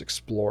it's just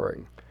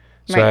exploring,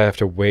 so I have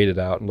to wait it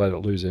out and let it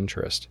lose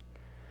interest,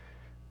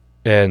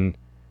 and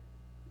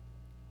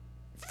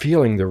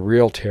feeling the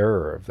real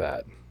terror of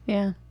that.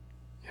 Yeah.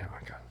 Yeah.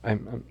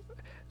 I'm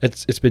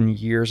It's been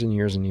years and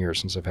years and years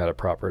since I've had a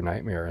proper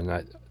nightmare,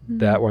 and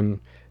that one,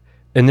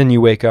 and then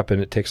you wake up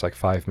and it takes like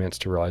 5 minutes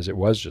to realize it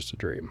was just a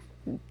dream.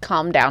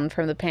 Calm down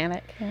from the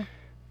panic.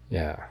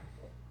 Yeah.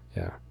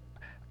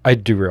 I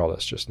derailed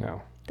us just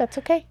now. That's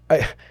okay.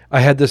 I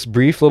had this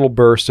brief little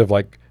burst of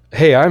like,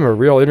 hey, I'm a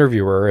real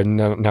interviewer, and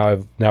now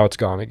it's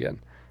gone again.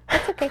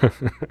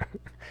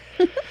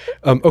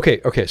 That's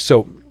okay. Okay.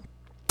 So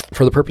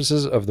for the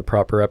purposes of the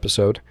proper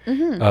episode,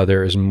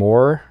 there is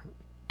more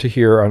to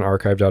hear on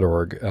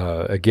archive.org.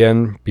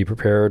 Again, be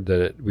prepared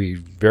that we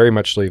very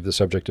much leave the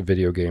subject of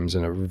video games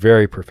in a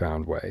very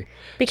profound way.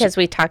 Because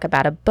we talk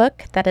about a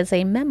book that is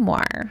a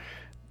memoir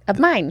of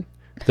mine.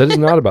 That is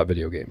not about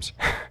video games.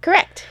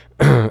 Correct.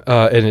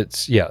 And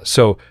it's,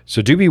 so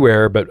do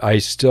beware, but I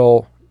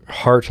still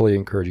heartily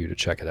encourage you to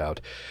check it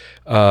out.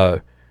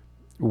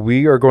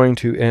 We are going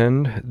to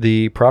end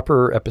the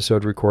proper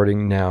episode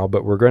recording now,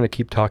 but we're going to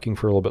keep talking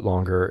for a little bit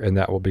longer, and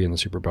that will be in the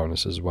super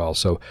bonus as well.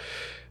 So,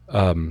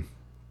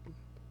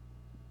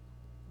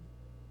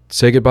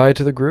 say goodbye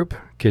to the group,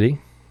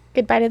 Kitty.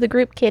 Goodbye to the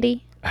group,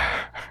 kitty.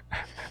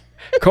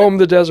 Comb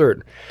the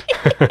desert.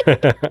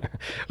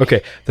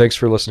 Okay, thanks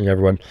for listening,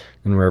 everyone.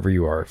 And wherever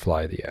you are,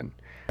 fly the end.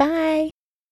 Bye.